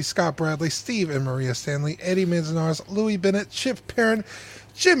 Sean Usby, Scott Bradley, Steve and Maria Stanley, Eddie Manzanares, Louis Bennett, Chip Perrin,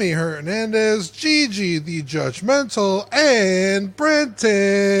 Jimmy Hernandez, Gigi the Judgmental, and Brenton.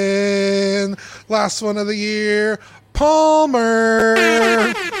 Last one of the year, Palmer.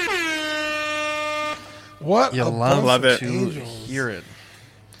 What You a love bunch to of angels. hear it.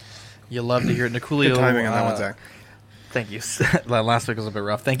 You love to hear it. Niculio, Good timing on that one, Zach. Thank you. Last week was a bit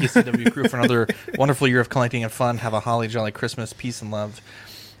rough. Thank you, CW crew, for another wonderful year of collecting and fun. Have a holly jolly Christmas, peace and love.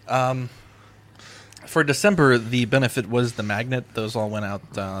 For December, the benefit was the magnet. Those all went out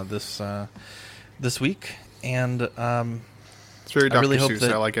this week, and It's very Dr. I really hope Seuss.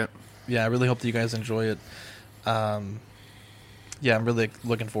 that, I like it. Yeah, I really hope that you guys enjoy it. Yeah, I'm really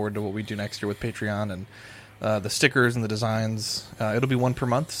looking forward to what we do next year with Patreon and the stickers and the designs. It'll be one per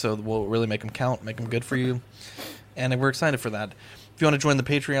month, so we'll really make them count, make them good for you, and we're excited for that. If you want to join the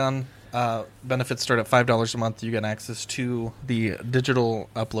Patreon, benefits start at $5 a month. You get access to the digital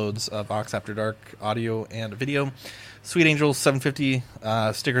uploads of Ox After Dark audio and video. Sweet Angels,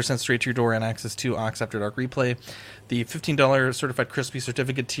 $7.50, sticker sent straight to your door, and access to Ox After Dark replay. The $15 Certified Crispy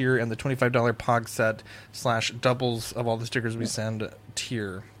Certificate tier and the $25 Pog set / doubles of all the stickers we send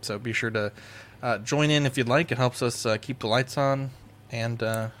tier. So be sure to join in if you'd like. It helps us keep the lights on, and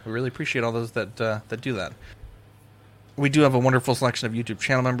we really appreciate all those that do that. We do have a wonderful selection of YouTube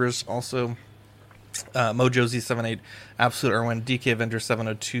channel members also. Mojo Z78, Absolute Irwin, DK Avenger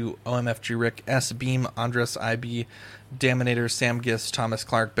 702, OMFG Rick, S Beam, Andres IB, Daminator, Sam Gist, Thomas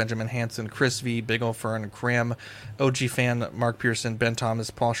Clark, Benjamin Hansen, Chris V, Big Ol' Fern, Cram, OG Fan, Mark Pearson, Ben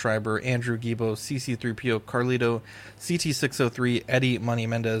Thomas, Paul Schreiber, Andrew Gibo, CC3PO, Carlito, CT603, Eddie Money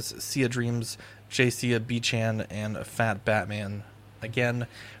Mendez, Sia Dreams, JC B-Chan, and Fat Batman. Again,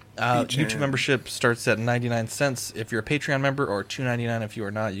 YouTube membership starts at 99 cents if you're a Patreon member, or $2.99 if you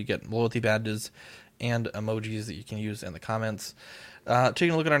are not. You get loyalty badges and emojis that you can use in the comments.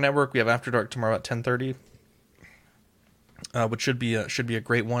 Taking a look at our network, we have After Dark tomorrow at 10:30, which should be a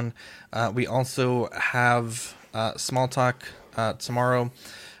great one. We also have Small Talk tomorrow,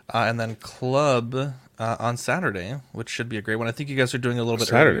 and then Club on Saturday, which should be a great one. I think you guys are doing a little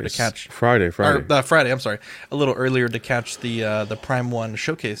bit earlier to catch Friday. Friday. I'm sorry, a little earlier to catch the Prime 1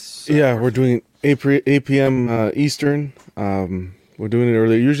 showcase. Yeah, we're doing 8 p.m. Eastern. We're doing it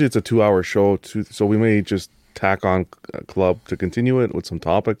early. Usually it's a 2-hour show, so we may just tack on Club to continue it with some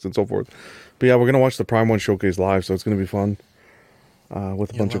topics and so forth. But yeah, we're going to watch the Prime 1 showcase live, so it's going to be fun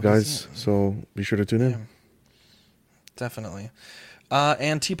with a bunch of guys. So be sure to tune in. Definitely.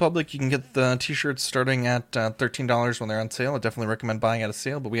 And TeePublic, you can get the t-shirts starting at $13 when they're on sale. I definitely recommend buying at a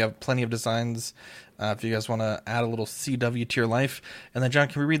sale, but we have plenty of designs if you guys want to add a little CW to your life. And then, John,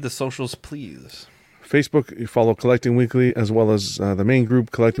 can we read the socials, please? Facebook, you follow Collecting Weekly, as well as the main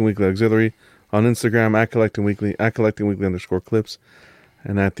group, Collecting Weekly Auxiliary. On Instagram, at Collecting Weekly _clips,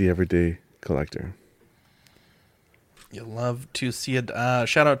 and at The Everyday Collector. You'll love to see it.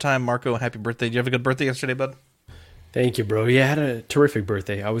 Shout out time, Marco. Happy birthday. Did you have a good birthday yesterday, bud? Thank you, bro. Yeah, I had a terrific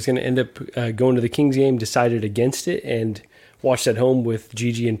birthday. I was going to end up going to the Kings game, decided against it, and watched at home with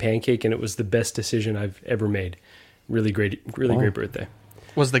Gigi and Pancake, and it was the best decision I've ever made. Really great birthday.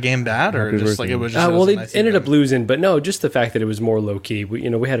 Was the game bad, or just like it was just? Well, they ended up losing, but no, just the fact that it was more low key. We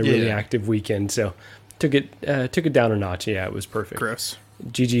had a really active weekend, so took it down a notch. Yeah, it was perfect. Gross.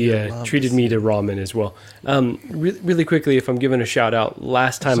 Gigi treated me to ramen as well. Really quickly, if I'm giving a shout out,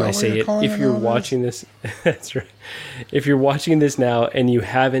 last time I say it, if you're watching this, that's right. If you're watching this now and you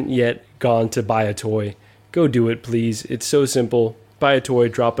haven't yet gone to buy a toy, go do it, please. It's so simple. Buy a toy,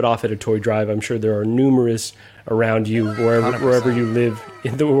 drop it off at a toy drive. I'm sure there are numerous around you, wherever you live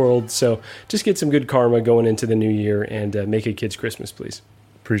in the world. So just get some good karma going into the new year and make a kid's Christmas, please.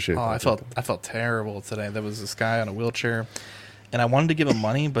 Appreciate that. I felt terrible today. There was this guy on a wheelchair, and I wanted to give him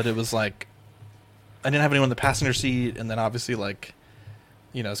money, but it was like I didn't have anyone in the passenger seat, and then obviously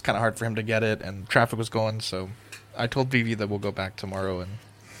it's kind of hard for him to get it, and traffic was going. So I told Vivi that we'll go back tomorrow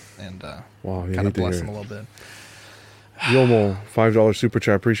and kind of bless him a little bit. Yomo, $5 super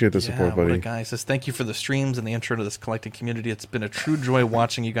chat. Appreciate the support, buddy. What a guy. He says, thank you for the streams and the intro to this collecting community. It's been a true joy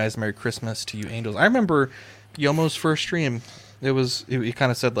watching you guys. Merry Christmas to you, angels. I remember Yomo's first stream. He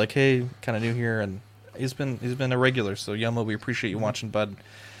kind of said like, hey, kind of new here, and he's been a regular. So Yomo, we appreciate you watching, bud.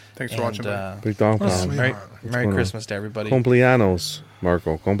 Thanks for watching, bud. Big dog pound. Merry Christmas to everybody. Cumpleaños,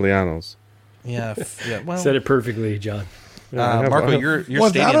 Marco. Cumpleaños. Yeah. Well, said it perfectly, John. Marco, you're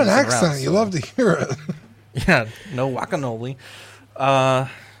without an accent. You love to hear it. Yeah, no guacamole.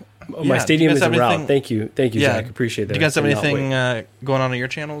 My stadium is have en route. anything- Thank you, Zach. Appreciate that. Do you guys have I cannot anything wait. going on your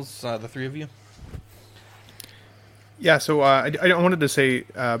channels, the three of you? Yeah, so I wanted to say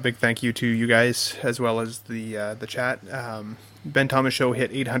a big thank you to you guys as well as the chat. Ben Thomas Show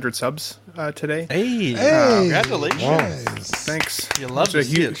hit 800 subs today. Hey, congratulations! Nice. Thanks. You love It's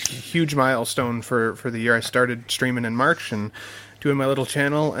to see it. huge milestone for the year. I started streaming in March and doing my little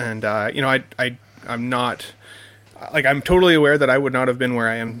channel, and I'm not. Like, I'm totally aware that I would not have been where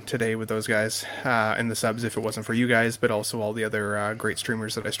I am today with those guys and the subs if it wasn't for you guys, but also all the other great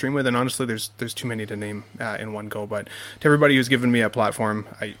streamers that I stream with. And honestly, there's too many to name in one go. But to everybody who's given me a platform,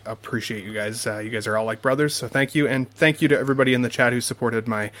 I appreciate you guys. You guys are all like brothers, so thank you. And thank you to everybody in the chat who supported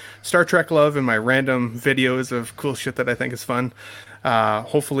my Star Trek love and my random videos of cool shit that I think is fun.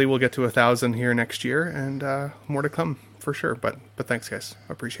 Hopefully we'll get to 1,000 here next year, and more to come for sure. But thanks, guys.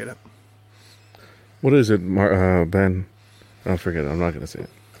 I appreciate it. What is it, Ben? I'll forget it. I'm not going to say it.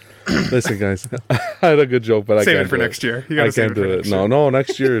 Listen, guys, I had a good joke, but I Save can't it for do next year. You gotta I save can't it for do it. next year. No,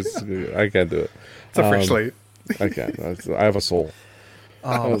 next year I can't do it. It's a fresh slate. I can't. I have a soul.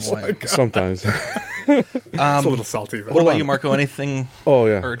 Oh boy. Sometimes. It's a little salty. But What about you, Marco? Anything? Oh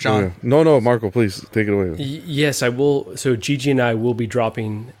yeah. Or John? Oh, yeah. No, Marco, please take it away. Yes, I will. So Gigi and I will be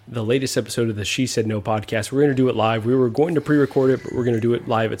dropping the latest episode of the She Said No podcast. We're going to do it live. We were going to pre-record it, but we're going to do it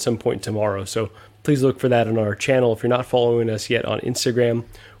live at some point tomorrow. So please look for that on our channel. If you're not following us yet on Instagram,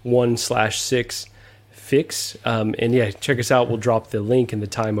 1/6fix. And yeah, check us out. We'll drop the link and the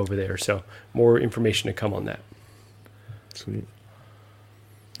time over there. So more information to come on that. Sweet.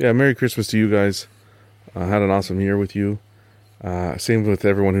 Yeah, Merry Christmas to you guys. Had an awesome year with you. Same with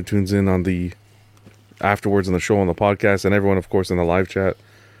everyone who tunes in on the afterwards on the show, on the podcast, and everyone, of course, in the live chat.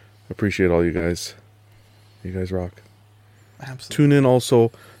 Appreciate all you guys. You guys rock. Absolutely. Tune in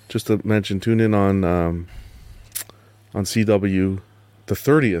also, just to mention, tune in on CW the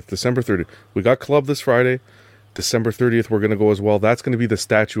 30th, December 30th. We got Club this Friday. December 30th, we're going to go as well. That's going to be the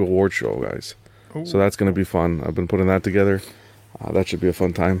Statue Award show, guys. Ooh. So that's going to be fun. I've been putting that together. That should be a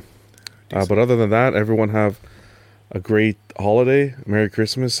fun time. But other than that, everyone have a great holiday. Merry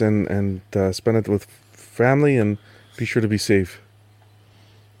Christmas, and spend it with family, and be sure to be safe.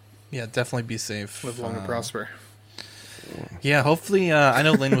 Yeah, definitely be safe. Live long and prosper. Yeah, hopefully. I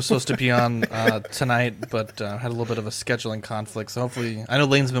know Lane was supposed to be on tonight, but had a little bit of a scheduling conflict. So hopefully, I know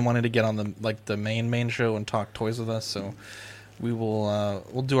Lane's been wanting to get on the main show and talk toys with us. So we will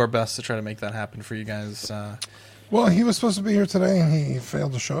we'll do our best to try to make that happen for you guys. Well, he was supposed to be here today, and he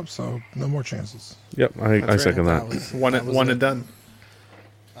failed to show up, so no more chances. Yep, I second that. One and done.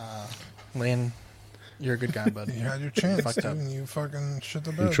 Lane, you're a good guy, bud. You had your chance, Fucked up. and you fucking shit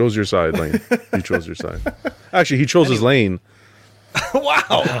the You bed. chose your side, Lane. You chose your side. Actually, he chose his lane.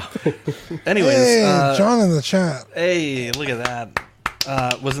 Wow. Anyways, Hey, John in the chat. Hey, look at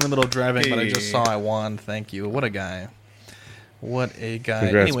that. Was in the middle of driving, but I just Hey. saw I won. Thank you. What a guy. What a guy.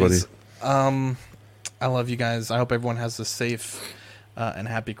 Congrats, Anyways, I love you guys. I hope everyone has a safe and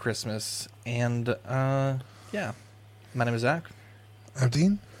happy Christmas. And yeah, my name is Zach. I'm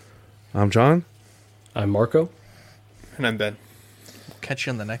Dean. I'm John. I'm Marco. And I'm Ben. We'll catch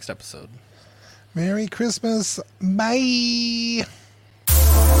you in the next episode. Merry Christmas. Bye.